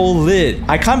so lit.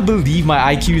 I can't believe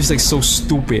my IQ is like so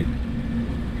stupid.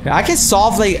 I can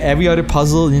solve like every other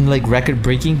puzzle in like record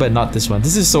breaking, but not this one.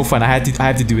 This is so fun. I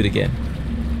have to do it again.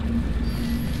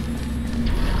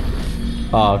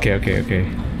 Oh, okay.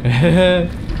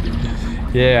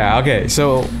 Yeah, okay.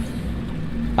 So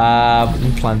let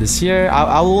me plant this here.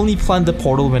 I'll only plant the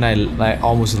portal when I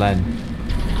almost land.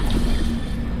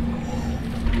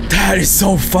 That is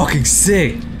so fucking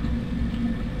sick.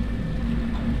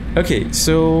 Okay,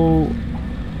 so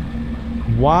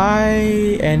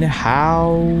why and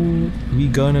how we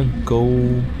gonna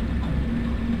go?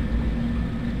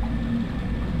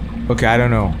 Okay, I don't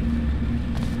know.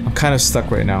 I'm kind of stuck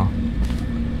right now.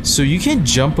 So you can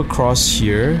jump across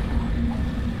here.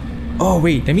 Oh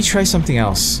wait, let me try something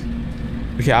else.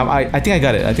 Okay, I think I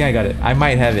got it. I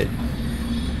might have it.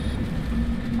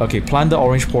 Okay, plant the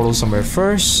orange portal somewhere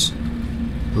first.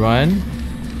 Run.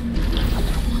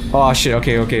 Oh shit,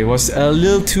 okay. It was a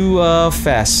little too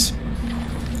fast.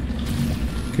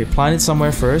 Okay, plant it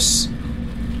somewhere first.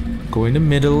 Go in the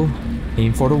middle.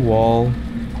 Aim for the wall.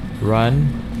 Run.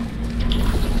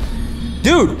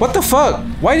 Dude, what the fuck?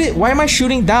 Why am I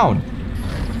shooting down?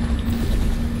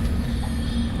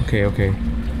 Okay.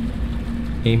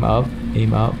 Aim up.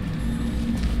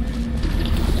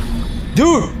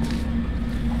 Dude!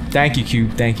 Thank you,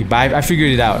 Cube. Thank you. But I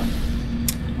figured it out.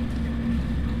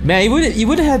 Man, it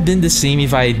would have been the same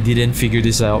if I didn't figure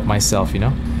this out myself, you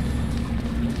know?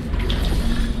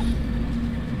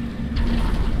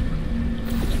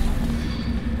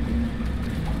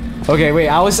 Okay, wait.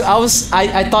 I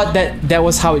thought that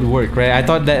was how it worked, right? I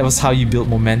thought that was how you built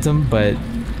momentum, but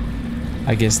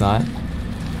I guess not.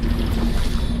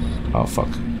 Oh fuck.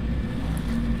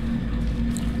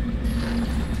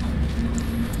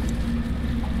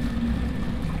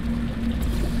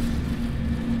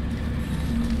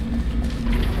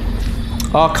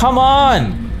 Oh, come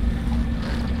on!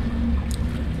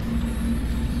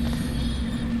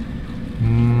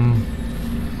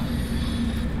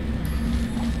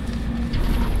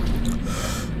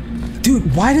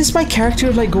 Dude, why does my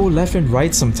character like go left and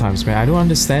right sometimes, man? I don't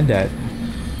understand that.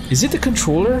 Is it the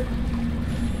controller?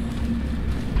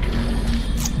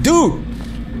 Dude!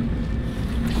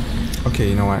 Okay,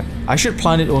 you know what? I should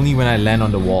plant it only when I land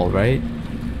on the wall, right?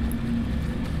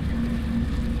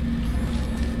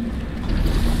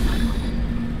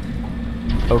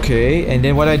 Okay, and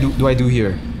then what do I do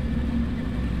here?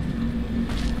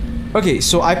 Okay,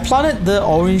 so I planted the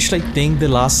orange like thing the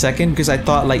last second because I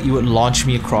thought like it would launch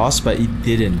me across, but it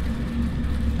didn't.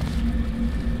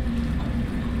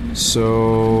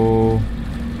 So,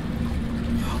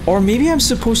 or maybe I'm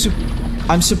supposed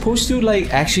to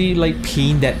like actually like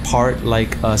paint that part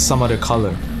like some other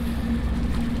color.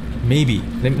 Maybe.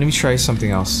 Let me try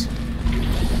something else.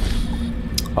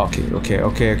 Okay.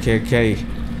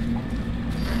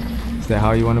 Is that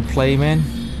how you want to play, man?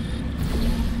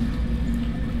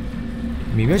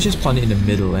 Maybe I just plant it in the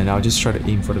middle and I'll just try to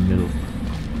aim for the middle.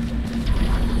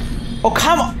 Oh,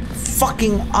 come on!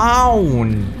 Fucking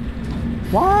own!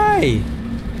 Why?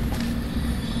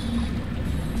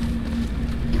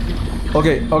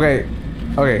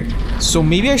 Okay. So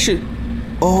maybe I should...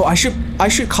 Oh, I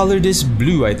should color this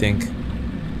blue, I think.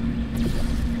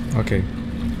 Okay.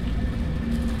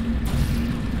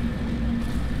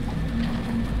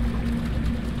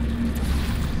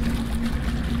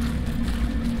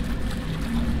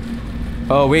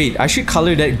 Oh wait, I should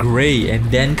color that gray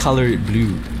and then color it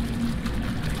blue.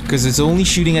 Because it's only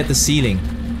shooting at the ceiling.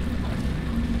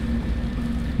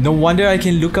 No wonder I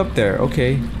can look up there,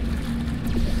 okay.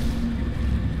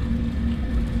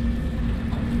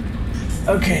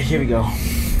 Okay, here we go.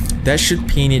 That should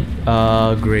paint it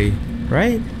gray,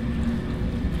 right?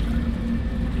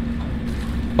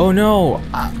 Oh no!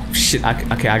 Shit,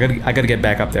 okay, I gotta get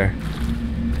back up there.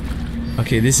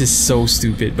 Okay, this is so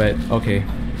stupid, but okay.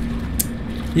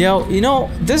 Yo, you know,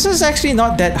 this is actually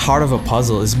not that hard of a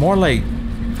puzzle. It's more like...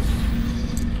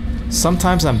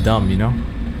 Sometimes I'm dumb, you know?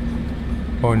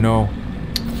 Oh no.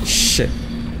 Shit.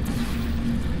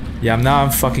 Yeah, now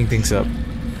I'm fucking things up.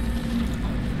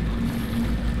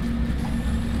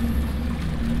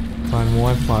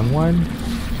 Plan one.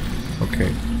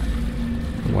 Okay.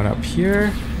 One up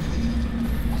here.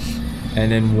 And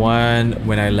then one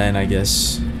when I land, I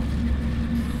guess.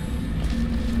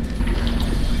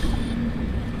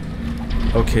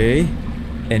 Okay,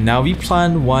 and now we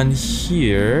plant one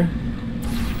here,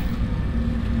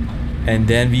 and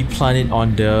then we plant it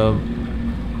on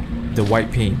the white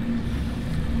paint.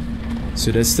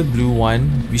 So that's the blue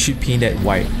one. We should paint that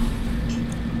white.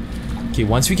 Okay,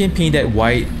 once we can paint that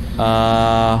white,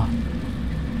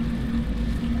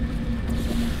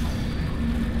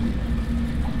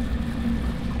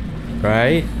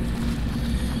 right?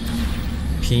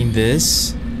 Paint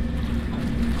this.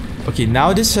 Okay,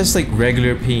 now this has like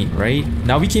regular paint, right?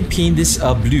 Now we can paint this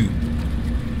blue.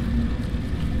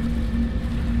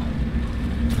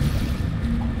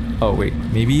 Oh wait,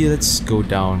 maybe let's go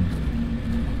down.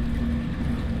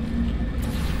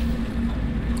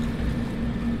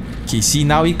 Okay, see,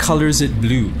 now it colors it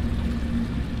blue.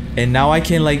 And now I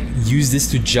can like use this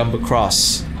to jump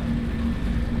across.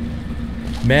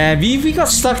 Man, we got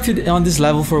stuck on this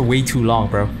level for way too long,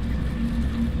 bro.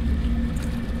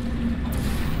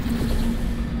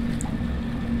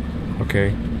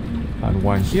 Okay, and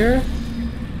one here,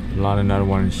 and another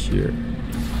one here.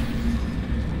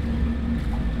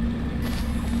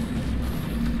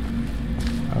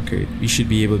 Okay, we should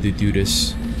be able to do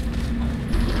this.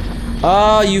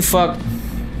 Oh, you fuck.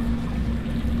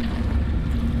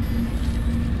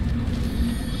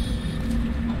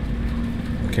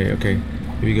 Okay,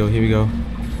 here we go.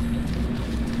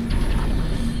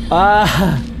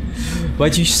 Ah!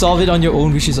 But you solve it on your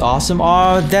own, which is awesome.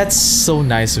 Oh, that's so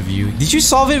nice of you. Did you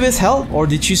solve it with help, or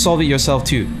did you solve it yourself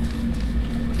too?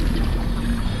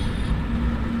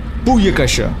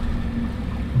 Booyakasha!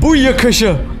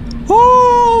 Booyakasha!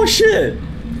 Oh shit!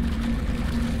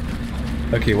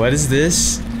 Okay, what is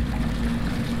this?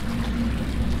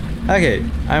 Okay,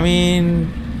 I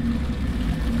mean...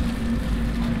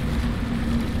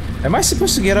 Am I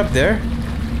supposed to get up there?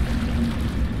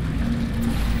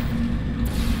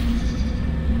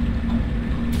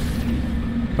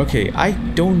 Okay, I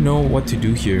don't know what to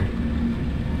do here.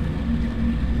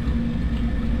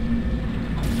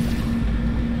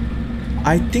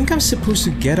 I think I'm supposed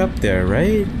to get up there,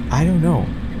 right? I don't know.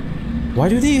 Why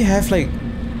do they have like...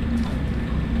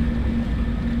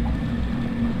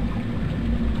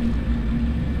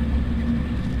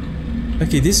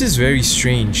 Okay, this is very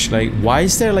strange. Like, why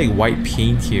is there like white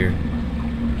paint here?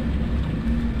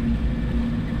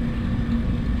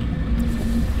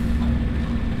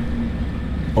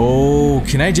 Oh,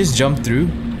 can I just jump through?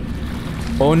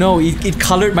 Oh no, it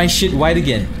colored my shit white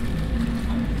again.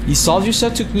 You solved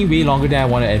yourself took me way longer than I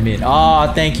want to admit.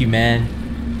 Ah, thank you, man.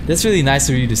 That's really nice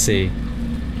of you to say.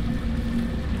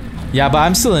 Yeah, but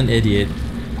I'm still an idiot.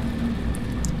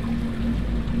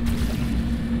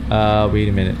 Wait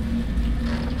a minute.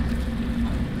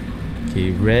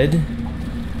 Okay, red,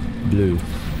 blue.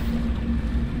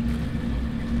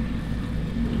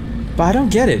 But I don't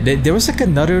get it. There was like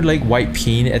another like white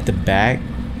pane at the back.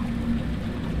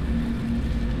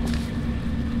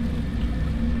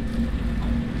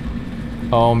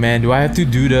 Oh man, do I have to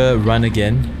do the run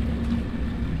again?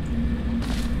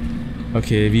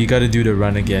 Okay, we gotta do the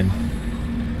run again.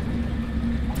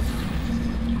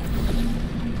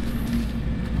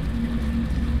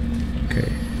 Okay.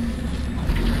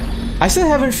 I still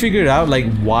haven't figured out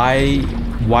like why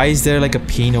is there like a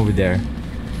pane over there?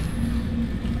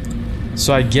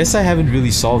 So I guess I haven't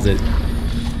really solved it.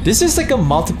 This is like a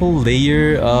multiple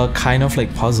layer kind of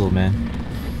like puzzle, man.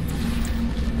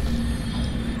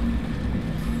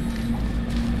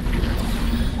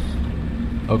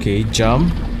 Okay,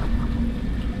 jump.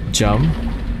 Jump.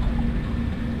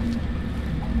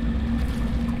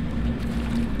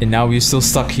 And now we're still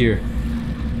stuck here.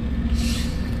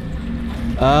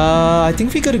 I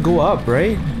think we gotta go up,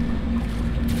 right?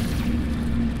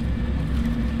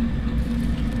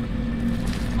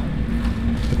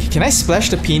 Okay, can I splash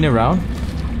the paint around?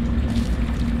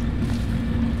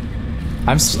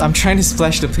 I'm trying to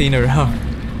splash the paint around.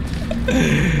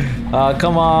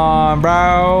 Come on,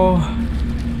 bro.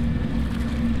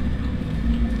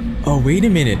 Oh, wait a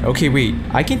minute. Okay, wait.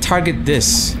 I can target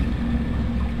this.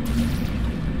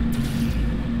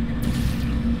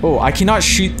 Oh, I cannot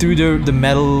shoot through the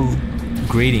metal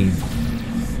grating.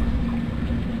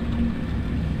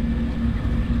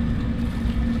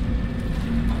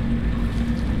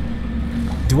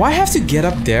 Do I have to get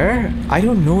up there? I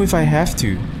don't know if I have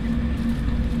to.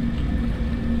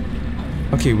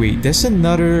 Okay, wait. There's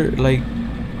another, like...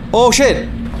 Oh, shit!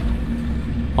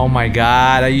 Oh my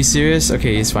god, are you serious?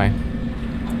 Okay, it's fine.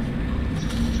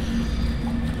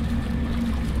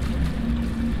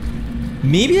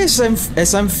 Maybe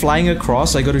as I'm flying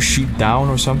across, I gotta shoot down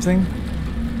or something.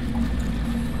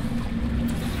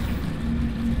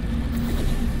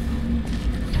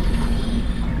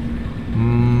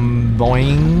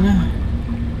 Boing,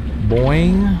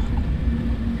 boing.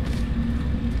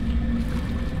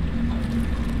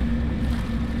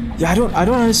 Yeah, I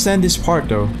don't understand this part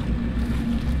though.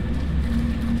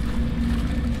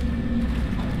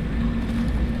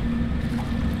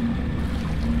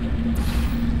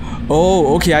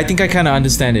 Oh, okay, I think I kind of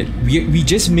understand it. We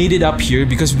just made it up here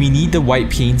because we need the white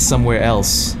paint somewhere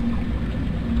else.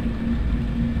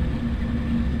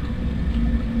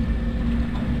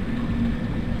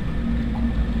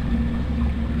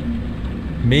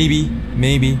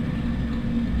 Maybe.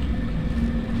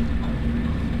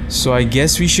 So I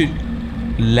guess we should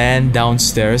land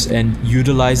downstairs and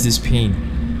utilize this paint.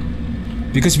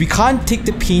 Because we can't take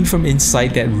the paint from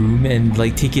inside that room and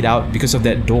like take it out because of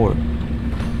that door.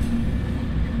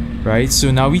 Right, so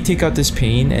now we take out this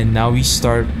paint and now we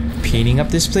start painting up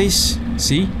this place.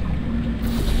 See?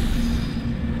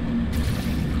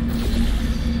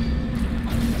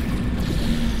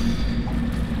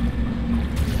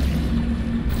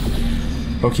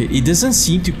 Okay, it doesn't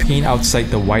seem to paint outside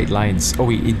the white lines. Oh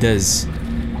wait, it does.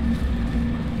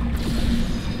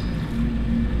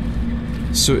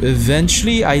 So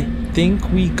eventually I think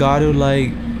we gotta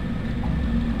like...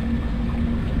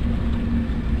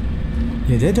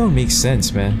 Yeah, that don't make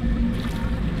sense, man.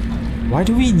 Why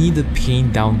do we need the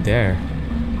paint down there?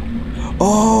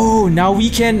 Oh, now we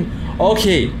can...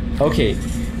 Okay.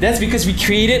 That's because we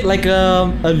created like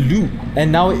a loop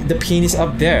and now the paint is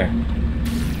up there.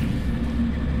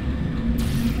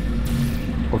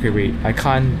 Okay, wait. I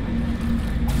can't...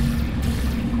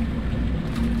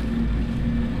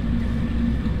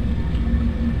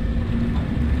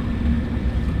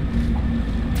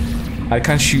 I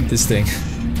can't shoot this thing.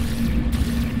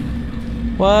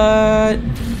 What?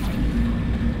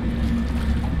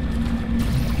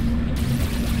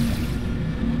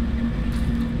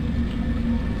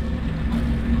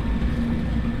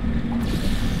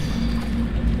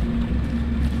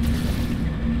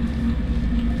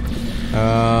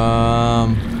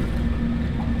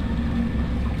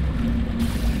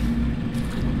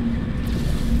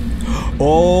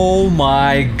 Oh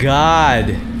my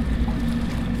god.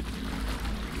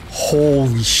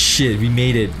 Holy shit, we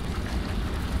made it.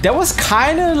 That was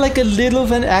kind of like a little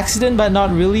of an accident, but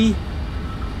not really.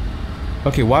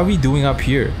 Okay, what are we doing up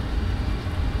here?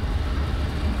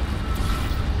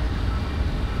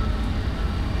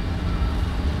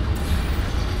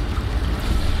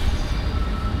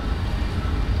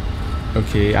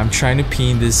 Okay, I'm trying to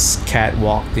paint this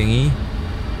catwalk thingy.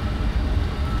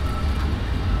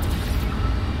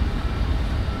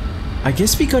 I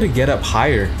guess we gotta get up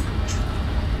higher.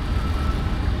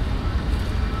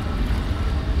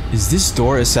 Is this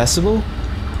door accessible?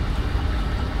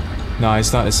 No,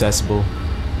 it's not accessible.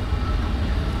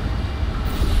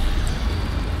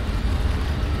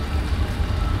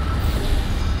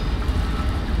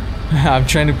 I'm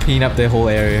trying to paint up the whole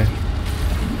area.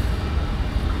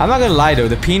 I'm not gonna lie though,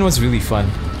 the paint was really fun.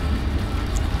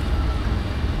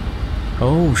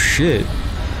 Oh shit.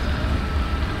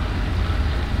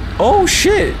 Oh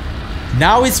shit!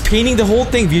 Now it's painting the whole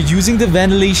thing. We're using the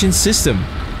ventilation system.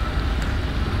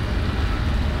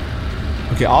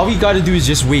 Okay, all we gotta do is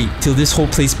just wait till this whole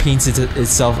place paints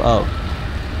itself up.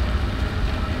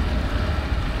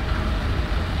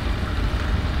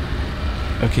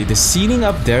 Okay, the seating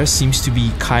up there seems to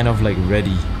be kind of like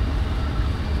ready.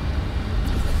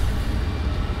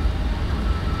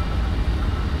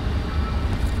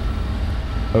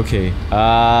 Okay,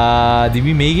 did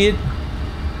we make it?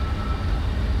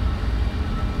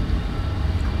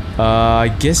 I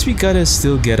guess we gotta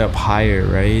still get up higher,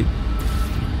 right?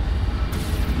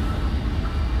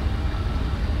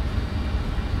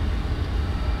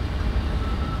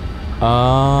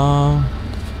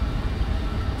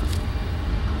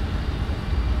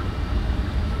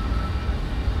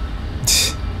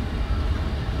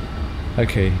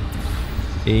 Okay.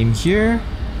 Aim here.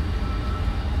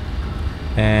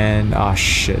 And ah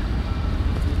shit.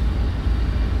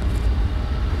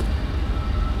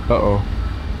 Uh-oh.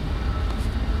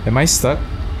 Am I stuck?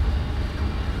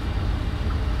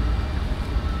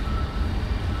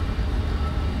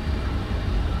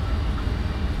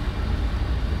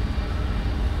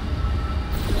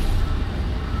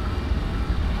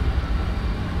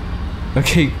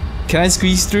 Okay, can I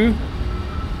squeeze through?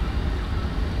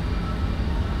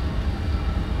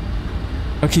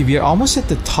 Okay, we are almost at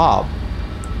the top.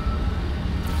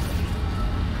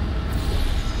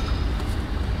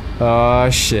 Oh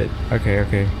shit. Okay,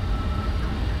 okay.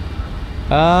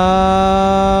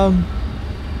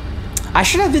 I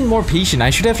should have been more patient. I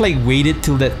should have like waited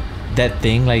till that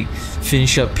thing like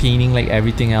finish up painting like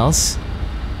everything else.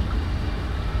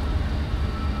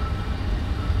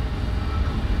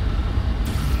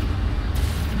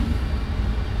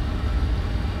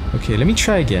 Okay, let me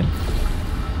try again.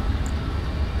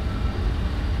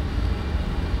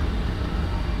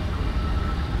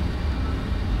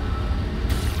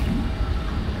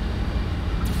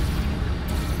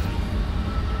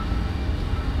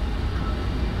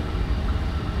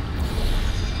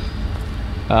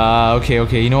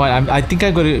 Okay. You know what? I think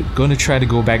I'm gonna try to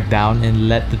go back down and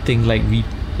let the thing like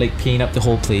paint up the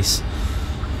whole place.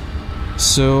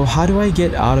 So how do I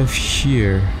get out of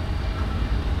here?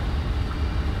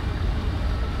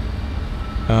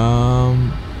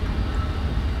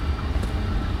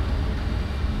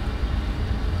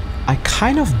 I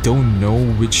kind of don't know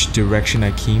which direction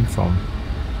I came from.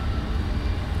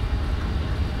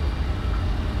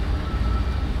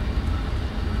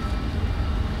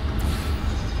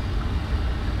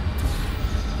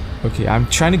 Okay, I'm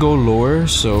trying to go lower,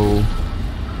 so...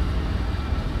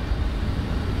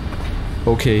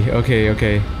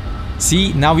 Okay.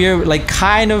 See, now we are like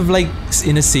kind of like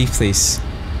in a safe place.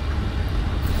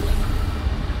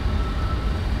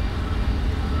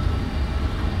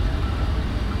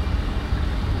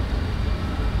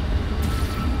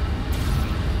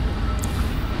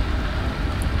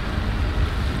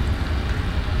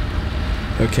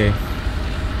 Okay.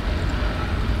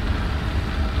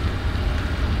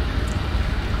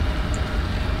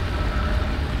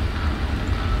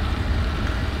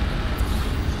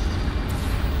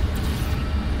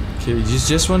 Okay, you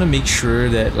just want to make sure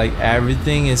that like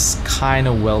everything is kind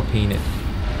of well painted.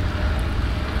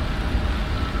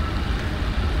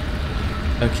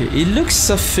 Okay, it looks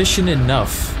sufficient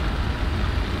enough.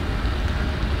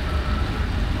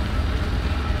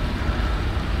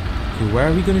 Okay, where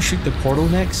are we gonna shoot the portal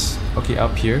next? Okay,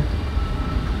 up here.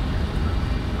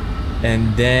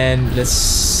 And then let's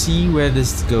see where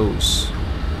this goes.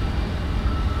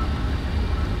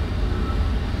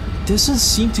 It doesn't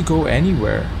seem to go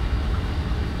anywhere.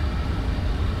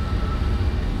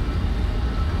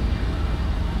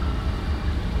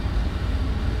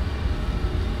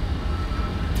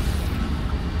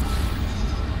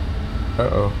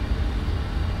 Uh-oh.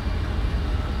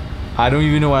 I don't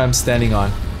even know what I'm standing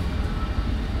on.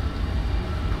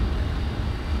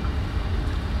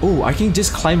 Oh, I can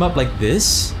just climb up like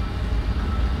this?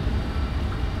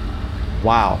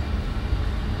 Wow.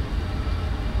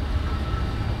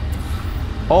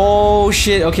 Oh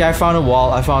shit, okay, I found a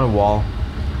wall.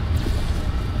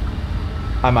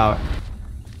 I'm out.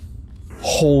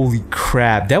 Holy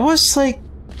crap, that was like...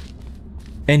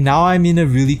 And now I'm in a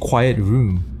really quiet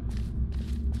room.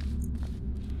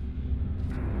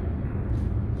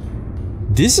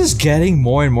 This is getting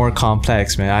more and more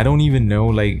complex, man. I don't even know,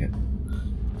 like...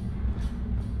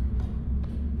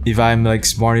 if I'm like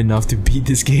smart enough to beat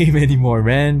this game anymore,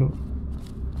 man.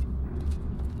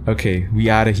 Okay, we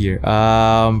out of here.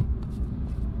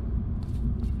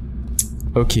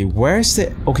 Okay, where's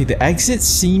the... Okay, the exit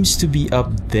seems to be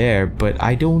up there, but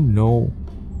I don't know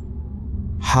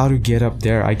how to get up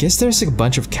there. I guess there's like a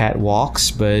bunch of catwalks,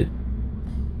 but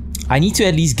I need to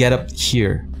at least get up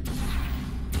here.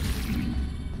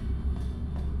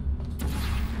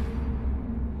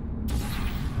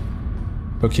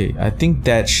 Okay, I think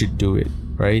that should do it,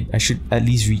 right? I should at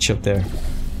least reach up there.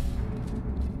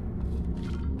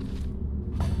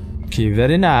 Okay,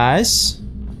 very nice.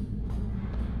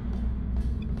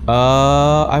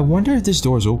 I wonder if this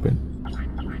door is open.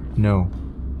 No.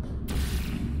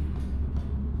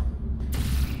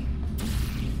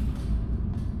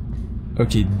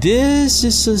 Okay, this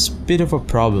is a bit of a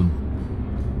problem.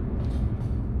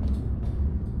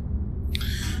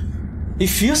 It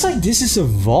feels like this is a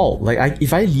vault. Like,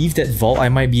 if I leave that vault, I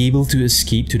might be able to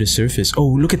escape to the surface. Oh,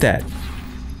 look at that.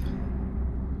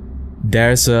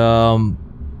 There's yeah,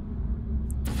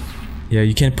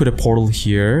 you can put a portal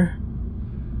here.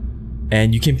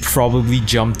 And you can probably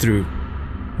jump through,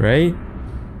 right?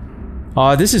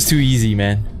 Oh, this is too easy,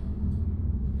 man.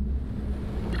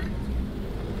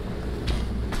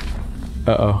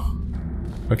 Uh-oh.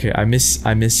 Okay, I missed.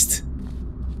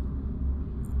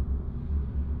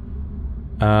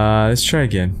 Let's try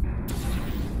again.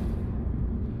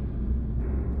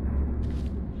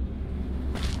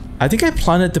 I think I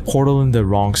planted the portal in the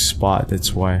wrong spot,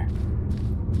 that's why.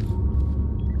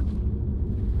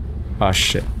 Oh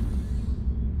shit.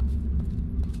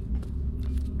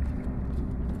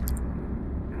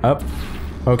 Up.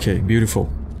 Okay, beautiful.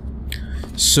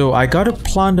 So I gotta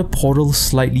plant the portal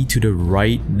slightly to the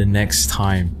right the next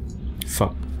time.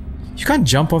 Fuck. You can't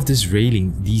jump off this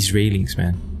railing, these railings,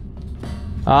 man.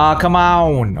 Ah, come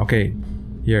on! Okay,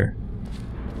 here.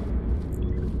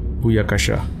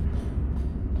 Booyakasha.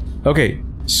 Okay,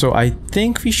 so I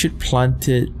think we should plant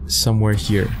it somewhere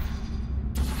here.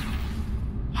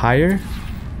 Higher?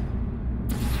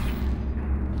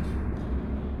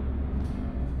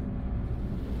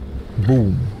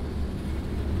 Boom.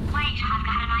 Wait, I've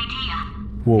got an idea.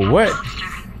 Whoa, what? Poster.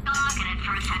 Go look at it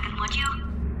for a second, would you?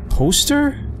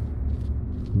 Poster?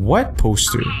 What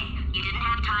poster? Okay, you didn't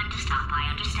have time to stop, I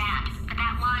understand. But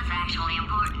that was actually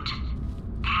important.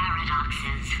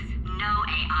 Paradoxes. No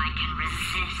AI can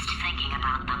resist thinking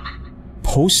about them.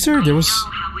 Poster? There was...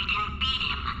 Know how we can beat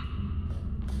him.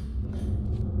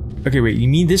 Okay, wait, you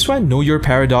mean this one? Know your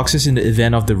paradoxes in the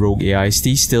event of the rogue AI.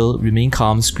 Stay still, remain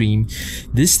calm, scream.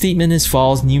 This statement is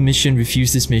false, new mission,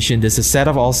 refuse this mission. Does a set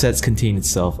of all sets contain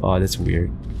itself? Oh, that's weird.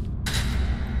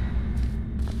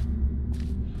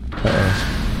 Uh-oh.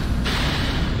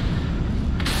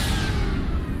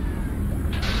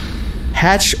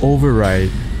 Hatch override.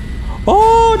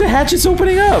 Oh, the hatch is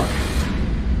opening up!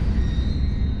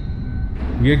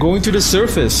 We are going to the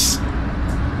surface.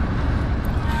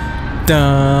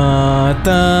 Da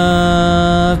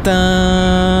da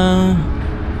da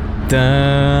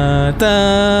da da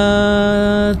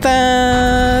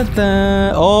da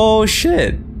da. Oh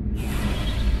shit!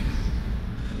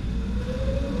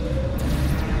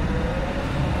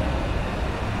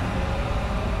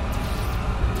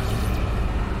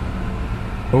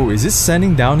 Oh, is this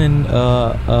sending down in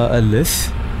a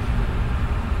lift?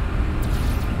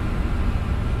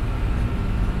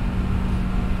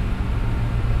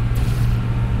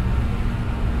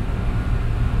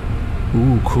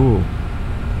 Ooh, cool.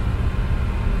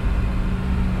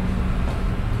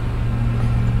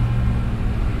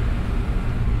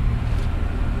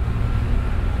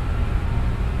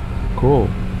 Cool.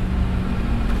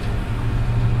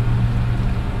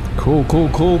 Cool, cool,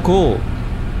 cool, cool.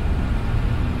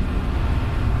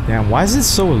 Damn, why is it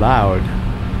so loud?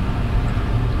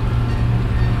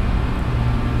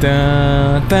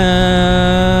 Da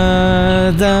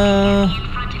da da.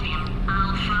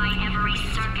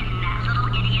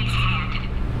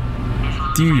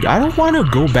 Dude, I don't want to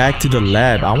go back to the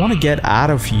lab. I want to get out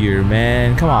of here,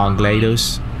 man. Come on,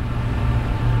 GLaDOS.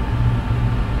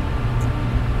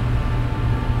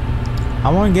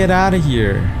 I want to get out of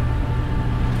here.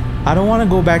 I don't want to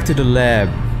go back to the lab.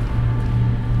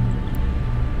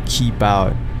 Keep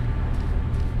out.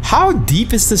 How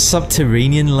deep is the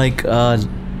subterranean, like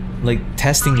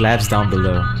testing labs down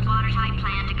below?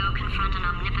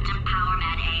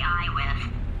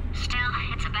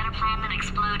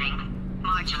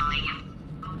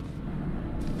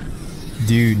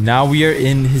 Dude, now we are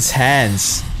in his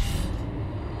hands.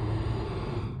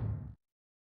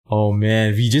 Oh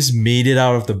man, we just made it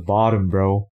out of the bottom,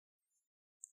 bro.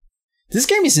 This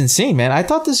game is insane, man. I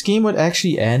thought this game would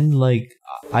actually end like,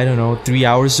 I don't know, 3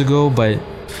 hours ago, but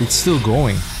it's still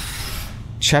going.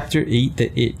 Chapter 8,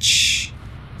 The Itch.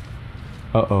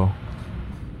 Uh-oh.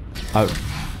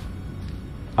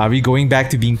 Are we going back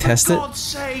to being tested? For God's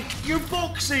sake, your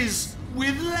boxes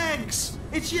with legs.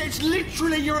 It's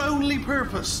literally your only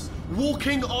purpose.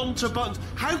 Walking onto buttons.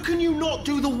 How can you not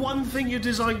do the one thing you're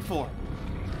designed for?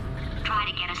 Try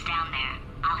to get us down there.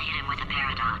 I'll hit him with a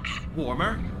paradox.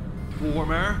 Warmer,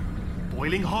 warmer,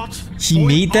 boiling hot. He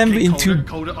made them into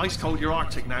colder, ice cold. You're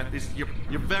Arctic now.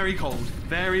 You're very cold.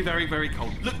 Very, very, very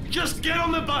cold. Look, just get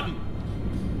on the button.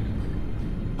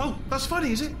 Oh, that's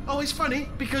funny, is it? Oh, it's funny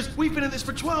because we've been in this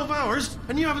for 12 hours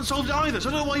and you haven't solved it either. So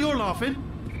I don't know why you're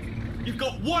laughing. You've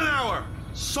got 1 hour.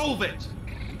 Solve it.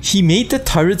 He made the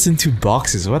turrets into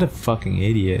boxes. What a fucking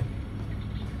idiot.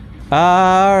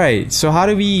 Alright, so how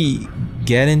do we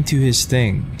get into his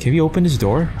thing? Can we open his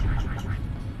door?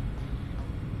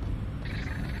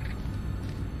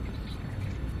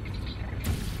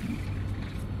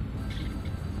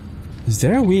 Is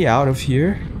there a way out of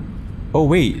here? Oh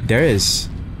wait, there is.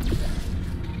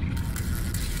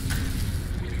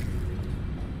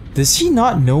 Does he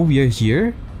not know we are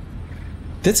here?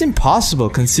 That's impossible,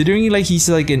 considering like he's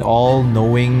like an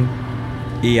all-knowing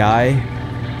AI.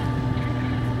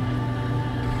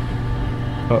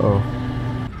 Uh-oh.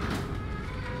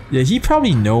 Yeah, he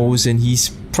probably knows and he's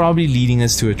probably leading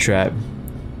us to a trap.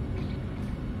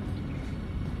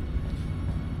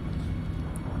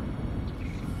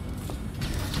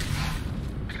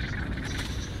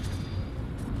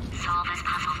 Solve his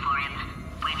puzzle for him.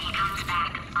 When he comes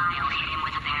back, I'll hit him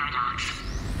with a paradox.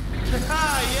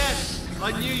 Ah, yes.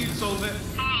 I knew you'd solve it.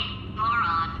 Hey,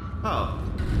 moron. Oh.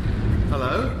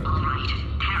 Hello? Alright,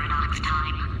 paradox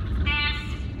time. This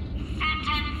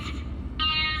sentence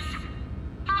is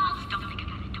false. Don't think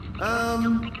about it.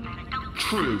 Don't think about it. Don't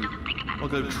True. think about it. I'll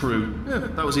go true. Yeah,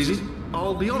 that was easy.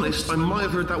 I'll be honest, I might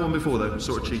have heard that one before though,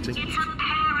 sort of cheating. It's a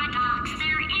paradox.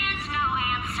 There is no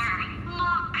answer.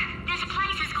 Look, this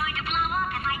place is going to blow up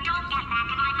if I don't get back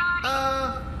in my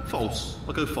body. False.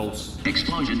 I'll go false.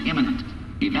 Explosion imminent.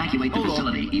 Evacuate the Hold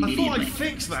facility on. I thought immediately. I'd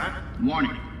fix that.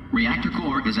 Warning. Reactor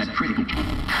core is at critical.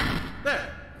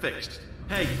 There. Fixed.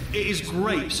 Hey, it is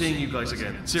great seeing you guys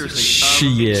again. Seriously.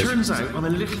 Shit. It turns out I'm a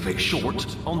little bit short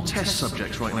on test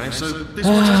subjects right now, so this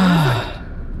one's perfect.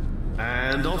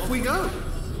 And off we go.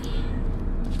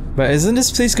 But isn't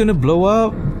this place gonna blow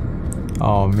up?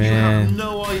 Oh You have man.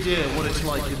 no idea what it's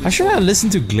like in this I should have world.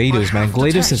 listened to GLaDOS, I man. have to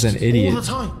GLaDOS is test an idiot. all the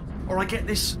time, or I get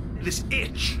this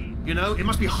itch. You know, it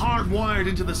must be hardwired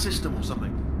into the system or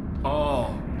something.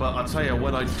 Oh, but I tell you,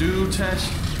 when I do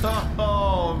test,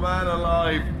 oh man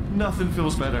alive, nothing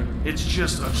feels better. It's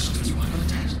just, I've got to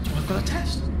test. I've got to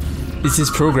test. It's his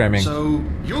programming. So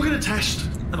you're gonna test,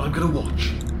 and I'm gonna watch,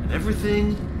 and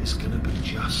everything is gonna be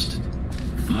just.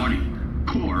 Warning.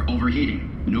 Core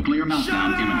overheating. Nuclear meltdown Shut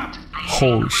up! imminent.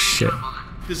 Oh shit.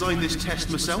 Designed this test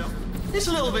myself. It's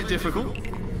a little bit difficult.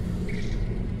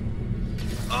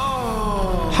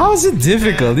 Oh. How is it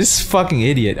difficult? This fucking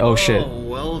idiot. Oh shit. Oh,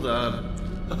 well done.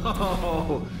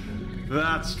 Oh,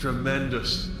 that's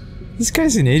tremendous. This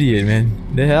guy's an idiot,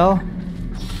 man. The hell?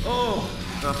 Oh,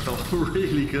 that felt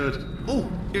really good. Oh,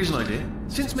 here's an idea.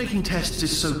 Since making tests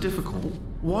is so difficult,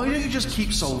 why don't you just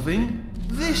keep solving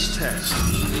this test?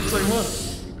 Say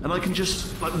what? And I can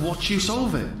just, like, watch you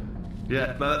solve it.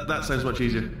 Yeah, that sounds much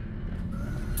easier.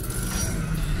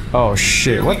 Oh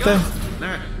shit. Here we What go. the?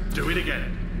 Now, do it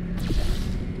again.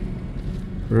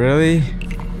 Really?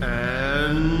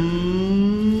 And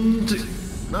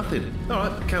nothing.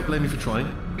 Alright, can't blame you for trying.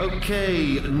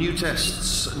 Okay, new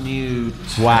tests. New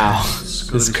tests. Wow, Gotta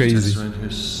that's be some crazy. tests around here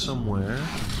somewhere.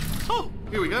 Oh,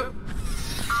 here we go. Alright,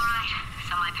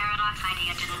 so my paradox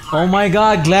idea didn't work. Oh my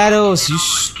god, GLaDOS, you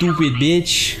stupid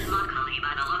bitch. Luckily,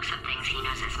 by the looks of things, he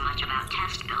knows as much about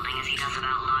test building as he does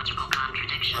about logical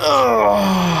contradictions.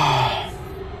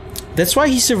 That's why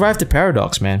he survived the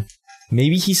paradox, man.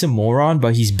 Maybe he's a moron,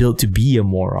 but he's built to be a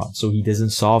moron, so he doesn't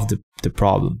solve the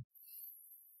problem.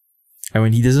 And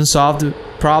when he doesn't solve the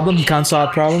problem, he can't solve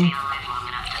the problem. Stay alive long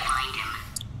enough to find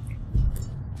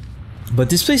him. But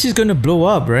this place is gonna blow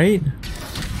up, right?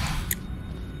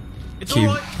 It's Okay,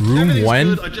 alright. room Everything's one.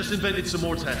 good. I just invented some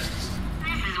more tests.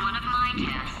 This is one of my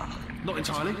tests. Not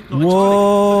entirely. Not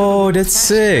Whoa, entirely. that's Test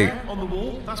sick. there on the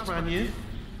wall. That's brand new.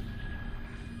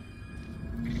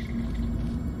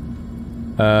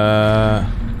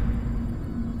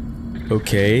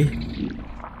 Okay.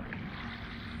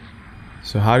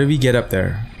 So how do we get up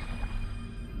there?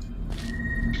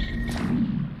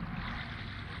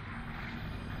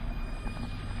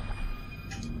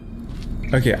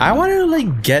 Okay, I want to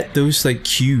like get those like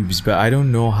cubes, but I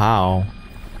don't know how.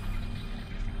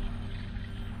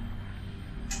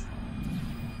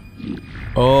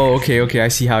 Oh, okay, I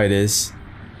see how it is.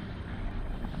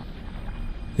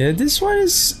 Yeah, this one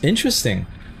is interesting.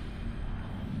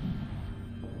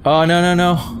 Oh,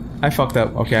 no. I fucked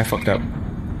up. Okay, I fucked up.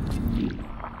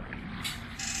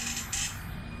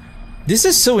 This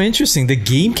is so interesting. The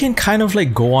game can kind of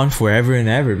like go on forever and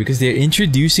ever because they're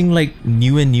introducing like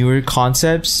new and newer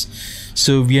concepts.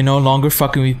 So we are no longer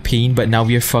fucking with paint, but now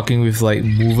we are fucking with like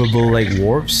movable like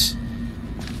warps.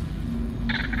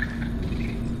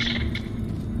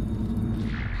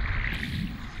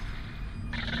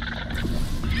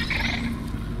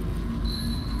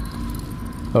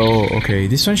 Oh, okay.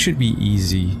 This one should be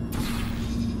easy.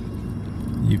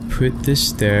 You put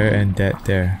this there and that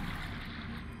there.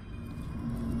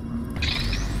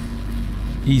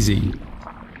 Easy.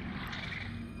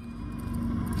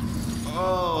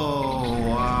 Oh,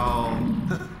 wow.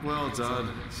 Well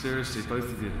done. Seriously, both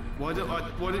of you. Why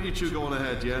don't you two go on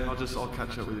ahead, yeah? I'll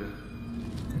catch up with you.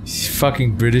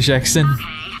 Fucking British accent. Okay,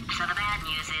 so the bad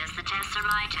news is the tests are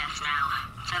my tests now,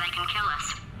 so they can kill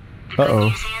us. The good Uh-oh.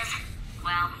 news is,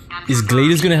 well, Is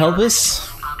Gladys gonna help us?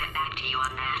 I'll get back to you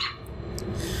on that.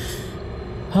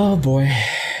 Oh boy.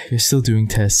 We're still doing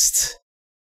tests.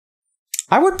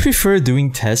 I would prefer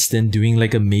doing tests than doing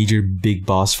like a major big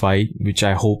boss fight, which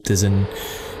I hope doesn't,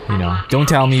 you know, don't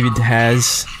tell me it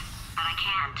has. But I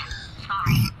can't.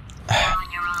 Sorry. You're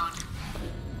on your own.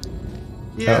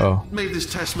 Yeah, Uh-oh. made this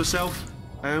test myself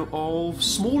out of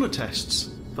smaller tests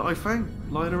that I found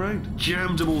lying around.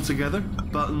 Jammed them all together.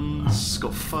 Buttons,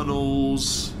 got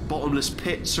funnels, bottomless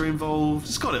pits are involved.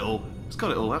 It's got it all. It's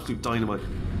got it all. Absolute dynamite.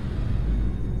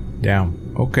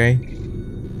 Damn. Okay.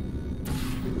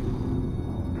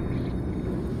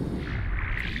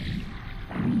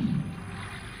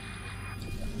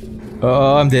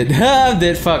 Oh, I'm dead. I'm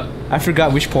dead. Fuck. I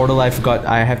forgot which portal I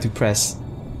have to press.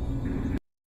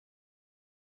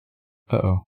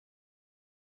 Uh-oh.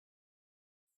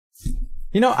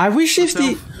 You know, I wish if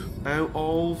the... Out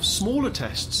of smaller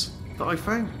tests that I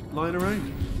found lying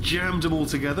around. Jammed them all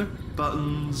together.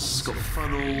 Buttons, got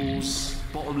funnels,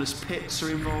 bottomless pits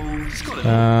are involved. It's got it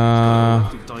all.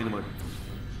 It's got it all. Dynamite.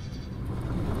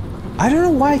 I don't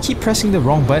know why I keep pressing the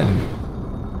wrong button.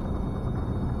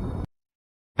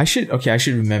 I should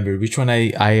remember which one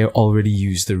I already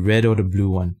used, the red or the blue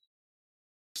one.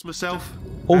 Myself.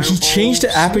 Oh, he changed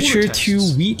the aperture to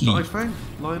Wheatley. I found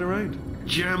lying around.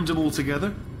 Jammed them all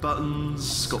together.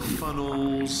 Buttons, got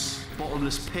funnels,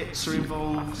 bottomless pits are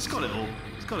involved. It's got it all.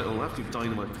 It's got it all. Absolute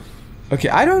dynamite. Okay,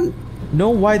 I don't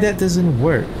know why that doesn't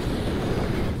work.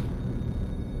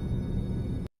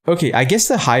 Okay, I guess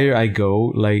the higher I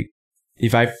go, like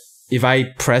if I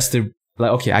press the like,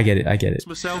 okay, I get it.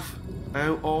 Myself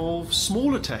out of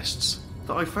smaller tests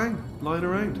that I found lying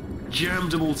around.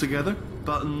 Jammed them all together.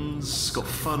 Buttons, got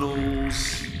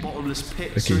funnels, bottomless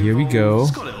pits. Okay, here we go.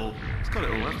 It's got it all. It's got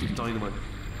it all. Absolute dynamite.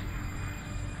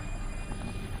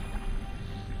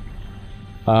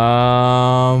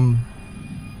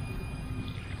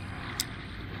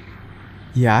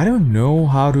 Yeah, I don't know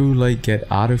how to like get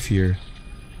out of here.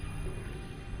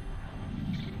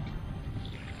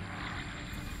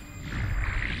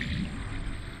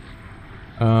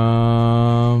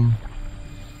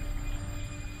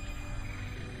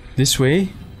 This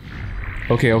way?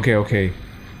 Okay.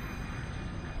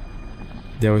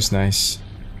 That was nice.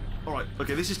 Alright,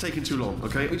 okay, this is taking too long,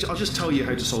 okay? I'll just tell you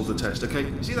how to solve the test, okay?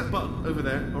 You see that button over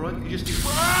there, alright? You just do...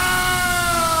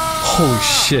 Holy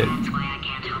shit. That's why I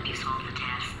can't help you solve the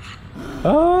tests.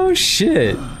 Oh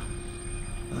shit.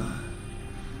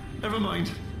 Never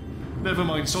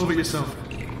mind, solve it yourself.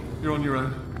 You're on your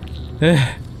own.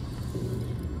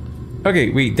 Okay,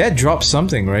 wait, that dropped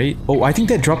something, right? Oh, I think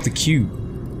that dropped the cube.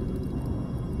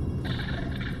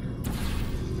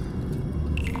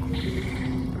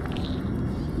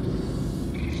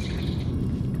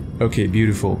 Okay,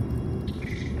 beautiful.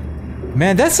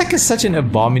 Man, that's like such an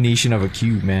abomination of a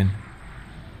cube, man.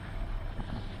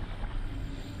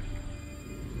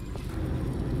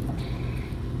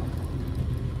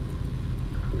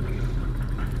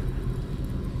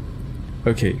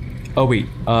 Okay. Oh wait.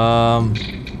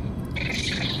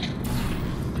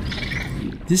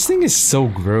 This thing is so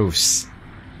gross.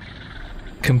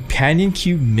 Companion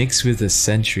cube mixed with a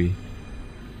sentry.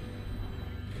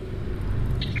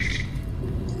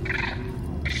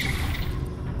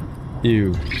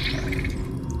 Ew.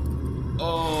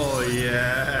 Oh,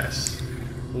 yes.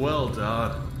 Well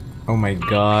done. Oh my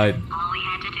god. All we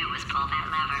had to do was pull that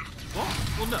lever. What?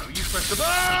 Well, no, you pressed the...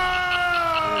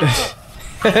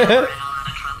 We're in a lot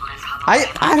of trouble in public.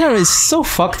 I don't know, it's so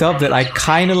fucked up that I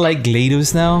kinda like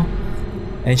GLaDOS now.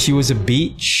 And she was a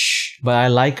bitch, but I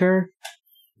like her.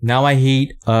 Now I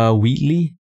hate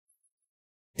Wheatley.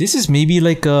 This is maybe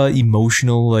like a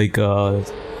emotional like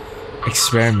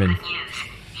experiment. Good news.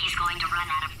 He's going to run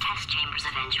out of test chambers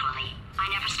eventually. I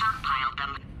never stockpiled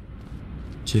them.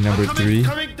 Okay, number 3.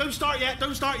 Coming! Don't start yet!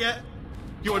 Don't start yet!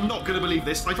 You are not going to believe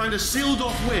this. I found a sealed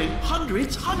off wing.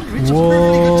 Hundreds of perfectly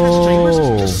good test chambers.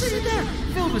 Just sitting there,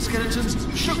 filled with skeletons.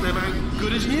 Shook them out,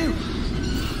 good as new.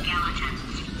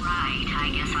 Skeletons. Right, I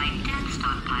guess I did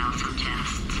stockpile some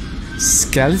tests.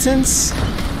 Skeletons?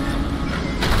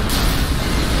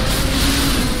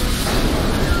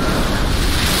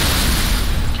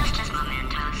 Just as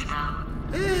mementos, though.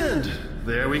 And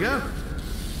there we go.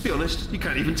 Be honest, you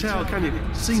can't even tell, can you?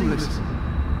 Seamless.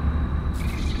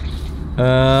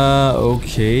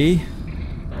 Okay.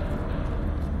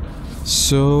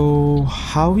 So,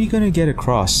 how are we gonna get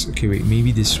across? Okay, wait,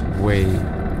 maybe this way.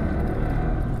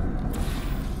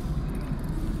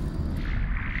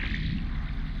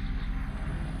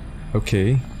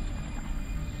 Okay.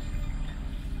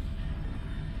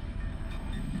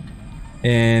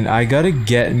 And I gotta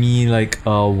get me like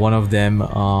one of them.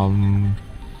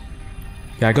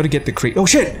 Yeah, I gotta get the crate. Oh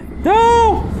shit!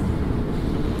 No!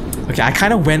 Okay, I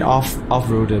kind of went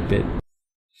off-road a bit.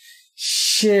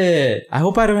 Shit! I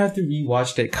hope I don't have to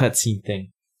rewatch that cutscene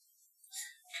thing.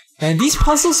 And these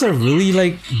puzzles are really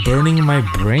like burning my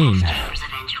brain.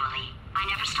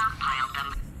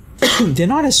 They're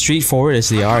not as straightforward as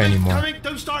they are anymore. Coming!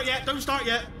 Don't start yet! Don't start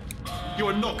yet! You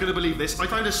are not going to believe this. I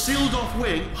found a sealed off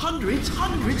wing. Hundreds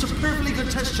of perfectly good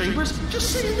test chambers.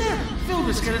 Just sitting there, filled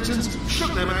with skeletons.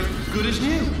 Shook them out, good as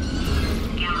new.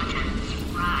 Skeletons.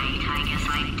 Right, I guess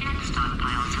I did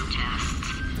stockpile some tests.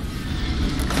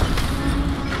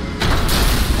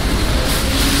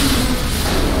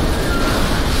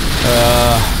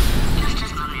 Just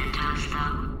as mementos,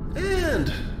 though.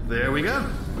 And there we go.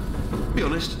 Be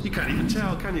honest, you can't even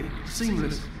tell, can you?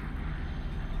 Seamless.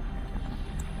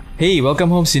 Hey, welcome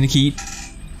home, Syndicate.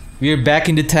 We are back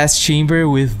in the test chamber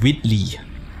with Whitley.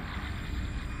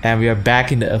 And we are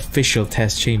back in the official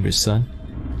test chamber, son.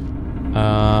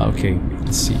 Okay,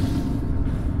 let's see.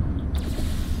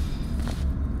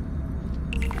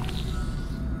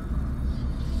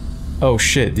 Oh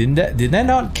shit, did that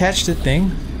not catch the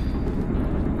thing?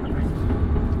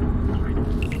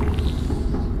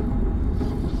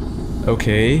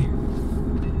 Okay.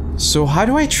 So how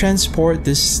do I transport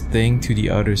this thing to the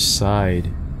other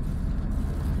side?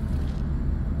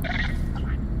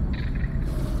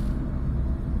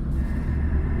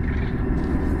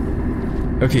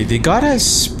 Okay, they got a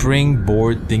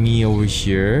springboard thingy over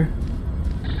here.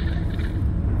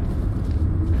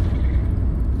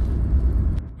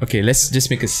 Okay, let's just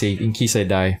make a save in case I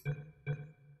die.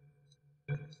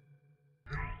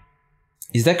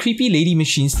 Is that creepy lady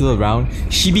machine still around?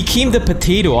 She became the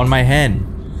potato on my hand.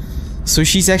 So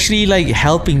she's actually like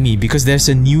helping me because there's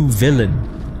a new villain.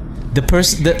 The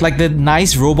person that like the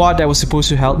nice robot that was supposed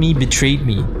to help me betrayed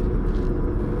me.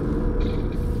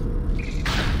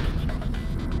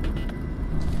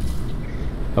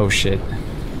 Oh shit.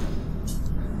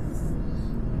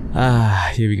 Ah,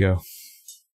 here we go.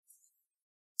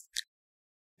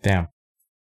 Damn.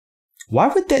 Why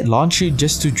would that launch you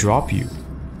just to drop you?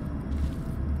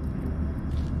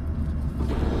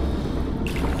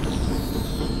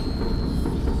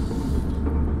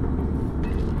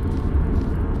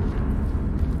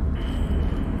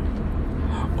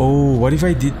 Oh, what if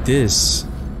I did this?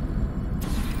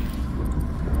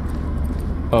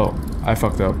 Oh, I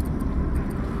fucked up.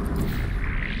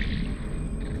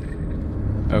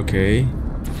 Okay.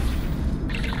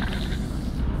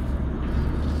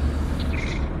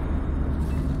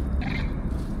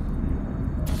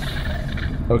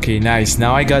 Okay, nice.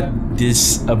 Now I got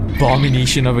this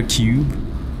abomination of a cube.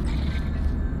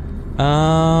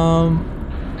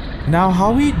 Now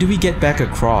how do we get back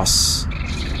across?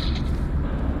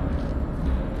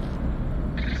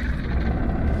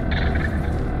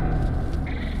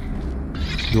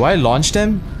 Do I launch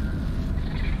them?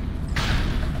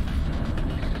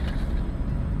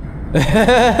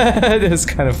 That's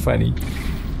kind of funny.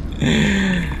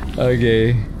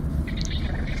 Okay.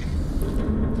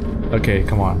 Okay,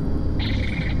 come on.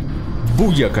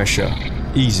 Booyakasha.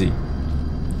 Easy.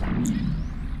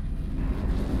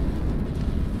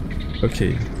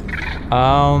 Okay.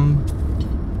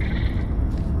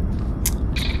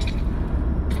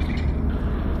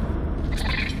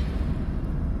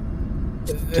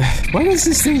 What is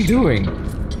this thing doing?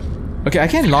 Okay, I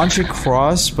can launch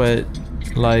across, but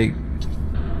like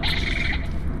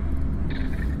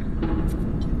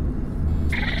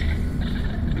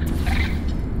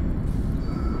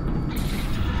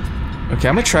okay,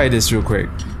 I'm gonna try this real quick.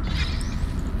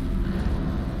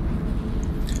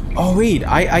 Oh wait,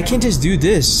 I can just do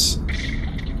this.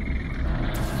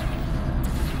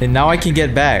 And now I can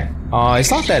get back. It's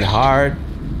not that hard.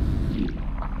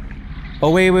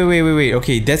 Oh wait.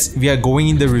 Okay, we are going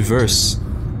in the reverse.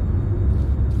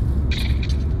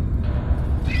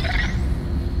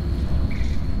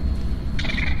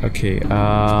 Okay,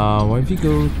 what if we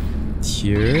go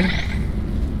here?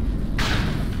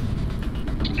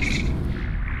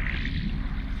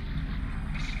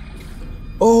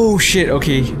 Oh shit,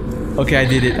 okay. Okay, I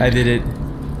did it.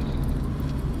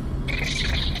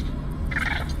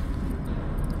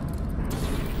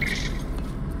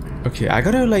 Okay, I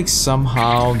gotta like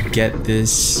somehow get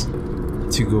this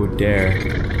to go there.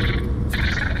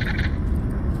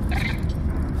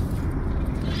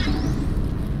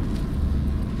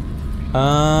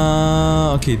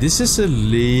 Okay, this is a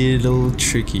little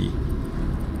tricky.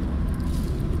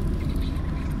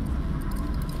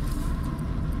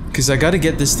 Cause I gotta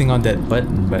get this thing on that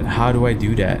button, but how do I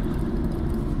do that?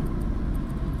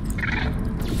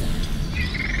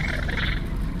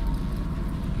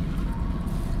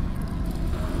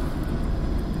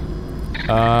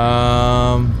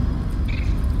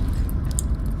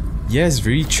 Yeah, it's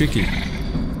very tricky.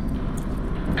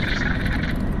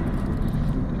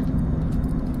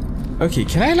 Okay,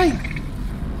 can I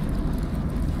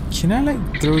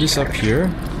like throw this up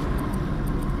here?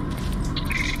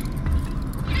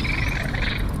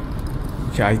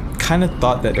 Okay, I kind of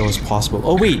thought that was possible.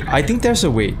 Oh wait, I think there's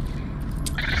a way.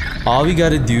 All we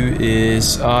gotta do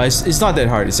is it's not that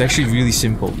hard. It's actually really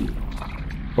simple.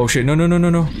 Oh shit, no,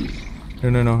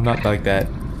 not like that.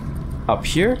 Up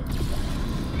here.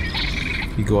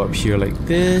 We go up here like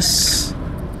this.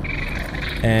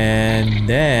 And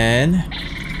then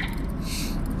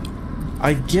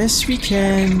I guess we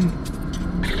can.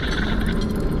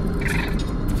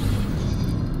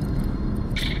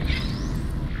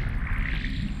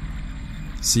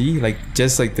 See, like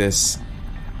just like this.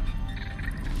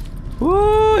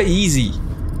 Whoa, easy.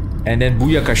 And then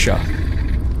booyakasha.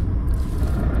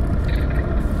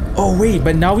 Oh wait,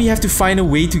 but now we have to find a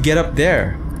way to get up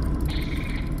there.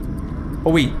 Oh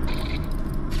wait.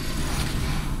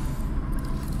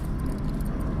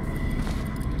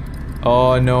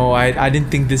 Oh no, I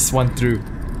didn't think this one through.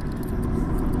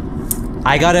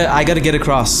 I gotta get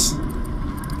across.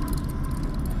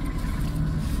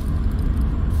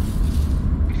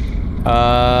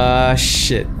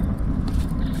 Shit.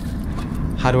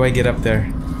 How do I get up there?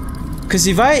 Cause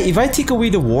if I take away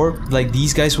the warp, like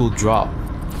these guys will drop.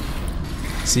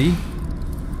 See?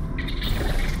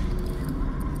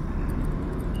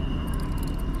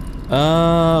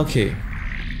 Okay.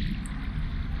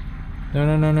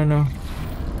 No.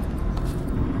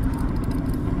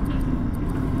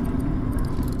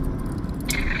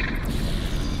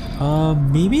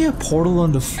 Maybe a portal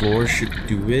on the floor should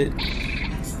do it.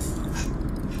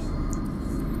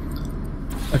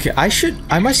 Okay, I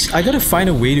gotta find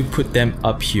a way to put them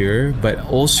up here, but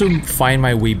also find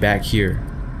my way back here.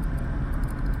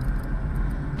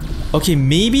 Okay,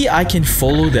 maybe I can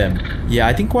follow them. Yeah,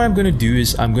 I think what I'm gonna do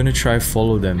is I'm gonna try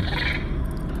follow them.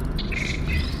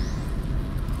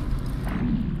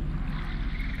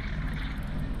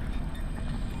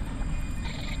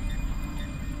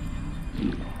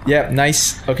 Yeah,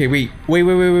 nice. Okay, wait.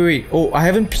 Oh, I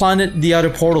haven't planted the other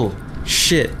portal.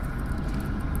 Shit.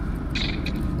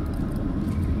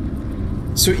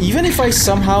 So even if I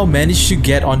somehow manage to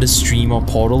get on the stream or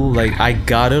portal, like I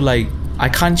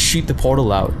can't shoot the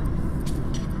portal out.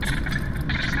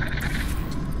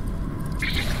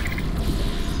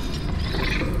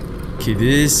 Okay,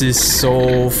 this is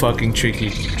so fucking tricky.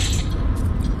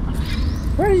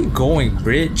 Where are you going,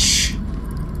 bridge?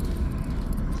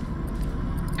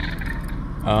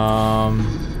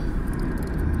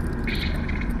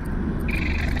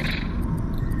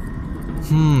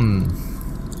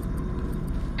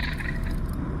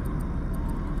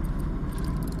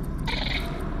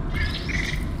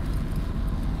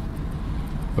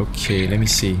 Okay, let me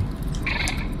see.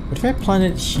 What if I plant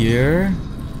it here?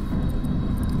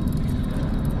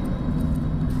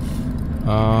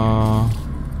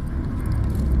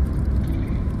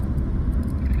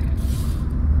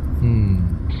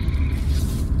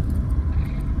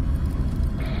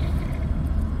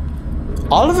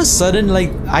 All of a sudden, like,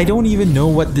 I don't even know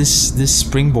what this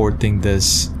springboard thing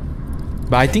does.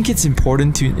 But I think it's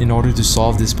important in order to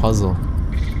solve this puzzle.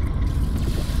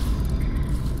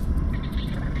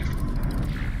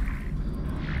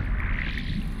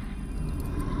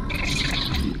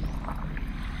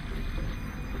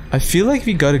 I feel like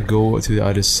we gotta go to the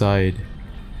other side.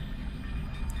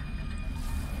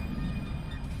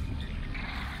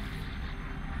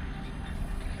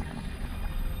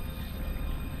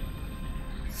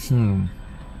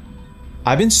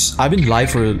 I've been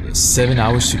live for 7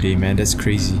 hours today, man. That's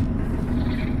crazy.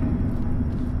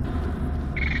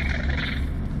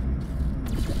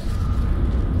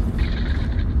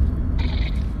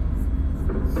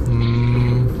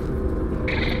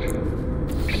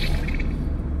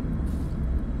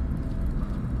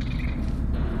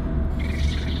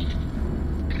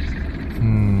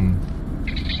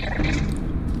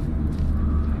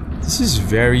 This is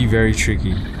very, very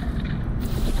tricky.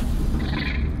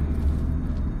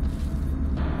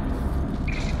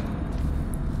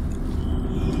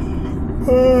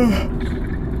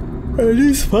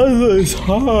 This puzzle is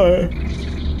hard.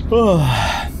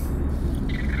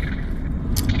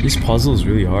 This puzzle is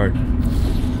really hard.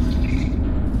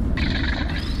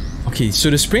 Okay, so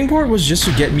the springboard was just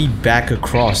to get me back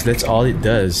across. That's all it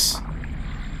does.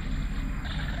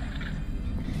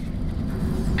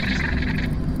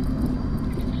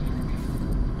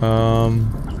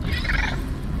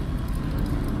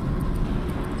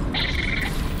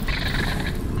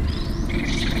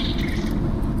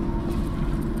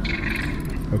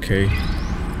 Okay.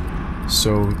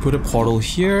 So we put a portal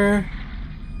here.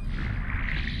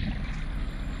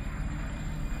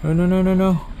 No, no, no, no,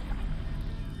 no.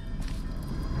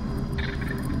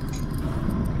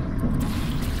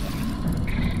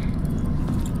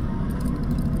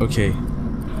 Okay.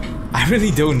 I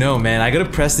really don't know, man. I gotta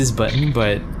press this button,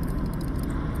 but...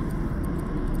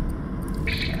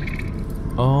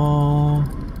 Oh...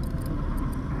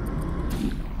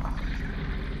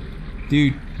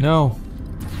 Dude, no.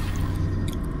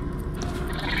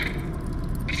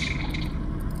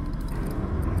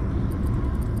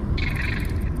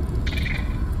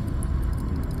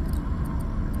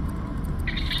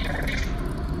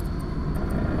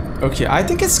 Okay, I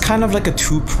think it's kind of like a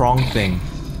two-prong thing.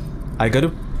 I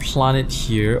gotta plant it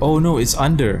here. Oh no, it's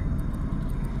under.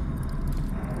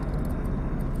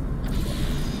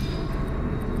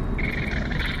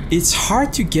 It's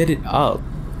hard to get it up.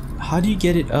 How do you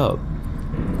get it up?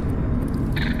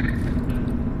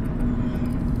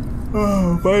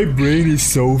 Oh, my brain is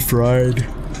so fried.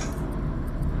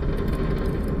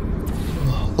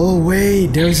 Oh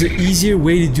wait, there's an easier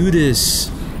way to do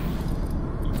this.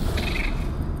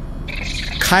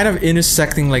 Kind of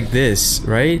intersecting like this,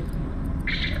 right?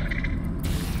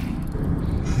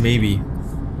 Maybe.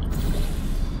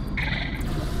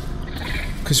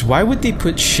 Because why would they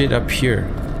put shit up here?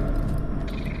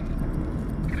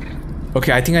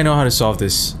 Okay, I think I know how to solve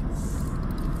this.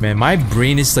 Man, my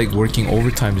brain is like working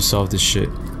overtime to solve this shit.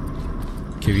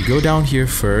 Okay, we go down here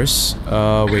first.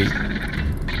 Wait.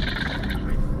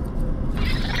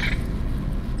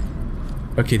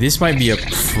 Okay, this might be a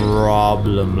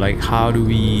problem. Like, how do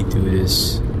we do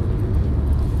this?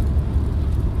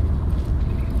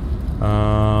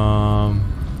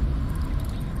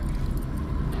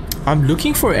 I'm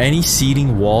looking for any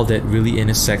seating wall that really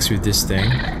intersects with this thing.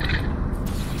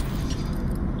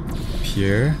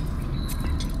 Here.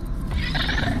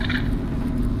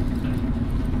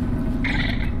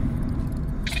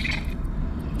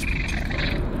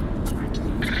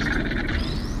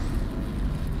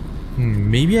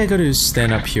 Maybe I gotta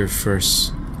stand up here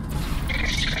first.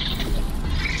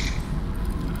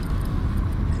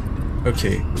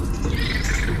 Okay.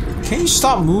 Can you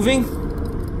stop moving?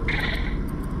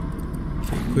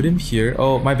 Okay, put him here.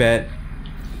 Oh, my bad.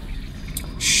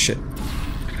 Shit.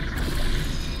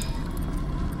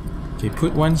 Okay,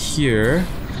 put one here.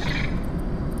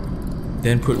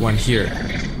 Then put one here.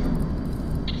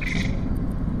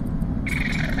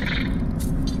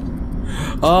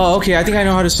 Oh, okay, I think I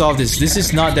know how to solve this. This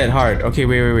is not that hard. Okay,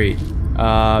 wait. We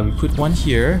put one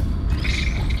here.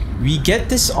 We get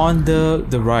this on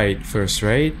the right first,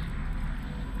 right?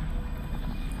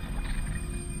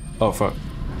 Oh, fuck.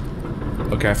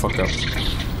 Okay, I fucked up.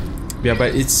 Yeah,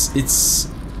 but it's...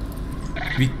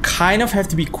 We kind of have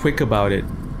to be quick about it.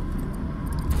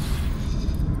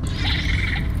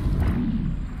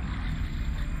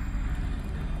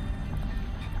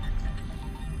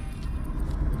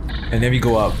 And then we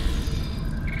go up.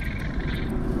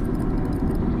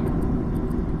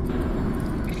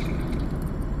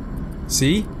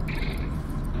 See?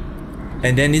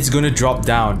 And then it's gonna drop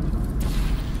down.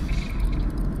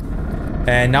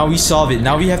 And now we solve it.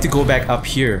 Now we have to go back up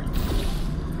here.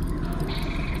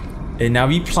 And now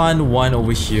we plant one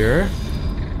over here.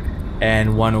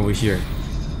 And one over here.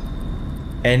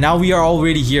 And now we are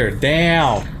already here.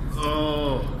 Damn!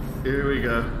 Oh, here we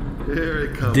go. Here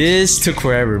it comes. This took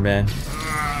forever, man.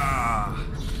 Oh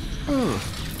no,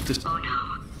 it's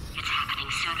happening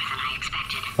sooner than I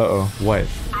expected. Uh-oh, what?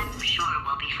 I'm sure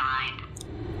we'll be fine.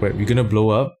 Wait, we're gonna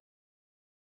blow up?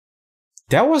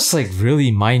 That was like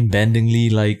really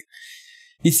mind-bendingly like...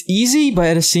 It's easy, but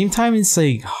at the same time, it's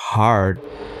like hard.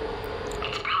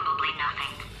 It's probably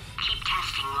nothing. Keep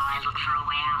testing while I look for a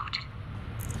way out.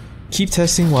 Keep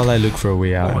testing while I look for a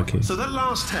way out. Alright, Okay. so that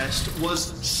last test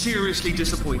was seriously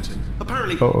disappointing.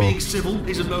 Apparently, Uh-oh. being civil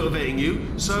isn't motivating you,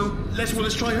 so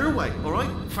let's try her way, alright?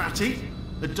 Fatty,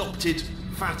 adopted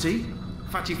Fatty,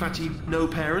 Fatty, no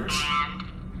parents. And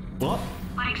What?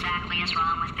 what exactly is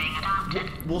wrong with being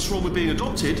adopted? What's wrong with being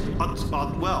adopted?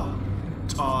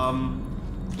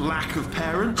 Lack of For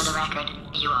parents. the record,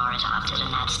 you are adopted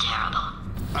and that's terrible.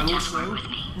 And Just also, work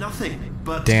with me. nothing.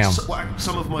 But Damn.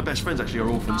 Some of my best friends actually are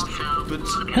orphans. Also, But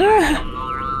look at her, you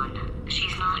moron.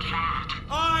 She's not fat.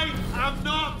 I am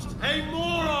not a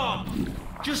moron!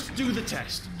 Just do the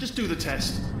test. Just do the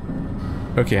test.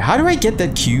 Okay, how do I get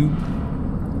that cube?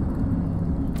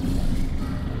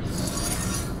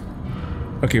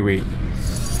 Okay, wait.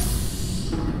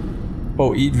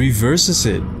 Oh, it reverses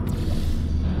it.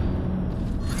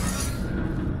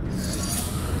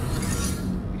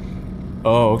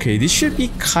 Oh, okay. This should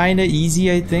be kinda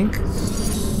easy, I think.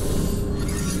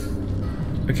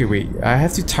 Okay, wait. I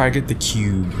have to target the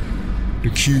cube. The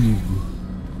cube.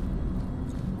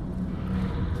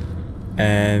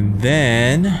 And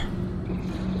then...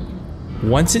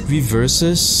 once it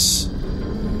reverses...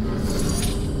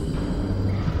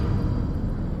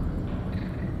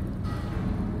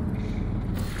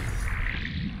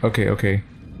 Okay, okay.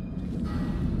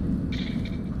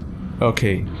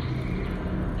 Okay.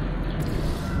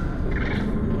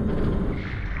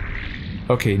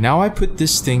 Okay, now I put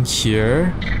this thing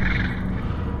here.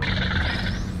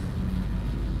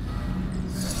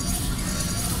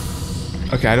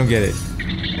 Okay, I don't get it.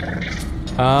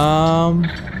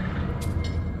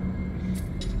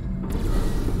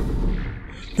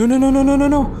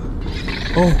 No.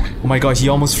 Oh my god, he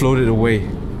almost floated away.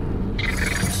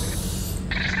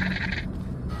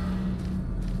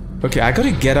 Okay, I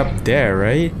gotta get up there,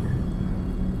 right?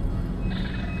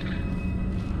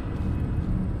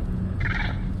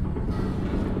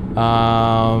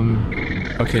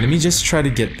 Okay, let me just try to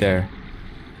get there.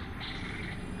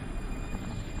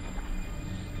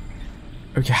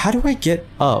 Okay, how do I get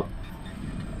up?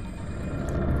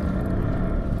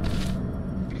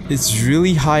 It's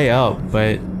really high up,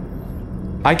 but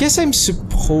I guess I'm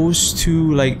supposed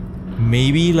to like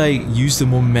maybe like use the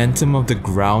momentum of the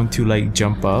ground to like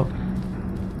jump up.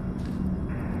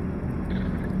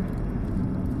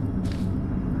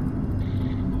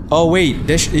 Oh wait,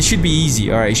 it should be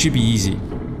easy. Alright, it should be easy.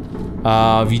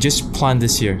 We just plant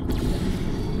this here.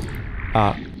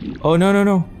 Oh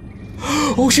no.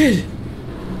 Oh shit!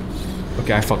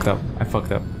 Okay, I fucked up.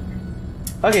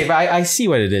 Okay, but I see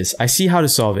what it is. I see how to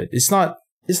solve it. It's not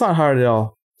hard at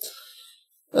all.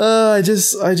 I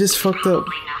just fucked up.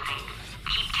 Probably nothing.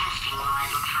 Keep testing while I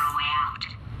look for a way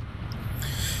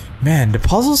out. Man, the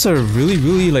puzzles are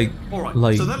really like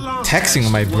Alright, so that last taxing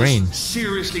test my was brain.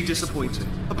 seriously disappointing.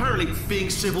 Apparently, being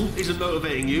civil isn't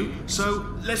motivating you, so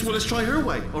let's try her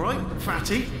way, alright?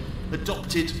 Fatty,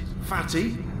 adopted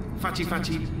Fatty, Fatty,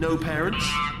 no parents.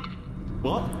 And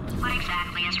What? what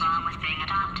exactly is wrong with being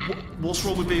adopted? What's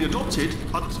wrong with being adopted?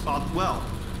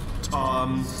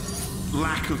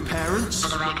 Lack of parents. For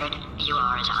the record, you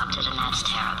are adopted and that's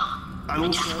terrible.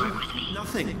 And Just also, work with me.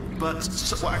 nothing. But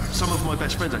some of my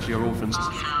best friends actually are orphans.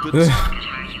 Also, But look at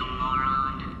her, you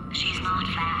moron. She's not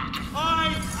fat.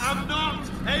 I am not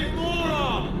a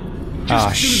moron! Ah,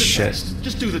 Just do the shit. test.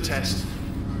 Just do the test.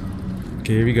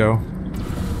 Okay, here we go.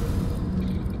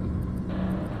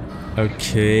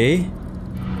 Okay.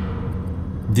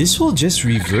 This will just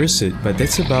reverse it, but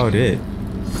that's about it.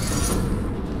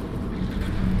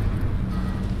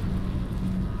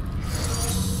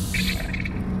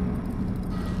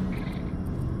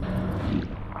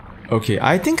 Okay,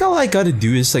 I think all I gotta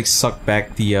do is like suck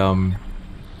back the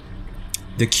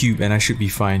cube and I should be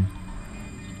fine.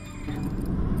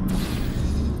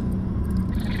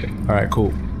 Alright,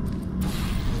 cool.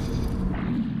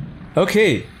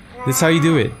 Okay, that's how you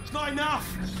do it. It's not enough.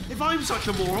 If I'm such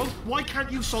a moron, why can't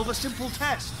you solve a simple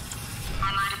test?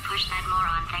 I might have pushed that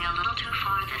moron thing a little too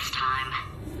far this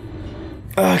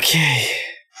time. Okay.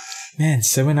 Man,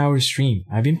 7-hour stream.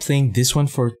 I've been playing this one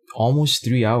for almost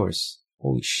 3 hours.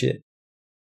 Holy shit.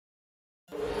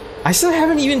 I still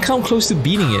haven't even come close to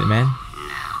beating it, man.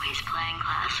 Now he's playing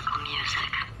classical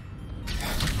music.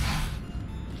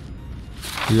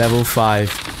 Level 5.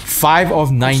 5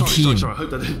 of 19. Sorry.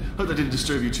 Hope that didn't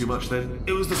disturb you too much then.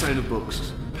 It was the sound of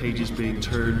books, pages being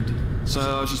turned.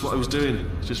 So that's just what I was doing.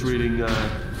 Just reading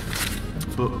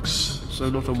books. so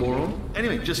not a moron.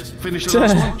 Anyway, just finish the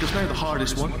last one. Just now the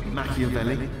hardest one,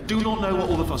 Machiavelli. Do not know what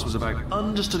all the fuss was about.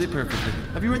 Understood it perfectly.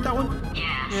 Have you read that one?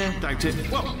 Yeah, doubt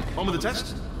it. Well, on with the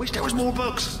test. Wish there was more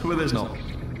books. Well, there's not.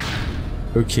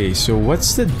 Okay, so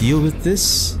what's the deal with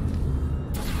this?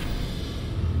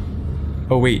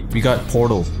 Oh wait, we got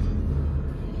portal.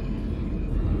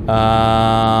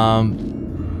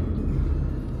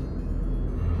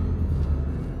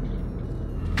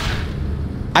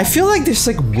 I feel like there's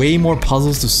like way more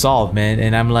puzzles to solve, man,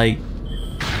 and I'm like...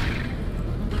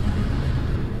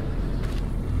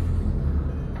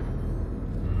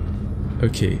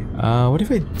 Okay, what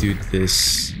if I do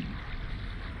this?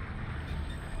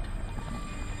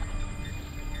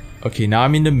 Okay, now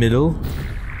I'm in the middle.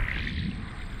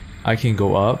 I can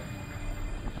go up.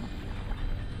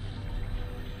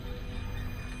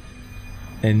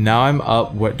 And now I'm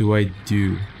up, what do I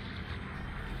do?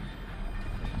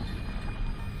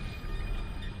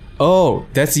 Oh,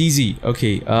 that's easy.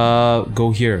 Okay,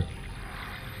 go here.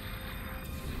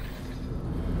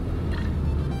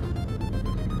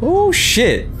 Oh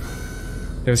shit!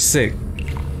 That was sick.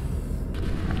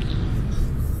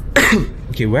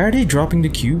 Okay, where are they dropping the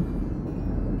cube?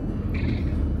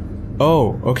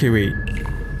 Oh, okay, wait.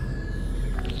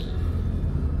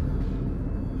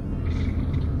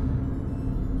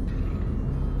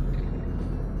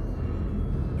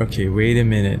 Okay, wait a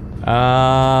minute.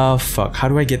 Fuck. How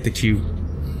do I get the cube?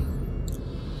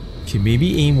 Okay,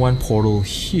 maybe aim one portal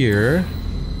here.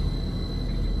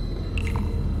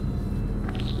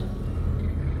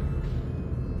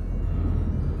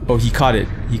 Oh, he caught it.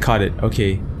 He caught it.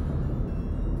 Okay.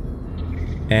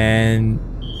 And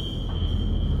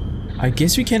I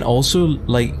guess we can also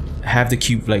like have the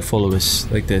cube like follow us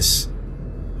like this.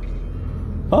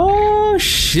 Oh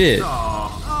shit.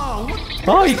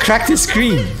 Oh, he cracked his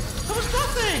screen. That was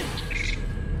nothing.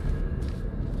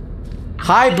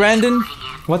 Hi, Brandon.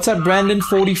 What's up, Brandon?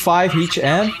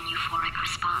 45HM.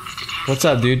 What's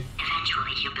up, dude?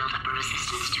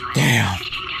 Damn.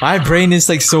 My brain is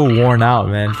like so worn out,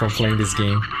 man, from playing this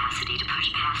game.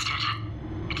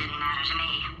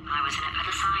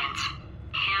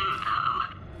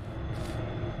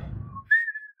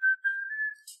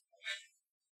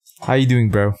 How you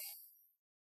doing, bro?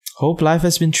 Hope life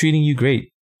has been treating you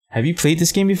great. Have you played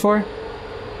this game before?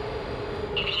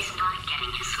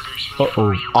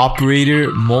 Uh-oh.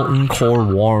 Operator molten core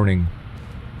warning.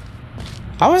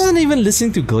 I wasn't even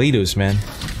listening to GLaDOS, man.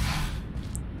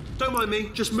 Don't mind me,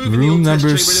 just moving Room the old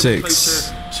number test chamber a little 6.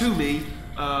 closer to me.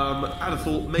 I'd have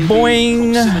thought maybe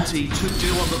Boing! proximity to, do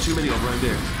you know what? I've got too many of around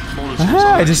here. Monitors.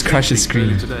 Aha, I just crushed the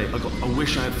screen. Today. I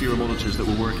wish I had fewer monitors that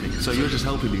were working. So you're just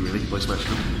helping me, really, by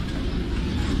smashing them.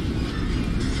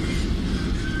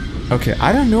 Okay,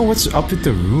 I don't know what's up with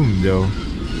the room, though.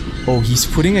 Oh, he's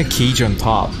putting a cage on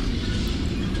top.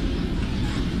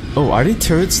 Oh, are there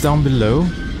turrets down below?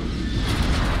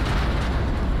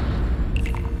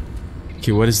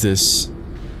 Okay, what is this?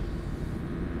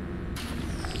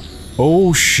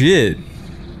 Oh shit.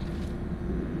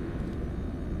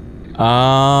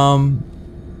 Oh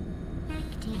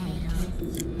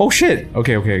shit.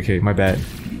 Okay, my bad.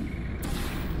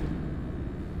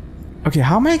 Okay,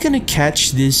 how am I gonna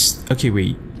catch this? Okay,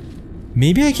 wait.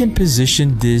 Maybe I can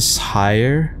position this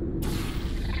higher.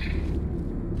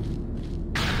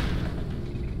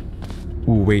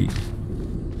 Ooh, wait.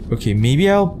 Okay,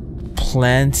 maybe I'll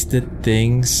plant the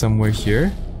thing somewhere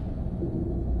here.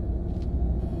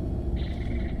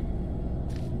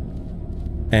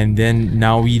 And then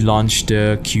now we launch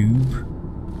the cube.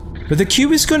 But the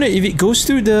cube is gonna, if it goes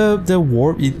through the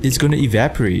warp, it's gonna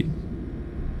evaporate.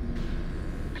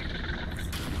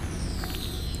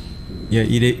 Yeah,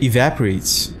 it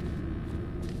evaporates.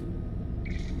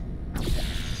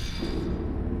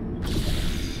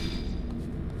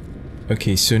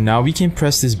 Okay, so now we can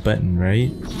press this button,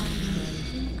 right?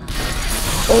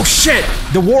 Oh shit!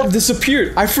 The warp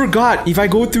disappeared! I forgot! If I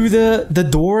go through the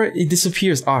door, it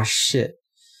disappears. Oh shit.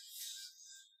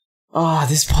 Ah,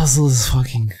 this puzzle is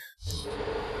fucking... If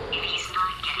he's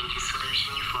not getting his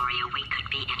solution, Euphoria, we could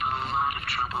be in a lot of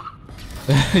trouble.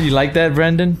 You like that,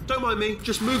 Brandon? Don't mind me,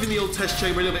 just moving the old test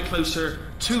chamber a little bit closer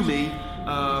to me.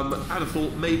 I'd have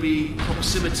thought maybe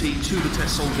proximity to the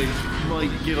test solving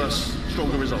might give us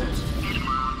stronger results.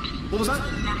 What was that?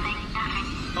 Nothing.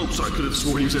 Oh, sorry, I could have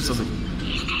sworn you said something.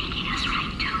 He's taking us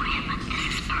right to him. This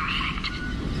is perfect.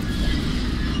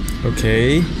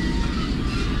 Okay.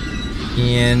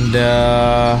 And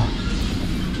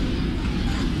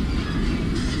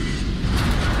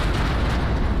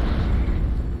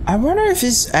I wonder if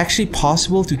it's actually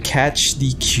possible to catch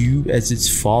the cube as it's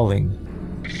falling.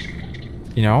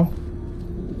 You know?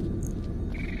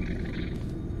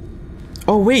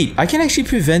 Oh wait, I can actually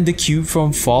prevent the cube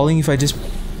from falling if I just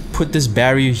put this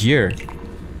barrier here.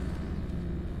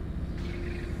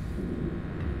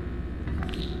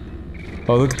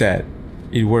 Oh, look at that.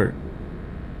 It worked.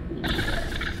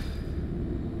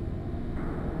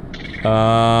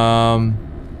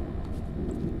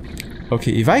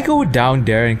 Okay, if I go down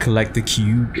there and collect the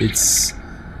cube, it's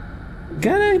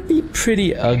gonna be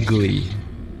pretty ugly.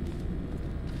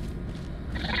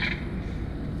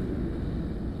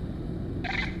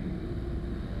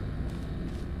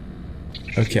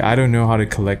 Okay, I don't know how to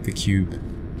collect the cube.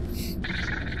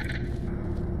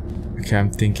 Okay,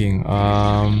 I'm thinking,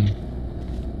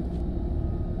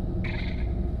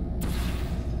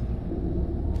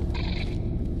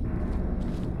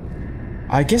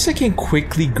 I guess I can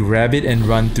quickly grab it and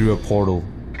run through a portal.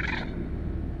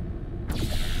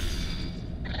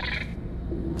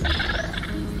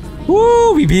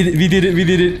 Woo! We beat it, we did it, we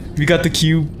did it! We got the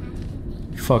cube.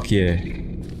 Fuck yeah.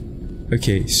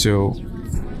 Okay, so...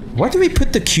 what do we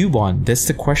put the cube on? That's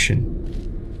the question.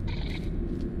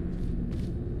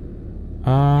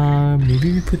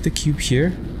 Maybe we put the cube here?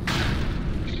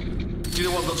 Do you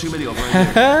know what? I've got too many of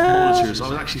monitors. I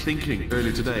was actually thinking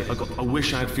earlier today, I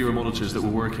wish I had fewer monitors that were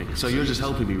working. So you're just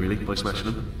helping me really by smashing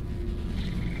them.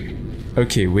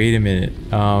 Okay, wait a minute.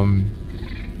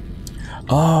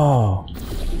 Oh.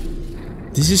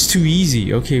 This is too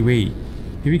easy. Okay, wait.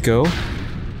 Here we go.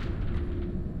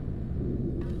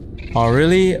 Oh,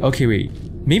 really? Okay, wait.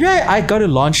 Maybe I gotta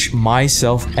launch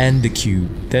myself and the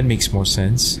cube. That makes more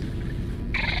sense.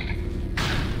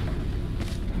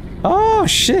 Oh,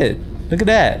 shit. Look at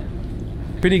that.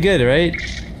 Pretty good, right?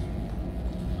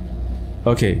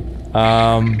 Okay.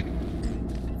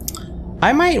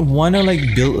 I might wanna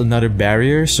like build another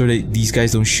barrier so that these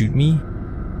guys don't shoot me.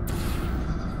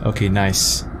 Okay,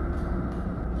 nice.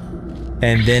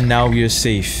 And then now we are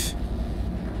safe.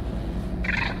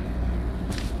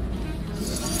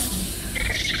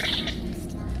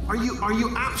 Are you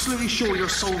absolutely sure you're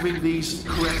solving these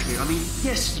correctly? I mean,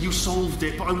 yes, you solved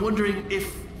it, but I'm wondering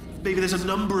if maybe there's a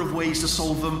number of ways to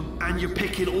solve them, and you're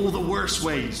picking all the worst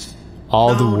ways.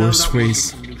 All the worst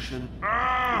ways.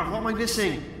 Ah, what am I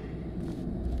missing?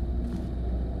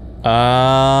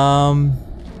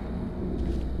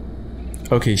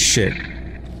 Okay, shit.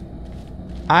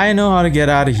 I know how to get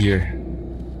out of here.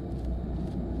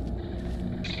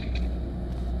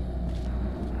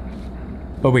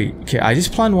 Oh wait, okay, I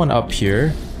just plant one up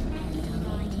here.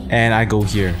 And I go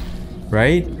here,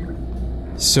 right?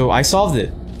 So I solved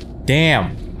it.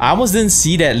 Damn, I almost didn't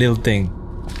see that little thing.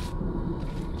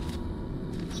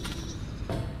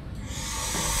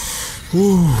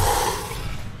 Whew.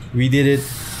 We did it.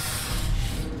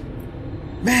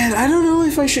 Man, I don't know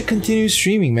if I should continue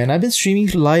streaming, man. I've been streaming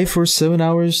live for 7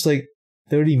 hours, like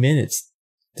 30 minutes.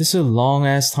 This is a long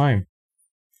ass time.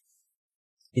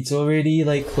 It's already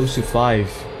like close to 5. I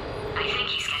think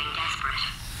he's getting desperate.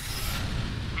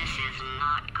 This is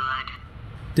not good.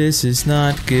 This is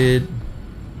not good.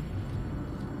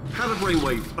 Have a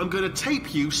brainwave. I'm going to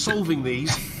tape you solving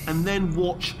these and then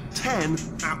watch 10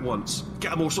 at once.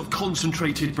 Get a more sort of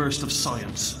concentrated burst of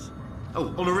science.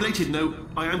 Oh, on a related note,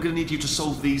 I am going to need you to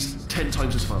solve these 10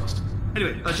 times as fast.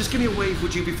 Anyway, just give me a wave,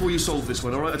 would you, before you solve this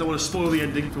one, alright? I don't want to spoil the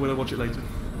ending for when I watch it later.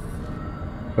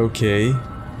 Okay.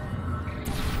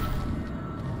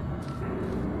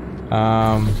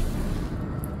 Can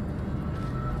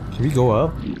we go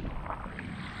up?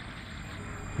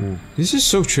 Ooh, this is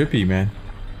so trippy, man.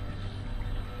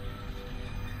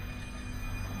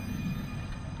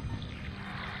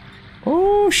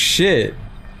 Oh shit.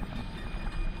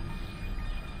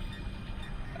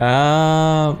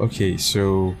 Okay,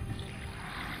 so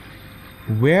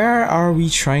where are we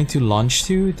trying to launch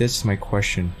to? That's my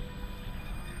question.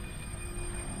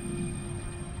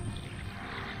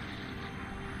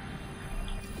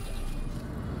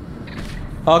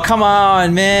 Oh, come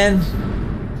on, man.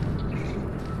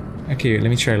 Okay, let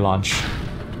me try launch.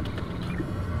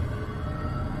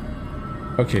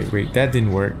 Okay, wait, that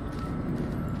didn't work.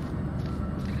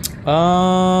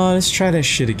 Let's try that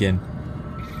shit again.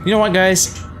 You know what,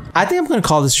 guys? I think I'm gonna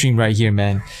call the stream right here,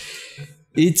 man.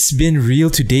 It's been real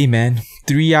today, man.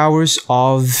 3 hours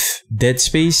of Dead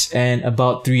Space and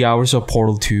about 3 hours of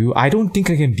Portal 2. I don't think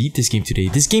I can beat this game today.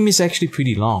 This game is actually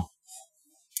pretty long.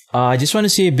 I just want to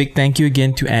say a big thank you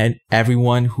again to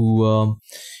everyone who,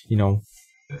 you know,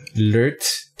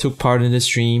 lurked, took part in the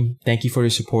stream. Thank you for your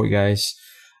support, guys.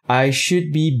 I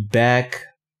should be back.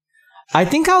 I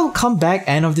think I'll come back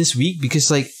end of this week because,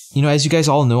 like, you know, as you guys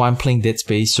all know, I'm playing Dead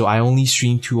Space, so I only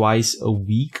stream twice a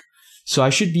week. So I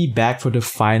should be back for the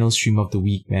final stream of the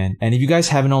week, man. And if you guys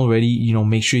haven't already, you know,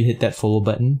 make sure you hit that follow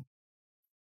button.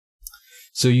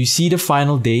 So you see the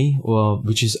final day,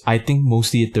 which is I think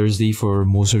mostly a Thursday for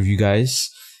most of you guys.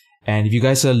 And if you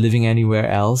guys are living anywhere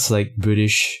else, like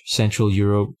British, Central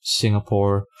Europe,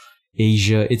 Singapore,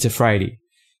 Asia, it's a Friday.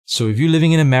 So if you're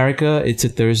living in America, it's a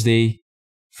Thursday,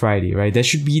 Friday, right? That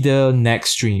should be the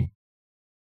next stream.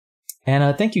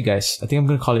 And thank you guys. I think I'm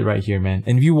going to call it right here, man.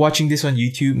 And if you're watching this on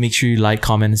YouTube, make sure you like,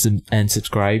 comment, and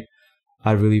subscribe.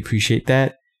 I really appreciate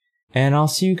that. And I'll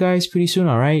see you guys pretty soon,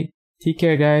 alright? Take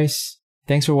care, guys.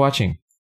 Thanks for watching.